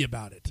snooty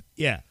about it.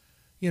 Yeah.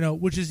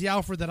 Which is the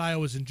Alfred that I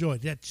always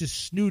enjoyed. That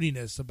just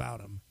snootiness about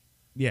him.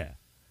 Yeah.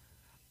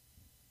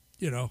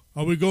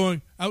 Are we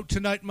going out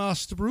tonight,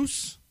 Master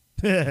Bruce?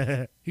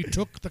 He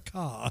took the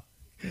car.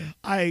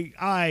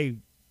 I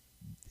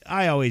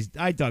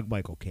dug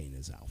Michael Caine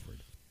as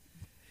Alfred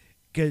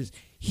because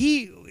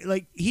he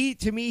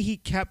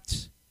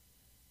kept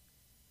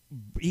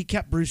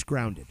Bruce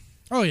grounded.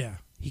 Oh yeah,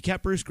 he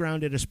kept Bruce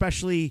grounded,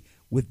 especially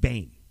with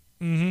Bane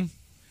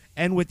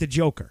and with the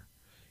Joker.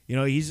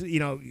 He's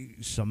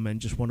some men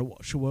just want to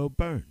watch the world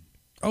burn.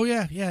 Oh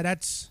yeah,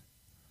 that's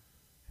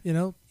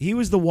he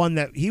was the one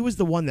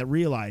that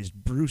realized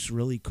Bruce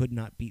really could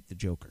not beat the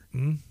Joker.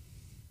 Mm-hmm.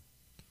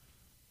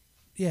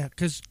 Yeah,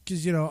 because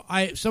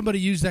somebody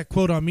used that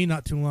quote on me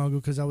not too long ago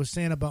because I was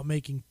saying about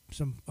making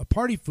a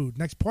party food.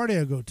 Next party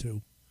I go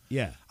to,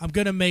 yeah, I'm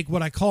gonna make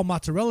what I call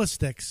mozzarella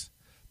sticks,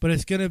 but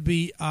it's gonna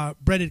be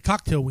breaded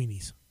cocktail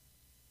weenies.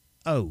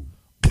 Oh.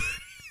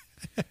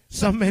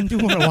 Some men do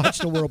want to watch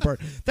the world burn.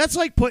 That's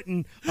like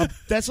getting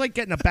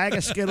a bag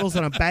of Skittles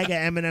and a bag of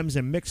M&Ms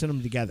and mixing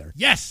them together.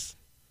 Yes,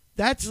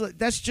 that's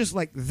just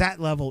like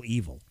that level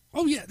evil.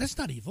 Oh yeah, that's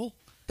not evil.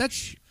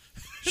 That's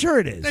sure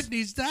it is. That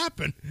needs to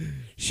happen.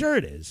 Sure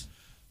it is.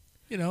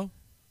 All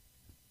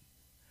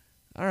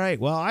right.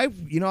 Well,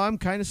 I'm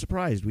kind of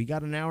surprised. We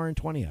got an hour and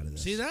 20 out of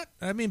this. See that?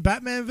 I mean,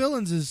 Batman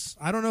Villains is.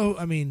 I don't know.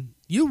 I mean,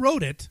 you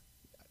wrote it.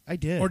 I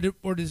did.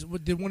 Or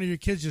did one of your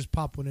kids just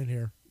pop one in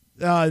here?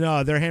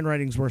 No, their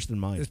handwriting's worse than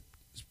mine.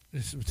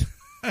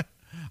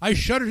 I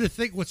shudder to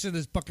think what's in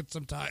this bucket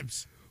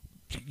sometimes.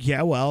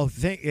 Yeah, well,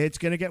 it's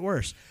going to get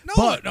worse.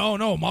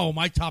 No,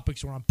 my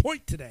topics were on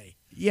point today.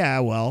 Yeah,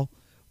 well,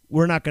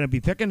 we're not going to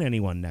be picking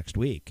anyone next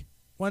week.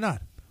 Why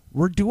not?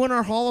 We're doing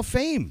our Hall of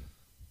Fame.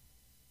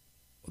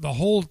 The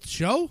whole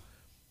show?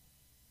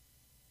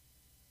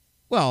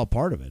 Well,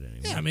 part of it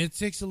anyway. Yeah, I mean, it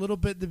takes a little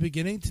bit in the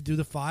beginning to do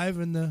the 5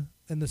 and the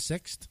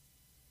 6th.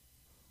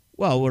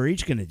 Well, we're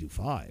each going to do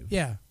 5.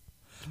 Yeah.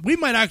 We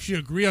might actually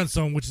agree on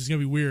something, which is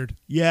going to be weird.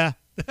 Yeah.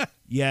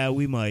 Yeah,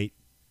 we might.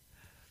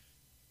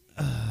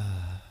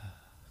 I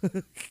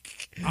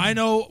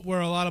know where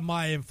a lot of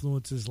my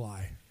influences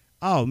lie.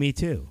 Oh, me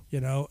too.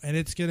 And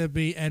it's going to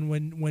be, and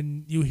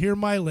when you hear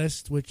my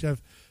list, which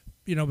I've,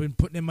 been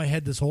putting in my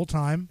head this whole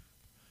time,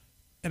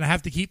 and I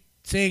have to keep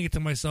saying it to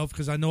myself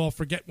because I know I'll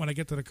forget when I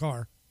get to the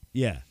car.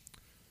 Yeah.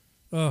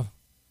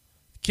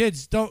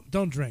 Kids,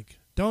 don't drink.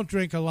 Don't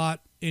drink a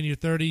lot in your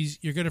 30s.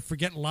 You're going to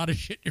forget a lot of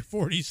shit in your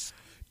 40s.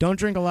 Don't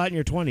drink a lot in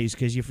your 20s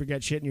because you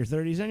forget shit in your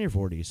 30s and your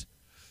 40s.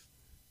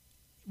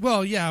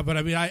 Well, yeah, but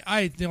I mean,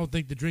 I don't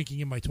think the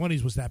drinking in my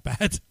 20s was that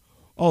bad.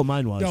 Oh,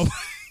 mine was. No,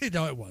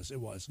 no, it was. It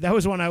was. That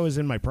was when I was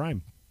in my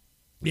prime.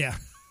 Yeah.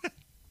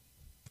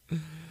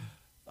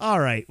 All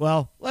right.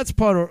 Well, let's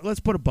put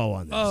a bow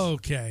on this.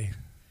 Okay.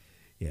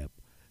 Yep.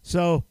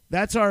 So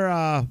that's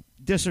our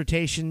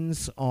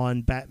dissertations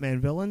on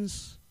Batman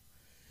villains.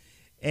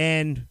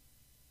 And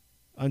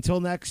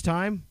until next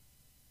time,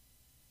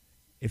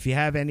 if you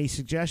have any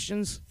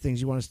suggestions,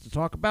 things you want us to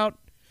talk about,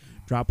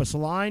 drop us a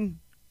line,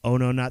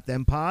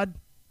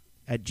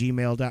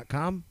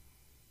 ohnonottthempod@gmail.com.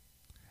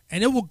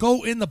 And it will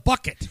go in the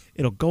bucket.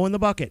 It'll go in the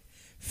bucket.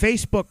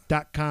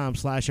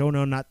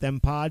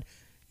 Facebook.com/ohnonottthempod.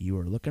 You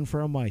are looking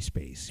for a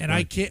MySpace. And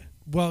I can't,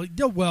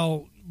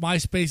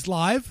 MySpace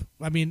Live.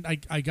 I mean, I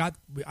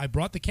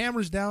brought the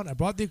cameras down. I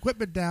brought the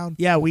equipment down.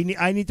 Yeah,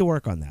 I need to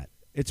work on that.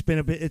 It's been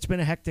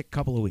a hectic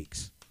couple of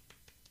weeks.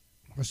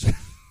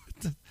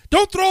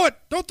 Don't throw it.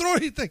 Don't throw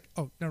anything.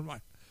 Oh, never mind.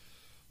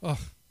 Oh.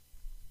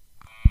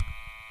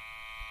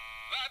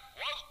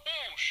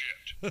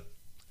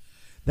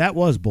 That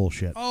was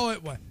bullshit. Oh,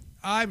 it was.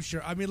 I'm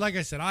sure. I mean, like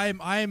I said, I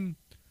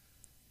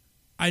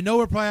know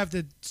we'll probably have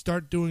to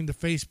start doing the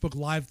Facebook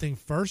Live thing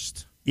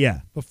first. Yeah.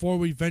 Before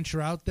we venture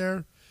out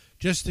there,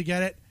 just to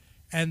get it.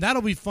 And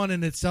that'll be fun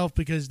in itself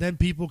because then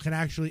people can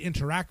actually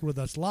interact with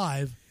us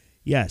live.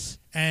 Yes.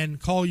 And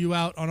call you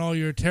out on all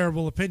your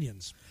terrible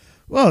opinions.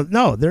 Well,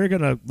 no, they're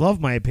going to love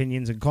my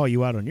opinions and call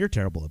you out on your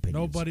terrible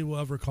opinions. Nobody will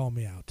ever call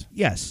me out.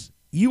 Yes.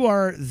 You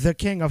are the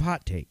king of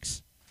hot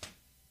takes.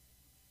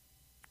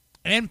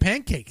 And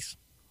pancakes.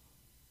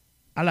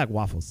 I like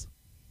waffles.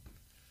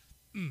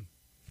 All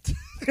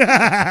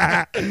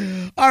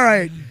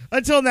right.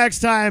 Until next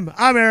time,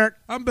 I'm Eric.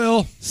 I'm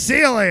Bill. See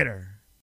you later.